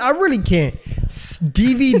really can't.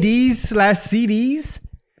 DVDs/CDs.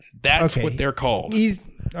 That's Okay. what they're called. He's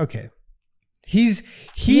okay. I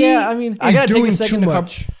gotta take a doing second too to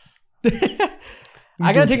much.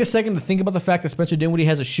 I gotta take a second to think about the fact that Spencer Dinwiddie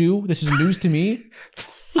has a shoe. This is news to me.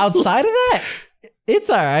 Outside of that, it's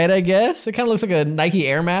all right, I guess. It kind of looks like a Nike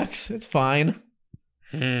Air Max. It's fine.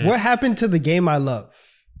 What happened to the game I love?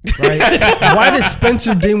 Right? Why does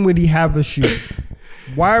Spencer Dinwiddie have a shoe?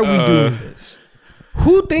 Why are we doing this?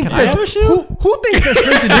 Who thinks I have a shoe? Who thinks that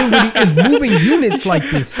Spencer Dinwiddie is moving units like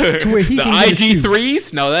this to where he The can get a shoe?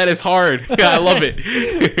 IG3s? No, that is hard. I love it.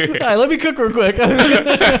 All right, let me cook real quick.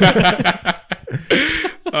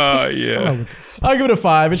 Yeah. I'll give it a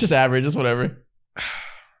 5. It's just average. It's whatever.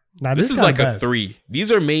 Now, This is not like a bad. 3.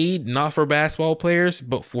 These are made not for basketball players,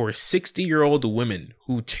 but for 60-year-old women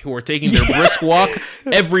who are taking their brisk walk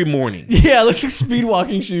every morning. Yeah, it looks like speed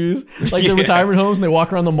walking shoes. Like the retirement homes and they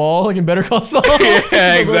walk around the mall like in Better Call Saul.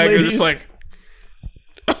 Yeah, exactly. Just like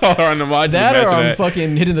on the mod. that, or I'm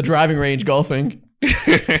fucking hitting the driving range golfing.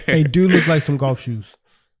 They do look like some golf shoes.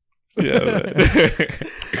 Yeah.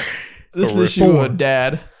 This is the shoe of a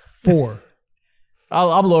dad. 4.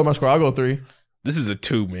 I'll lower my score. I'll go 3. This is a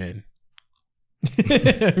 2, man.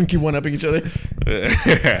 Keep one upping each other.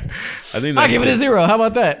 I think I'll give it a 0. How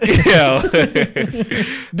about that? Yeah.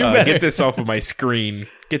 Do better. Get this off of my screen.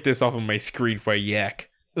 Get this off of my screen for a yak.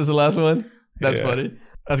 This is the last one. That's Yeah. funny.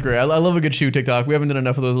 That's great. I love a good shoe TikTok. We haven't done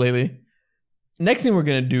enough of those lately. Next thing we're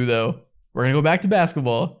gonna do though, we're gonna go back to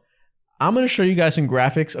basketball. I'm gonna show you guys some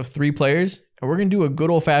graphics of 3 players, and we're gonna do a good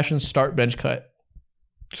old fashioned start bench cut.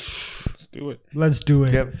 Let's do it. Let's do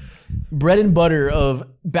it. Yep. Bread and butter of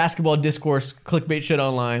basketball discourse, clickbait shit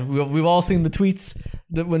online. We've all seen the tweets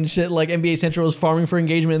that when shit like NBA Central is farming for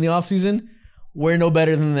engagement in the offseason. We're no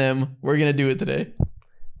better than them. We're gonna do it today.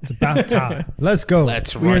 It's about time. Let's go.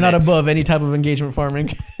 Let's run We are not it. above any type of engagement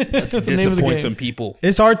farming. Let's That's the name of the disappoint game. some people.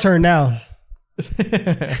 It's our turn now.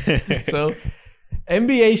 So,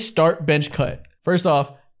 NBA start bench cut. First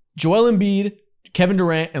off, Joel Embiid, Kevin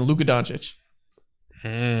Durant, and Luka Doncic.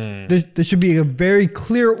 There should be a very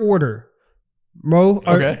clear order. Mo.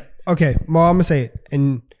 Okay. Okay, Mo, I'm gonna say it.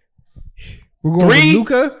 And we're going 3. with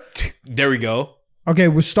Luka. There we go. Okay,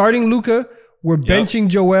 we're starting Luka. We're benching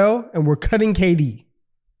Joel, and we're cutting KD.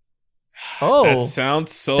 Oh, That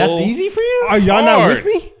sounds so. that's easy for you? Are y'all not Hard. with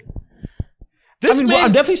me? This I mean, man.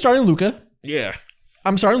 I'm definitely starting Luka. Yeah.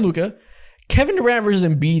 I'm starting Luka. Kevin Durant versus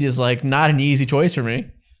Embiid is like not an easy choice for me.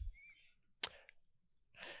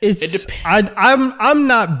 It's dep- I'm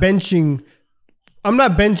not benching. I'm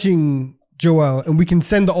not benching Joel, and we can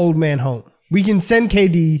send the old man home. We can send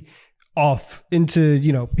KD off into,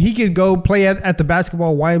 he could go play at the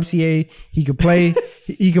basketball YMCA. He could play.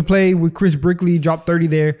 He could play with Chris Brickley, drop 30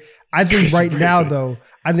 there. I think now though,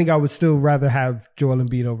 I think I would still rather have Joel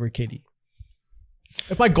Embiid over KD.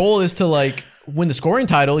 If my goal is to like win the scoring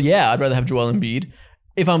title, yeah, I'd rather have Joel Embiid.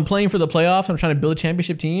 If I'm playing for the playoffs, I'm trying to build a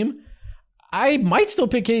championship team, I might still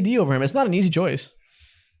pick KD over him. It's not an easy choice.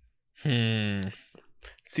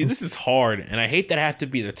 See, this is hard, and I hate that I have to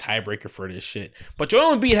be the tiebreaker for this shit. But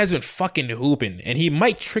Joel Embiid has been fucking hooping, and he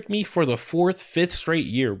might trick me for the 4th, 5th straight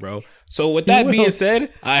year, bro. So with that will. being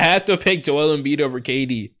said, I have to pick Joel Embiid over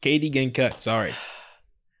KD. KD getting cut. Sorry.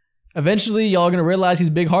 Eventually, y'all are gonna realize he's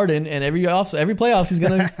Big Harden, and every playoffs he's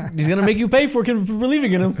gonna make you pay for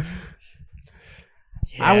believing in him.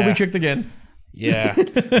 I will be tricked again. Yeah.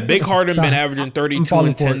 Big Harden been averaging 32 falling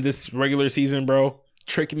and for 10 it. this regular season, bro.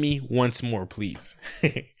 Trick me once more, please.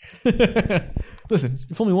 Listen,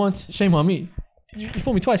 you fool me once, shame on me. You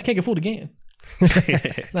fool me twice, can't get fooled again.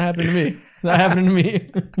 It's not happening to me. Not happening to me.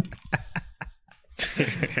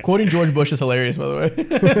 Quoting George Bush is hilarious, by the way.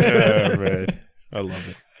 Man. I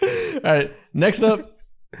love it. All right, next up,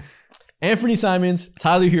 Anthony Simons,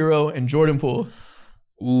 Tyler Hero, and Jordan Poole.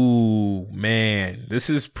 Ooh, man. This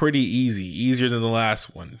is pretty easy. Easier than the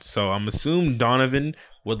last one. So I'm assuming Donovan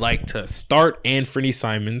would like to start Anthony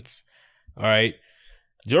Simons. All right.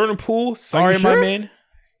 Jordan Poole, sorry, sure? my man.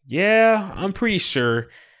 Yeah, I'm pretty sure.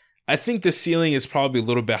 I think the ceiling is probably a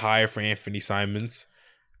little bit higher for Anthony Simons.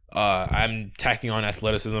 I'm tacking on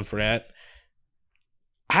athleticism for that.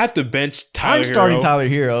 I have to bench Tyler I'm starting Hero. Tyler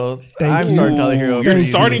Hero. Thank I'm you. starting Tyler Hero. You're Thank you.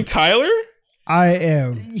 starting Tyler? I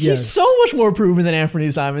am. He's Yes. so much more proven than Anthony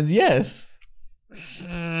Simons. Yes.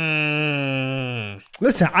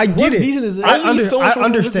 Listen, I get it. I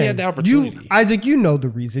understand. The opportunity. Isaac, you know the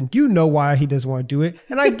reason. You know why he doesn't want to do it.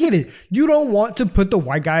 And I get it. You don't want to put the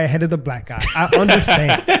white guy ahead of the black guy. I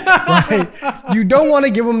understand. Right? You don't want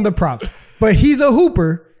to give him the props. But he's a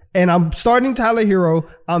hooper, and I'm starting Tyler Hero.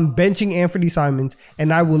 I'm benching Anthony Simons,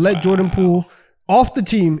 and I will let Jordan Poole off the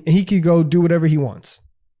team, and he can go do whatever he wants.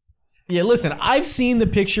 Yeah, listen, I've seen the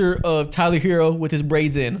picture of Tyler Hero with his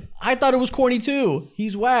braids in. I thought it was corny too.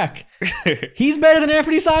 He's whack. He's better than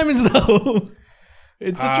Anthony Simons, though.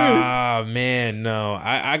 It's the truth. Ah, man, no.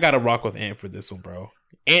 I got to rock with Ant for this one, bro.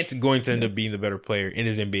 Ant's going to end up being the better player in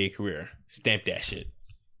his NBA career. Stamp that shit.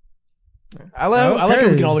 I like how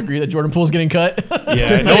we can all agree that Jordan Poole's getting cut.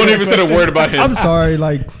 Yeah, no one even said a word about him. I'm sorry.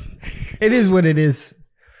 Like, it is what it is.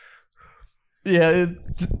 Yeah,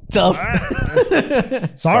 it's tough.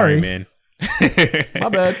 Sorry, man. My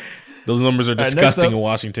bad. Those numbers are disgusting in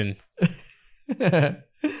Washington.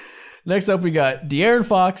 Next up, we got De'Aaron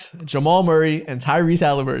Fox, Jamal Murray, and Tyrese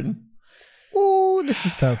Halliburton. Ooh, this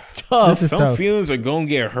is tough. Some feelings are going to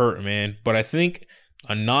get hurt, man. But I think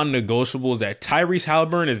a non-negotiable is that Tyrese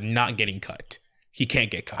Halliburton is not getting cut. He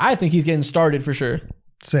can't get cut. I think he's getting started for sure.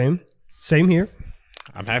 Same here.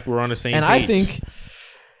 I'm happy we're on the same and page. I think...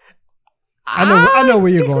 I know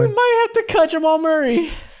where you're going. We might have to cut Jamal Murray.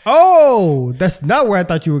 Oh, that's not where I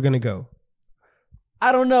thought you were going to go.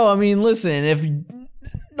 I don't know. I mean, listen, if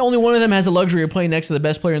only one of them has the luxury of playing next to the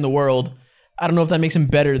best player in the world, I don't know if that makes him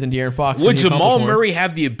better than De'Aaron Fox. Would Jamal Murray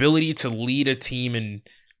have the ability to lead a team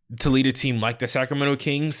like the Sacramento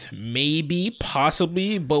Kings? Maybe,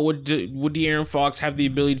 possibly, but would De'Aaron Fox have the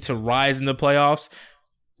ability to rise in the playoffs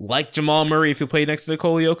like Jamal Murray if he played next to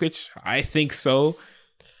Nikola Jokic? I think so.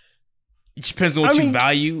 It depends on what you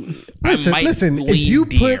value. Listen,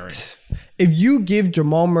 if you give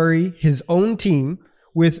Jamal Murray his own team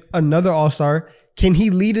with another All-Star, can he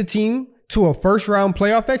lead a team to a first-round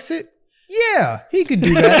playoff exit? Yeah, he could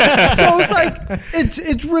do that. So it's like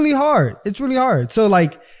it's really hard. It's really hard. So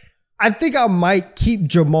like, I think I might keep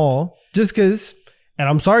Jamal just because. And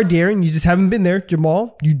I'm sorry, De'Aaron, you just haven't been there.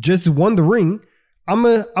 Jamal, you just won the ring. I'm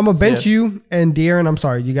a bench you, and De'Aaron, I'm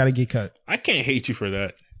sorry, you got to get cut. I can't hate you for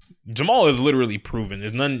that. Jamal is literally proven.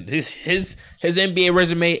 There's none. His NBA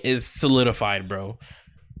resume is solidified, bro.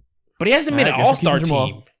 But he hasn't made an All-Star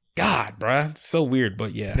team. God, bro, it's so weird.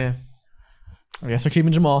 But yeah. I guess we're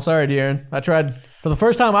keeping Jamal. Sorry, De'Aaron. I tried for the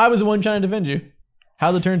first time. I was the one trying to defend you.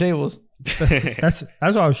 How the turntables? That's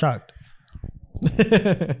why I was shocked.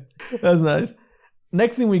 That's nice.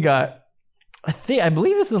 Next thing we got. I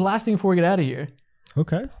believe this is the last thing before we get out of here.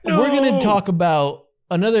 Okay. We're gonna talk about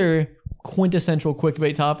another quintessential quick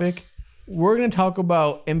debate topic. We're going to talk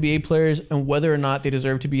about NBA players and whether or not they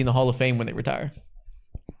deserve to be in the Hall of Fame when they retire.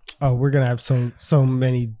 Oh, we're going to have so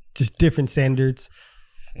many just different standards.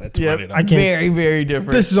 Let's run it up. Very, very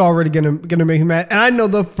different. This is already gonna make me mad. And I know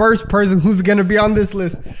the first person who's going to be on this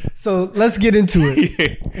list. So let's get into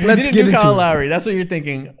it. Let's get into Kyle Lowry. That's what you're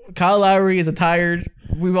thinking. Kyle Lowry is a tired.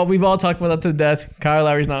 We've all talked about that to death. Kyle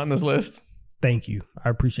Lowry's not on this list. Thank you. I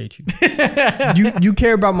appreciate you. You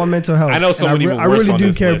care about my mental health. I know someone even worse on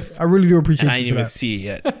this list. I really do appreciate you. I didn't even see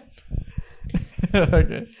it yet.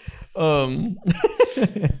 Okay.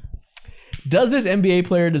 Does this NBA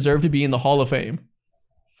player deserve to be in the Hall of Fame?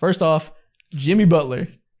 First off, Jimmy Butler.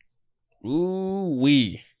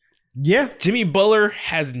 Ooh-wee. Yeah. Jimmy Butler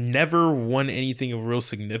has never won anything of real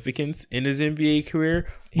significance in his NBA career.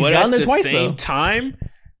 But at the same time,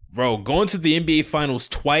 bro, going to the NBA Finals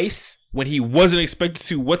twice when he wasn't expected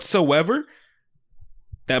to whatsoever,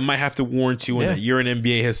 that might have to warrant you in that you're in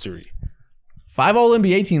NBA history. 5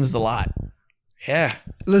 All-NBA teams is a lot. Yeah.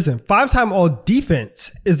 Listen, 5-time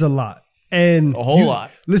All-Defense is a lot. And a whole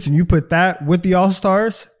lot. Listen, you put that with the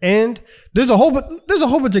All-Stars, and there's a whole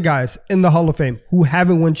bunch of guys in the Hall of Fame who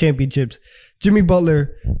haven't won championships. Jimmy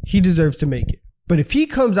Butler, he deserves to make it. But if he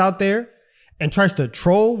comes out there and tries to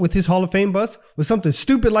troll with his Hall of Fame bus with something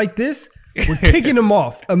stupid like this, we're kicking him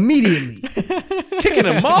off immediately. Kicking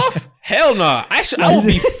him off? Hell no. I will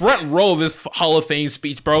be front row of this Hall of Fame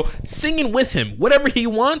speech, bro. Singing with him. Whatever he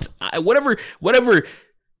wants, whatever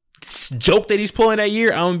joke that he's pulling that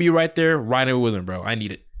year, I'm going to be right there riding with him, bro. I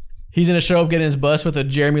need it. He's going to show up getting his bus with a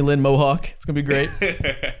Jeremy Lin mohawk. It's going to be great.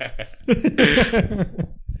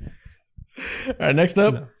 All right, next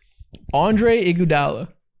up, Andre Iguodala.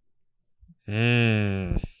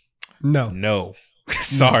 No.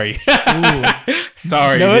 Sorry.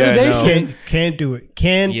 Sorry. No hesitation. No. Can't do it.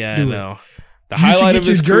 Can't do it. The highlight of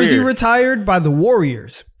his jersey career. retired by the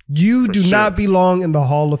Warriors. You do not belong in the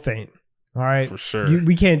Hall of Fame. All right? For sure.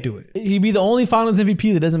 We can't do it. He'd be the only Finals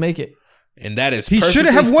MVP that doesn't make it. And that is he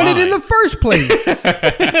shouldn't have won it in the first place.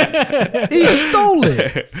 He stole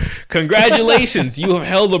it. Congratulations, you have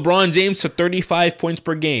held LeBron James to 35 points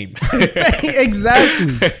per game.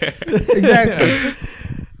 Exactly.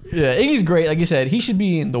 Yeah, Iggy's great. Like you said, he should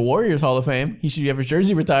be in the Warriors Hall of Fame. He should have his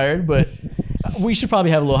jersey retired, but we should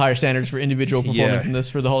probably have a little higher standards for individual performance in this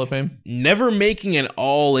for the Hall of Fame. Never making an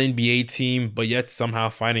all NBA team, but yet somehow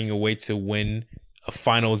finding a way to win a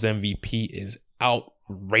finals MVP is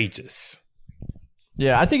outrageous.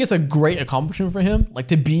 Yeah, I think it's a great accomplishment for him. Like,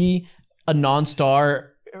 to be a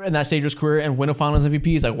non-star in that stage of his career and win a finals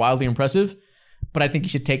MVP is like wildly impressive. But I think you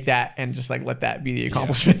should take that and just like let that be the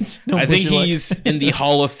accomplishments. Yeah. I think he's in the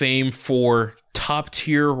Hall of Fame for top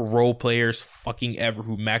tier role players fucking ever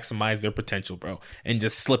who maximize their potential, bro, and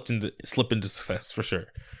just slip into success for sure.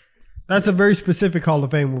 That's a very specific Hall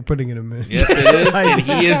of Fame we're putting him in. Yes, it is, and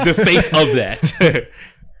he is the face of that.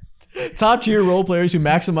 Top tier role players who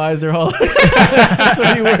maximize their Hall of Fame. That's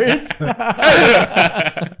what he words.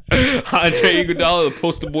 Andre Iguodala, the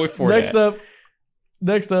poster boy for that.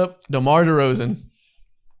 Next up, DeMar DeRozan.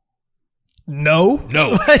 No. No.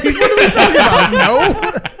 Like, what are we talking about? No.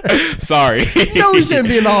 Sorry. No, he shouldn't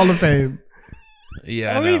be in the Hall of Fame.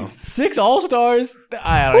 Yeah, I mean, 6 All-Stars.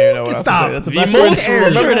 I don't even know what else to say. That's the most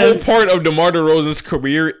memorable part of DeMar DeRozan's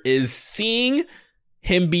career is seeing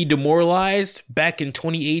him be demoralized back in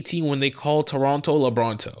 2018 when they called Toronto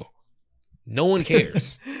LeBronto. No one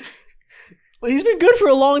cares. He's been good for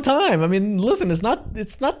a long time. I mean, listen, it's not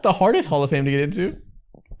the hardest Hall of Fame to get into.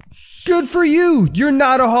 Good for you. You're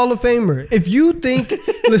not a Hall of Famer. If you think,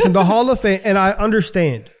 listen, the Hall of Fame, and I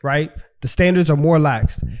understand, right? The standards are more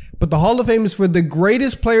laxed, but the Hall of Fame is for the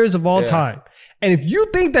greatest players of all time. And if you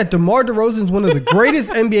think that DeMar DeRozan is one of the greatest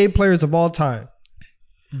NBA players of all time,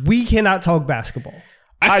 we cannot talk basketball.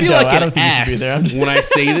 I feel like an ass when I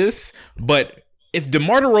say this, but if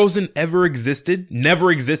DeMar DeRozan never existed,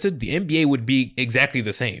 the NBA would be exactly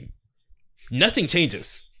the same. Nothing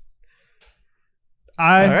changes.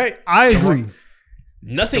 I agree.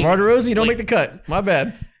 Nothing. DeMar DeRozan, you don't make the cut. My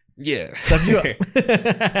bad. Yeah. That's you up.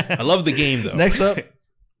 I love the game though. Next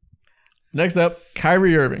up,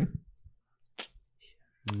 Kyrie Irving.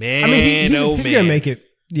 Man, I mean, he's gonna make it.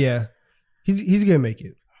 Yeah, he's gonna make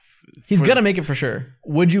it. He's gonna make it for sure.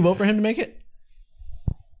 Would you vote for him to make it?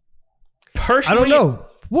 Personally, I don't know.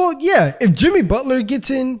 Well, yeah, if Jimmy Butler gets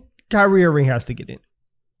in, Kyrie Irving has to get in.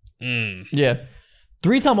 Yeah,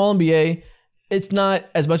 3-time All-NBA. It's not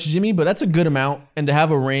as much as Jimmy, but that's a good amount. And to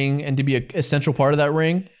have a ring and to be an essential part of that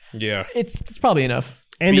ring, yeah, it's probably enough.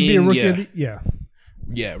 And to be a rookie of the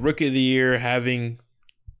rookie of the year, having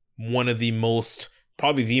one of the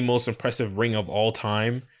probably the most impressive ring of all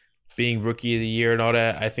time, being rookie of the year and all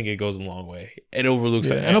that, I think it goes a long way. It overlooks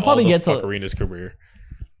and he'll probably get to Arena's career.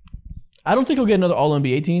 I don't think he'll get another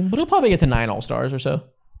All-NBA team, but he'll probably get to 9 All-Stars or so.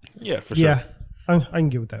 Yeah, for sure. Yeah, I can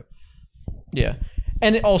get with that. Yeah.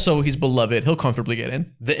 And also, he's beloved. He'll comfortably get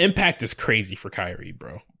in. The impact is crazy for Kyrie,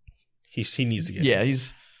 bro. He needs to get in. Yeah,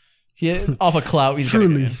 he's off a clout. He's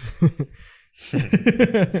truly.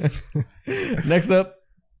 Next up,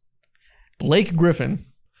 Blake Griffin.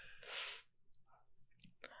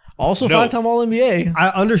 Also 5-time All-NBA. I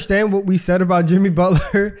understand what we said about Jimmy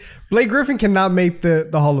Butler. Blake Griffin cannot make the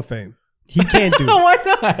Hall of Fame. He can't do it. Why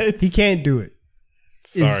not? He can't do it.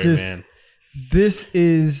 Sorry, man.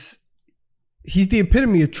 He's the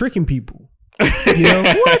epitome of tricking people. You know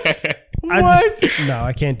what?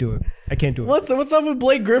 I can't do it. I can't do it. What's up with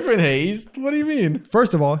Blake Griffin, Hayes? What do you mean?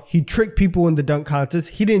 First of all, he tricked people in the dunk contest.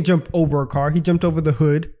 He didn't jump over a car. He jumped over the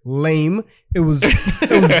hood. Lame. It was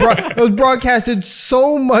broadcasted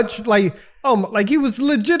so much like he was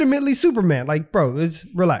legitimately Superman. Like, bro,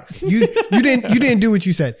 relax. You didn't do what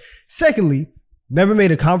you said. Secondly, never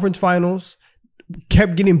made a conference finals.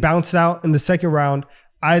 Kept getting bounced out in the second round.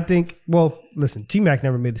 I think, well, listen, T-Mac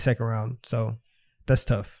never made the second round, so that's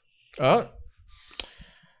tough.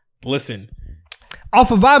 Listen.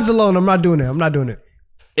 Off of vibes alone, I'm not doing it.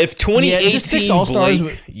 If 2018 just 6 All-Stars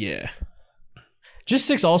just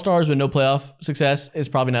 6 All-Stars with no playoff success is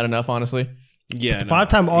probably not enough, honestly. Yeah,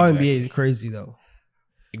 5-time All-NBA is crazy, though.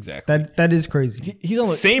 Exactly. That is crazy. He's on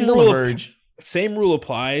the verge. Same rule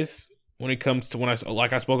applies when it comes to I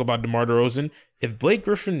spoke about DeMar DeRozan. If Blake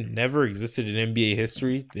Griffin never existed in NBA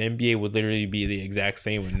history, the NBA would literally be the exact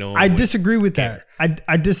same with no one. I disagree with that.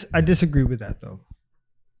 I disagree with that though.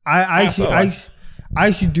 I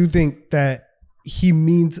actually do think that he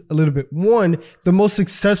means a little bit. One, the most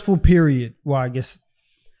successful period. Well, I guess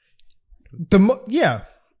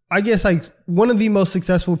like one of the most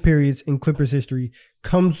successful periods in Clippers history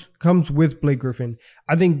comes with Blake Griffin.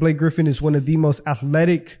 I think Blake Griffin is one of the most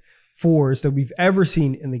athletic fours that we've ever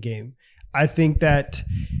seen in the game. I think that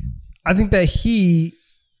he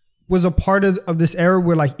was a part of this era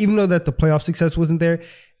where, like, even though that the playoff success wasn't there,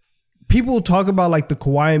 people talk about like the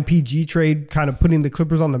Kawhi and PG trade kind of putting the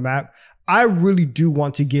Clippers on the map. I really do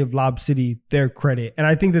want to give Lob City their credit. And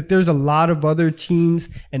I think that there's a lot of other teams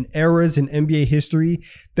and eras in NBA history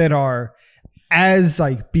that are as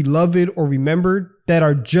like beloved or remembered that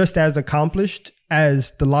are just as accomplished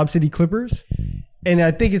as the Lob City Clippers. And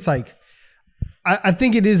I think it's like, I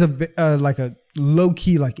think it is a like a low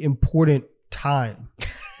key, like important time.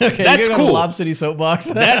 Okay, that's cool. Lob City soapbox.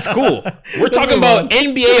 That's cool. We're talking about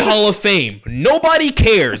NBA Hall of Fame. Nobody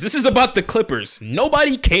cares. This is about the Clippers.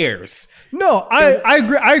 Nobody cares. No, I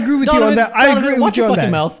agree. I agree with you on that. I agree with you on that.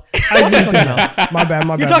 Mouth. I agree with you. My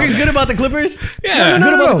bad. You're talking good about the Clippers? Yeah.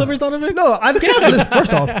 Good about the Clippers, Donovan? No,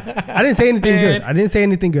 first off, I didn't say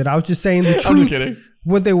anything good. I was just saying the truth. I'm just kidding.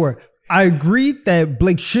 What they were. I agree that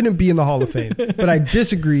Blake shouldn't be in the Hall of Fame, but I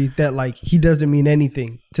disagree that like he doesn't mean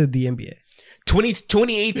anything to the NBA.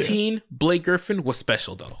 2018, Blake Griffin was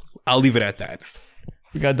special though. I'll leave it at that.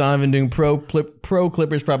 We got Donovan doing pro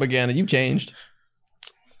Clippers propaganda. You've changed.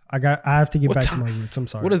 I have to get back to my roots. I'm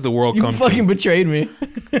sorry. What does the world come to? You fucking betrayed me.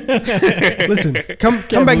 Listen, come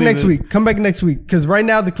back next week. Come back next week because right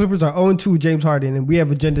now the Clippers are 0-2 with James Harden and we have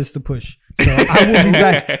agendas to push. So I will be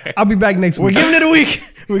back. I'll be back next week. We're giving it a week.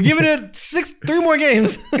 We're giving it 3 more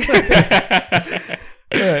games. All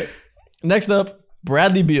right. Next up,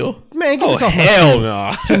 Bradley Beal. Man, get this off my hell team.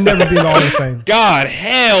 no. Should never be in the Hall of Fame. God,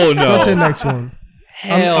 hell no. What's the next one?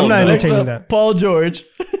 Hell I'm not no. entertaining that. Paul George.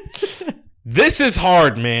 This is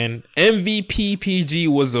hard, man. MVP PG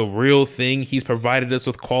was a real thing. He's provided us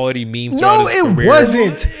with quality memes. No, throughout his it career.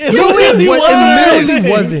 wasn't. It literally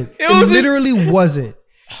wasn't. It literally wasn't.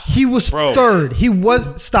 He was Bro. third.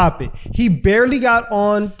 Stop it. He barely got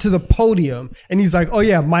on to the podium and he's like, oh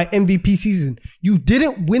yeah, my MVP season. You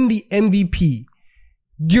didn't win the MVP.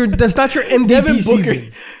 That's not your MVP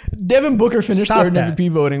season. Devin Booker finished third in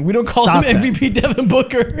MVP voting. We don't call him MVP Devin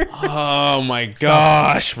Booker. Oh my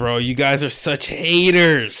gosh, bro. You guys are such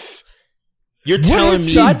haters. You're telling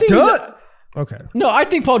me. Okay. No, I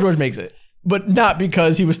think Paul George makes it. But not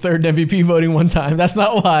because he was third in MVP voting one time. That's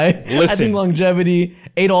not why. Listen. I think longevity,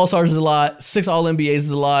 8 All-Stars is a lot, 6 All-NBAs is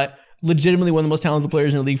a lot. Legitimately one of the most talented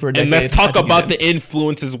players in the league for a decade. And let's talk about the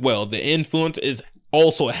influence as well. The influence is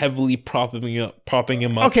also heavily propping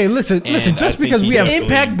him up. Okay, listen. Just because we have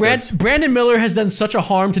impact, Brandon Miller has done such a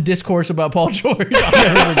harm to discourse about Paul George.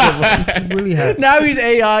 Really have. Now he's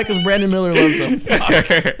AI because Brandon Miller loves him.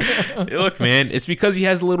 Fuck. Look, man, it's because he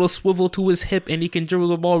has a little swivel to his hip and he can dribble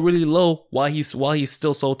the ball really low while he's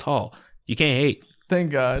still so tall. You can't hate.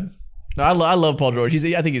 Thank God. No, I love Paul George.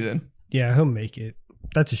 I think he's in. Yeah, he'll make it.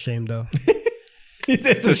 That's a shame, though.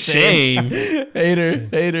 It's a shame.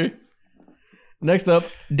 Hater. Next up,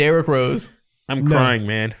 Derrick Rose. I'm crying,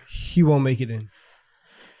 man. He won't make it in.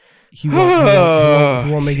 He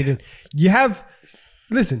won't make it in.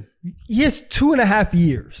 Listen, he has 2.5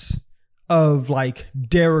 years of like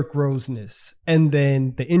Derrick Rose-ness. And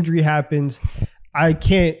then the injury happens. I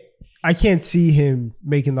can't see him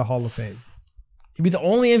making the Hall of Fame. He'd be the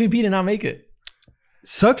only MVP to not make it.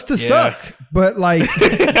 Sucks to suck, but like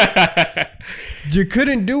you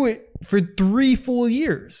couldn't do it for 3 full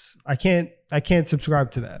years. I can't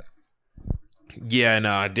subscribe to that. Yeah,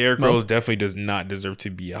 nah. Derrick Rose definitely does not deserve to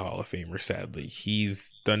be a Hall of Famer, sadly.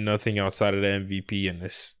 He's done nothing outside of the MVP, and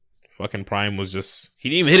this fucking prime was just... He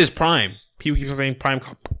didn't even hit his prime. People keep saying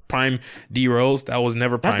prime D Rose. That was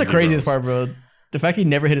never prime. That's the craziest part, bro. The fact he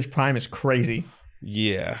never hit his prime is crazy.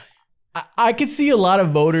 Yeah. I could see a lot of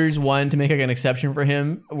voters wanting to make like an exception for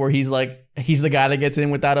him, where he's the guy that gets in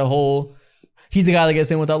without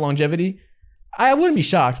longevity. I wouldn't be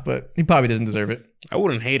shocked, but he probably doesn't deserve it. I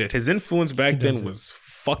wouldn't hate it. His influence back then was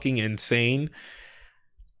fucking insane.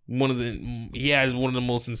 He has one of the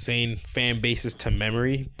most insane fan bases to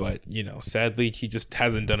memory, but sadly, he just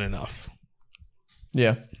hasn't done enough.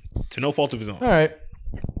 Yeah. To no fault of his own. All right.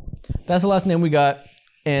 That's the last name we got,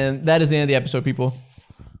 and that is the end of the episode, people.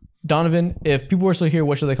 Donovan, if people are still here,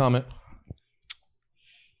 what should they comment?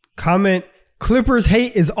 Comment, Clippers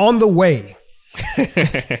hate is on the way.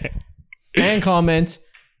 And comment,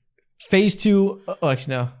 phase 2. Oh,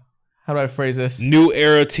 actually, no. How do I phrase this? New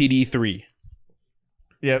era TD3.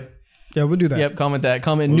 Yep. Yeah, we'll do that. Yep, comment that.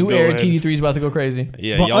 Comment, new era TD3 is about to go crazy.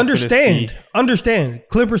 Yeah, but understand,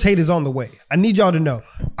 Clippers hate is on the way. I need y'all to know.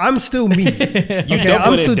 I'm still me. Okay,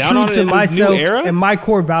 I'm still true to myself and my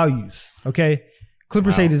core values. Okay?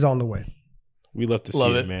 Clippers hate is on the way. We love to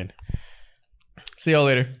see it, man. See y'all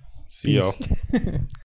later. See y'all.